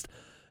loss against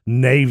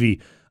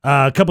Navy.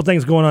 A couple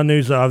things going on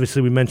news.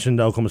 Obviously, we mentioned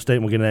Oklahoma State,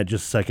 and we'll get into that in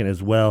just a second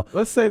as well.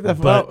 Let's save that.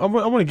 I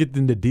want to get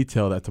into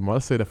detail of that tomorrow.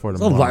 Let's save that for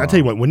tomorrow. I'll tell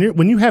you what,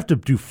 when you have to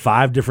do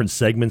 5 different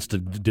segments to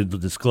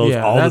disclose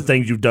all the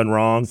things you've done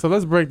wrong. So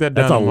let's break that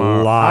down. That's a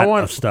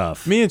lot of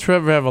stuff. Me and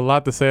Trevor have a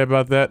lot to say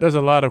about that. There's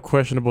a lot of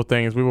questionable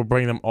things. We will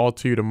bring them all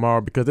to you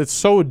tomorrow because it's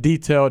so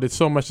detailed. It's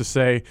so much to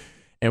say,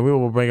 and we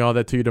will bring all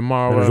that to you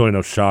tomorrow. There's really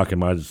no shock in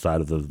my side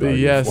of the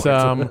yes.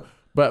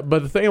 But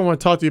the thing I want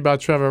to talk to you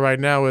about, Trevor, right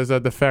now is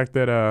the fact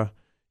that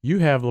you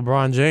have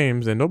LeBron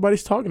James, and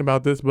nobody's talking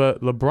about this,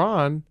 but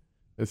LeBron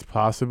is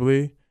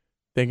possibly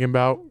thinking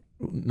about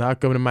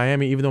not coming to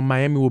Miami, even though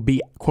Miami will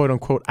be,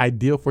 quote-unquote,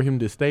 ideal for him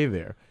to stay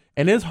there.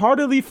 And it's hard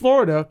to leave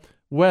Florida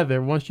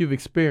weather once you've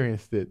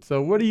experienced it.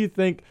 So what do you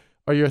think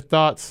are your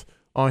thoughts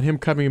on him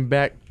coming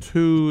back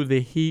to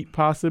the Heat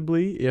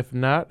possibly? If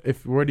not,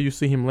 where do you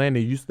see him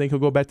landing? You think he'll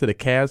go back to the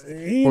Cavs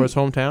for his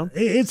hometown?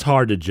 It's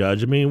hard to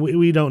judge. I mean,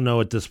 we don't know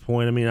at this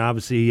point. I mean,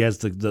 obviously he has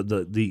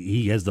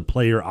the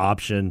player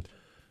option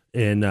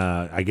in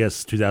I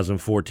guess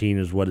 2014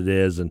 is what it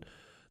is, and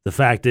the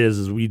fact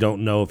is we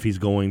don't know if he's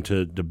going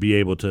to be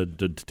able to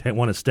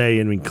want to stay.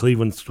 I mean,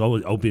 Cleveland's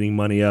opening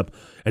money up.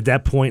 At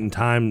that point in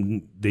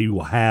time, they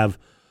will have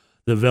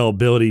the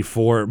availability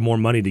for more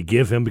money to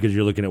give him because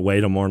you're looking at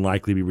Wade, more than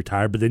likely to be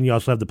retired. But then you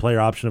also have the player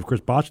option of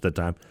Chris Bosh at that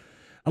time.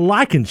 A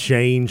lot can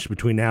change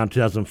between now and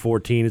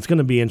 2014. It's going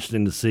to be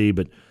interesting to see.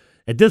 But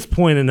at this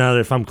point,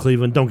 if I'm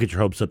Cleveland, don't get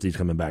your hopes up that he's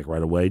coming back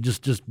right away.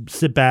 Just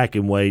sit back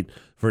and wait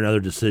for another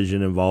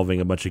decision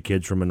involving a bunch of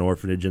kids from an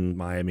orphanage in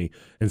Miami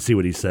and see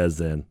what he says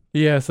then.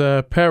 Yes,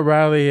 Pat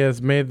Riley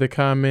has made the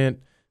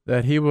comment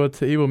that he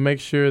will make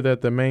sure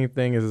that the main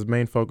thing is his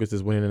main focus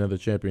is winning another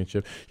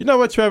championship. You know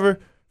what, Trevor?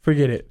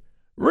 Forget it.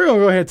 We're going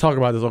to go ahead and talk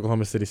about this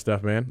Oklahoma City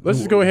stuff, man. Let's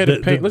just go ahead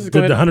and paint. Let's just go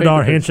ahead and the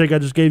 $100 handshake I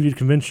just gave you to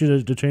convince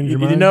you to change your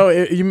mind? You know,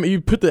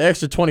 you put the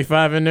extra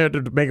 25 in there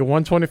to make it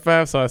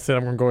 125, so I said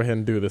I'm going to go ahead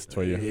and do this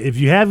for you. If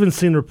you haven't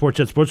seen the report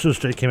yet, Sports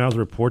Illustrated came out with a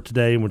report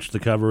today in which the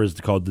cover is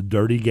called The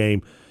Dirty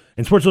Game.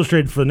 And Sports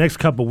Illustrated for the next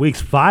couple of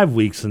weeks, 5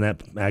 weeks, and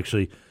that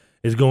actually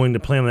is going to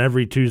plan on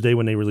every Tuesday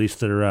when they release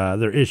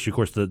their issue. Of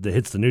course, the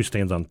hits the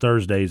newsstands on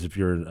Thursdays. If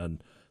you're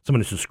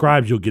someone who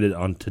subscribes, you'll get it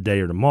on today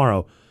or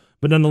tomorrow.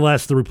 But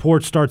nonetheless, the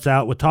report starts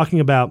out with talking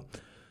about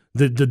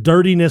the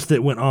dirtiness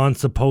that went on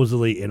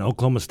supposedly in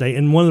Oklahoma State.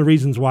 And one of the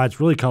reasons why it's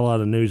really caught a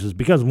lot of news is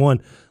because,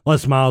 one,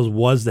 Les Miles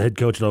was the head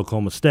coach at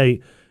Oklahoma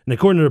State. And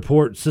according to the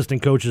report,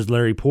 assistant coaches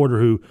Larry Porter,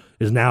 who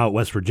is now at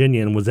West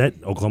Virginia and was at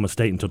Oklahoma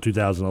State until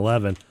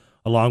 2011,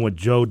 along with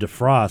Joe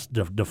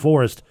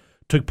DeForest,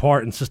 took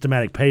part in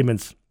systematic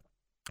payments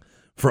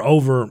for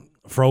over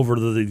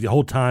the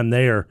whole time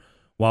there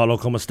while at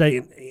Oklahoma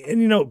State.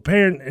 And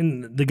Perrin,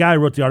 and the guy who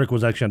wrote the article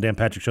was actually on Dan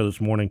Patrick's show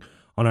this morning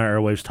on our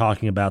airwaves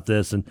talking about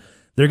this, and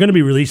they're going to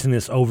be releasing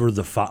this over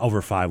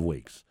 5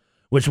 weeks.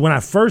 Which, when I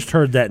first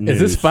heard that news,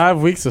 is this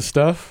 5 weeks of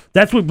stuff?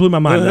 That's what blew my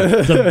mind.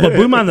 What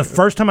blew my mind the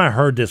first time I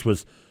heard this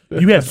was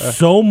you have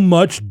so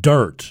much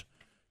dirt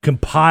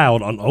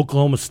compiled on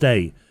Oklahoma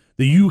State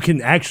that you can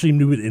actually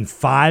do it in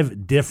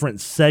 5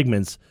 different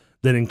segments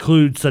that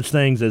include such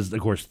things as, of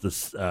course, the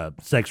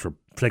sex for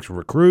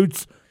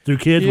recruits through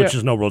kids, which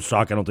is no real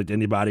shock, I don't think, to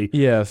anybody.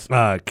 Yes.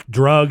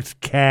 Drugs,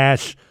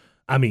 cash,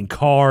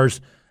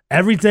 cars.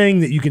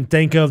 Everything that you can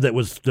think of that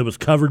was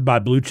covered by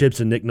Blue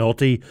Chips and Nick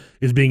Nolte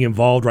is being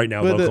involved right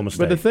now with Oklahoma State.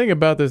 But the thing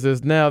about this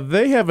is now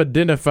they have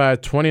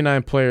identified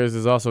 29 players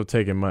as also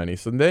taking money.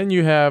 So then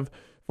you have,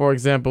 for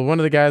example, one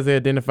of the guys they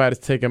identified as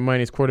taking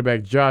money is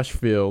quarterback Josh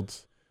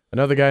Fields,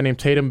 another guy named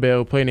Tatum Bell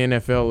who played in the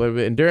NFL a little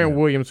bit, and Darren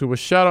Williams, who was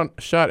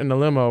shot in a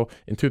limo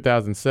in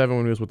 2007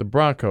 when he was with the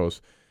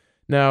Broncos.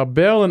 Now,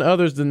 Bell and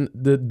others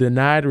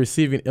denied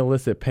receiving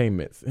illicit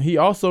payments.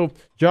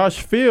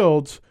 Josh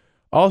Fields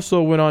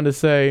also went on to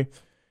say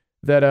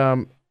that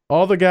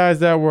all the guys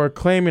that were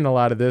claiming a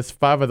lot of this,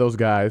 5 of those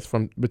guys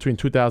from between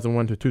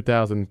 2001 to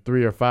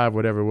 2003 or 5,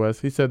 whatever it was,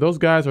 he said those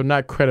guys are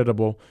not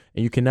creditable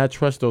and you cannot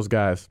trust those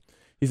guys.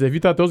 He said if you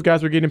thought those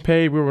guys were getting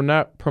paid, we're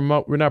not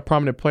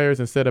prominent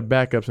players instead of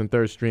backups and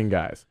third string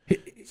guys.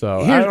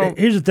 So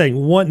here's the thing: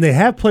 one, they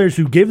have players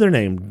who gave their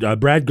name.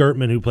 Brad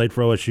Gertman, who played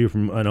for OSU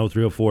from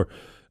 03-04,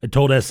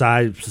 told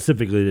SI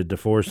specifically that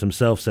DeForest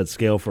himself set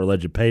scale for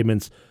alleged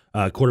payments.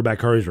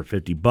 Quarterback hurries for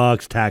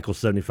 $50, tackles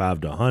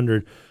 75 to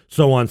 100,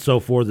 so on and so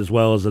forth, as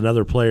well as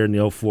another player in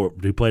the 04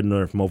 who played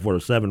in from 04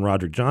 to 07,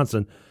 Roderick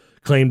Johnson,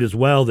 claimed as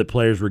well that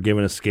players were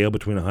given a scale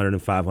between 100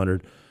 and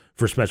 500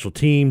 for special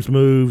teams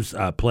moves,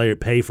 player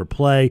pay for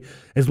play,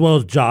 as well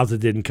as jobs that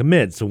didn't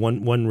commit. So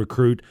one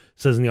recruit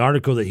says in the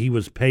article that he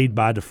was paid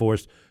by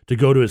DeForest to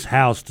go to his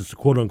house to,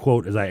 quote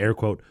unquote, as I air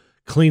quote,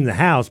 clean the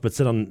house, but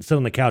sit on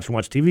the couch and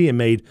watch TV, and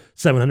made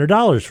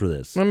 $700 for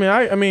this. I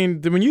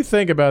mean, when you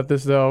think about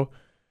this though.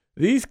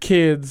 These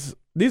kids,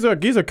 these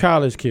are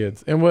college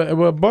kids, and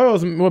what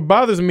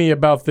bothers me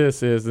about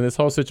this is in this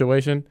whole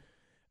situation,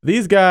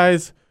 these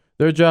guys,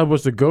 their job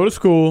was to go to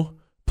school,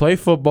 play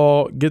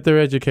football, get their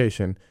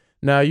education.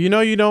 Now you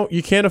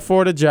can't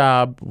afford a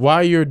job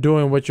while you're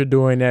doing what you're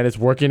doing. That is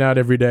working out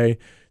every day,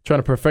 trying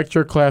to perfect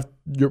your craft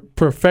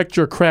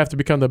to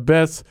become the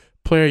best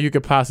player you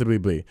could possibly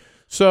be.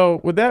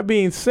 So with that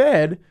being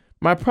said,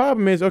 my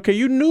problem is, okay,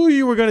 you knew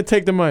you were going to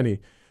take the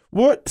money.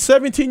 What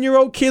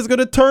 17-year-old kid's going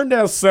to turn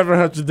down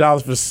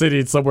 $700 for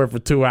sitting somewhere for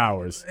 2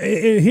 hours?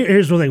 And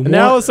here's the thing.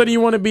 Now all of a sudden you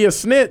want to be a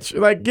snitch.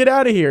 Like, get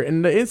out of here.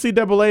 And the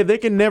NCAA, they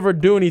can never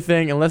do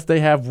anything unless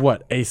they have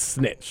what? A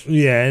snitch.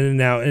 Yeah,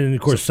 and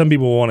of course, some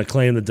people want to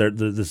claim that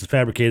this is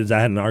fabricated. I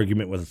had an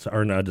argument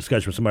or a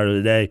discussion with somebody the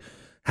other day.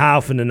 How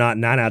often to not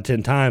 9 out of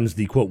 10 times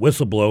the, quote,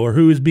 whistleblower,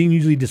 who is being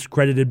usually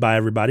discredited by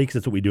everybody, because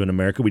that's what we do in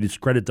America. We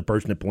discredit the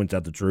person that points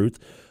out the truth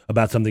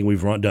about something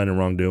we've done in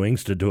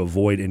wrongdoings to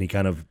avoid any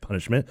kind of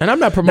punishment. And I'm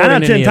not promoting 9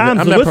 out of 10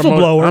 times the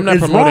whistleblower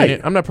is right.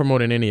 I'm not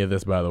promoting any of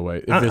this, by the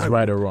way, if it's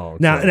right or wrong.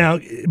 Now,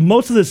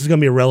 most of this is going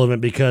to be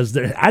irrelevant because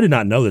I did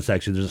not know this,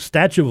 actually. There's a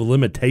statute of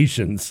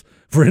limitations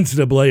for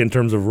NCAA in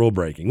terms of rule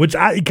breaking, which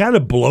it kind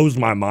of blows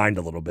my mind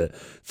a little bit.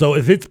 So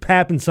if it's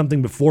happened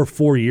something before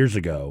 4 years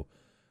ago,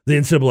 the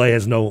NCAA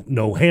has no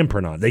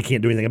handprint on it. They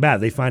can't do anything about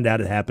it. They find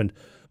out it happened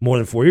more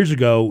than 4 years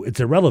ago. It's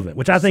irrelevant,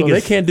 which I think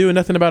they can't do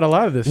nothing about a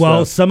lot of this stuff.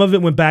 Well, some of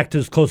it went back to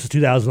as close as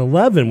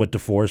 2011 with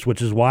DeForest,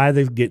 which is why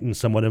they're getting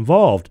somewhat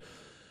involved.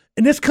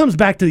 And this comes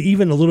back to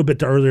even a little bit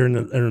to earlier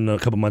in a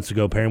couple months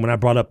ago, Perrin, when I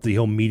brought up the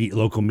whole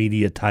local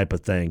media type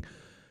of thing.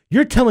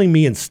 You're telling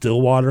me in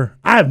Stillwater?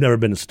 I have never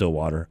been to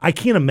Stillwater. I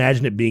can't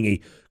imagine it being a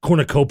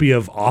cornucopia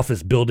of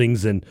office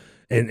buildings and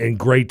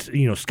great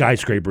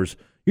skyscrapers.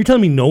 You're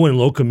telling me no one in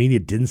local media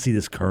didn't see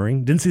this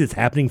occurring, didn't see this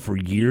happening for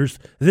years?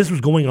 This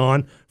was going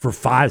on for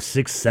 5,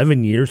 6,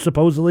 7 years,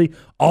 supposedly,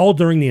 all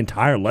during the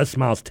entire Les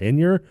Miles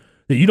tenure,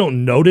 that you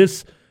don't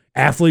notice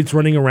athletes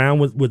running around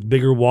with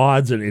bigger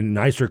wads and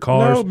nicer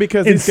cars? No,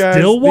 because in these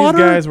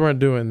guys weren't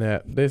doing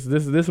that.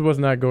 This was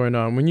not going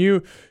on.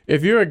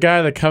 If you're a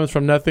guy that comes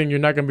from nothing, you're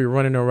not going to be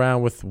running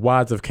around with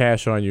wads of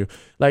cash on you.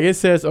 Like it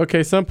says,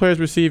 okay, some players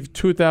receive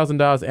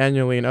 $2,000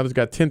 annually and others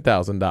got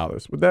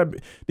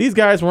 $10,000. These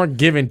guys weren't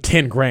given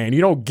 $10,000.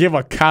 You don't give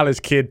a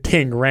college kid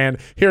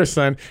 $10,000. Here,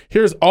 son,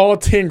 here's all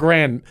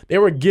 $10,000. They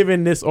were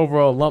given this over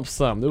a lump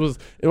sum. It was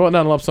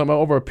not a lump sum,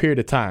 over a period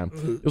of time.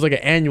 It was like an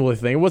annual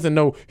thing. It wasn't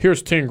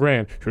here's $10,000.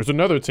 Here's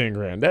another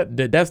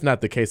 $10,000. That's not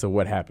the case of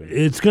what happened.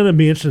 It's going to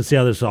be interesting to see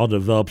how this all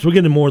develops. We'll get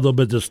into more a little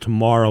bit just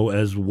tomorrow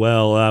as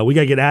well. We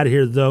got to get out of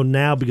here, though,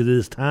 now because it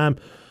is time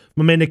for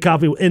My man Nick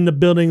Coffey in the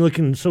building,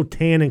 looking so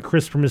tan and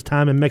crisp from his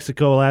time in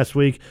Mexico last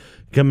week.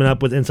 Coming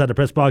up with Inside the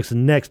Press Box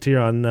next here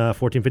on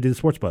 1450 The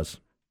Sports Buzz.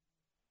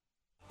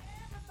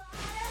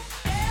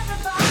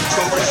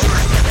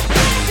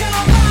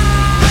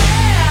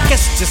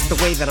 Guess it's just the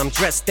way that I'm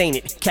dressed, ain't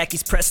it?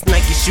 Khakis pressed,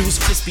 Nike shoes,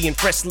 crispy and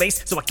fresh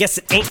lace, so I guess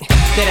it ain't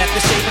that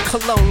aftershave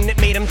of cologne that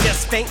made him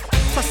just faint.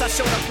 Plus I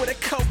showed up with a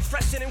coat,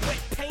 fresher than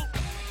wet paint.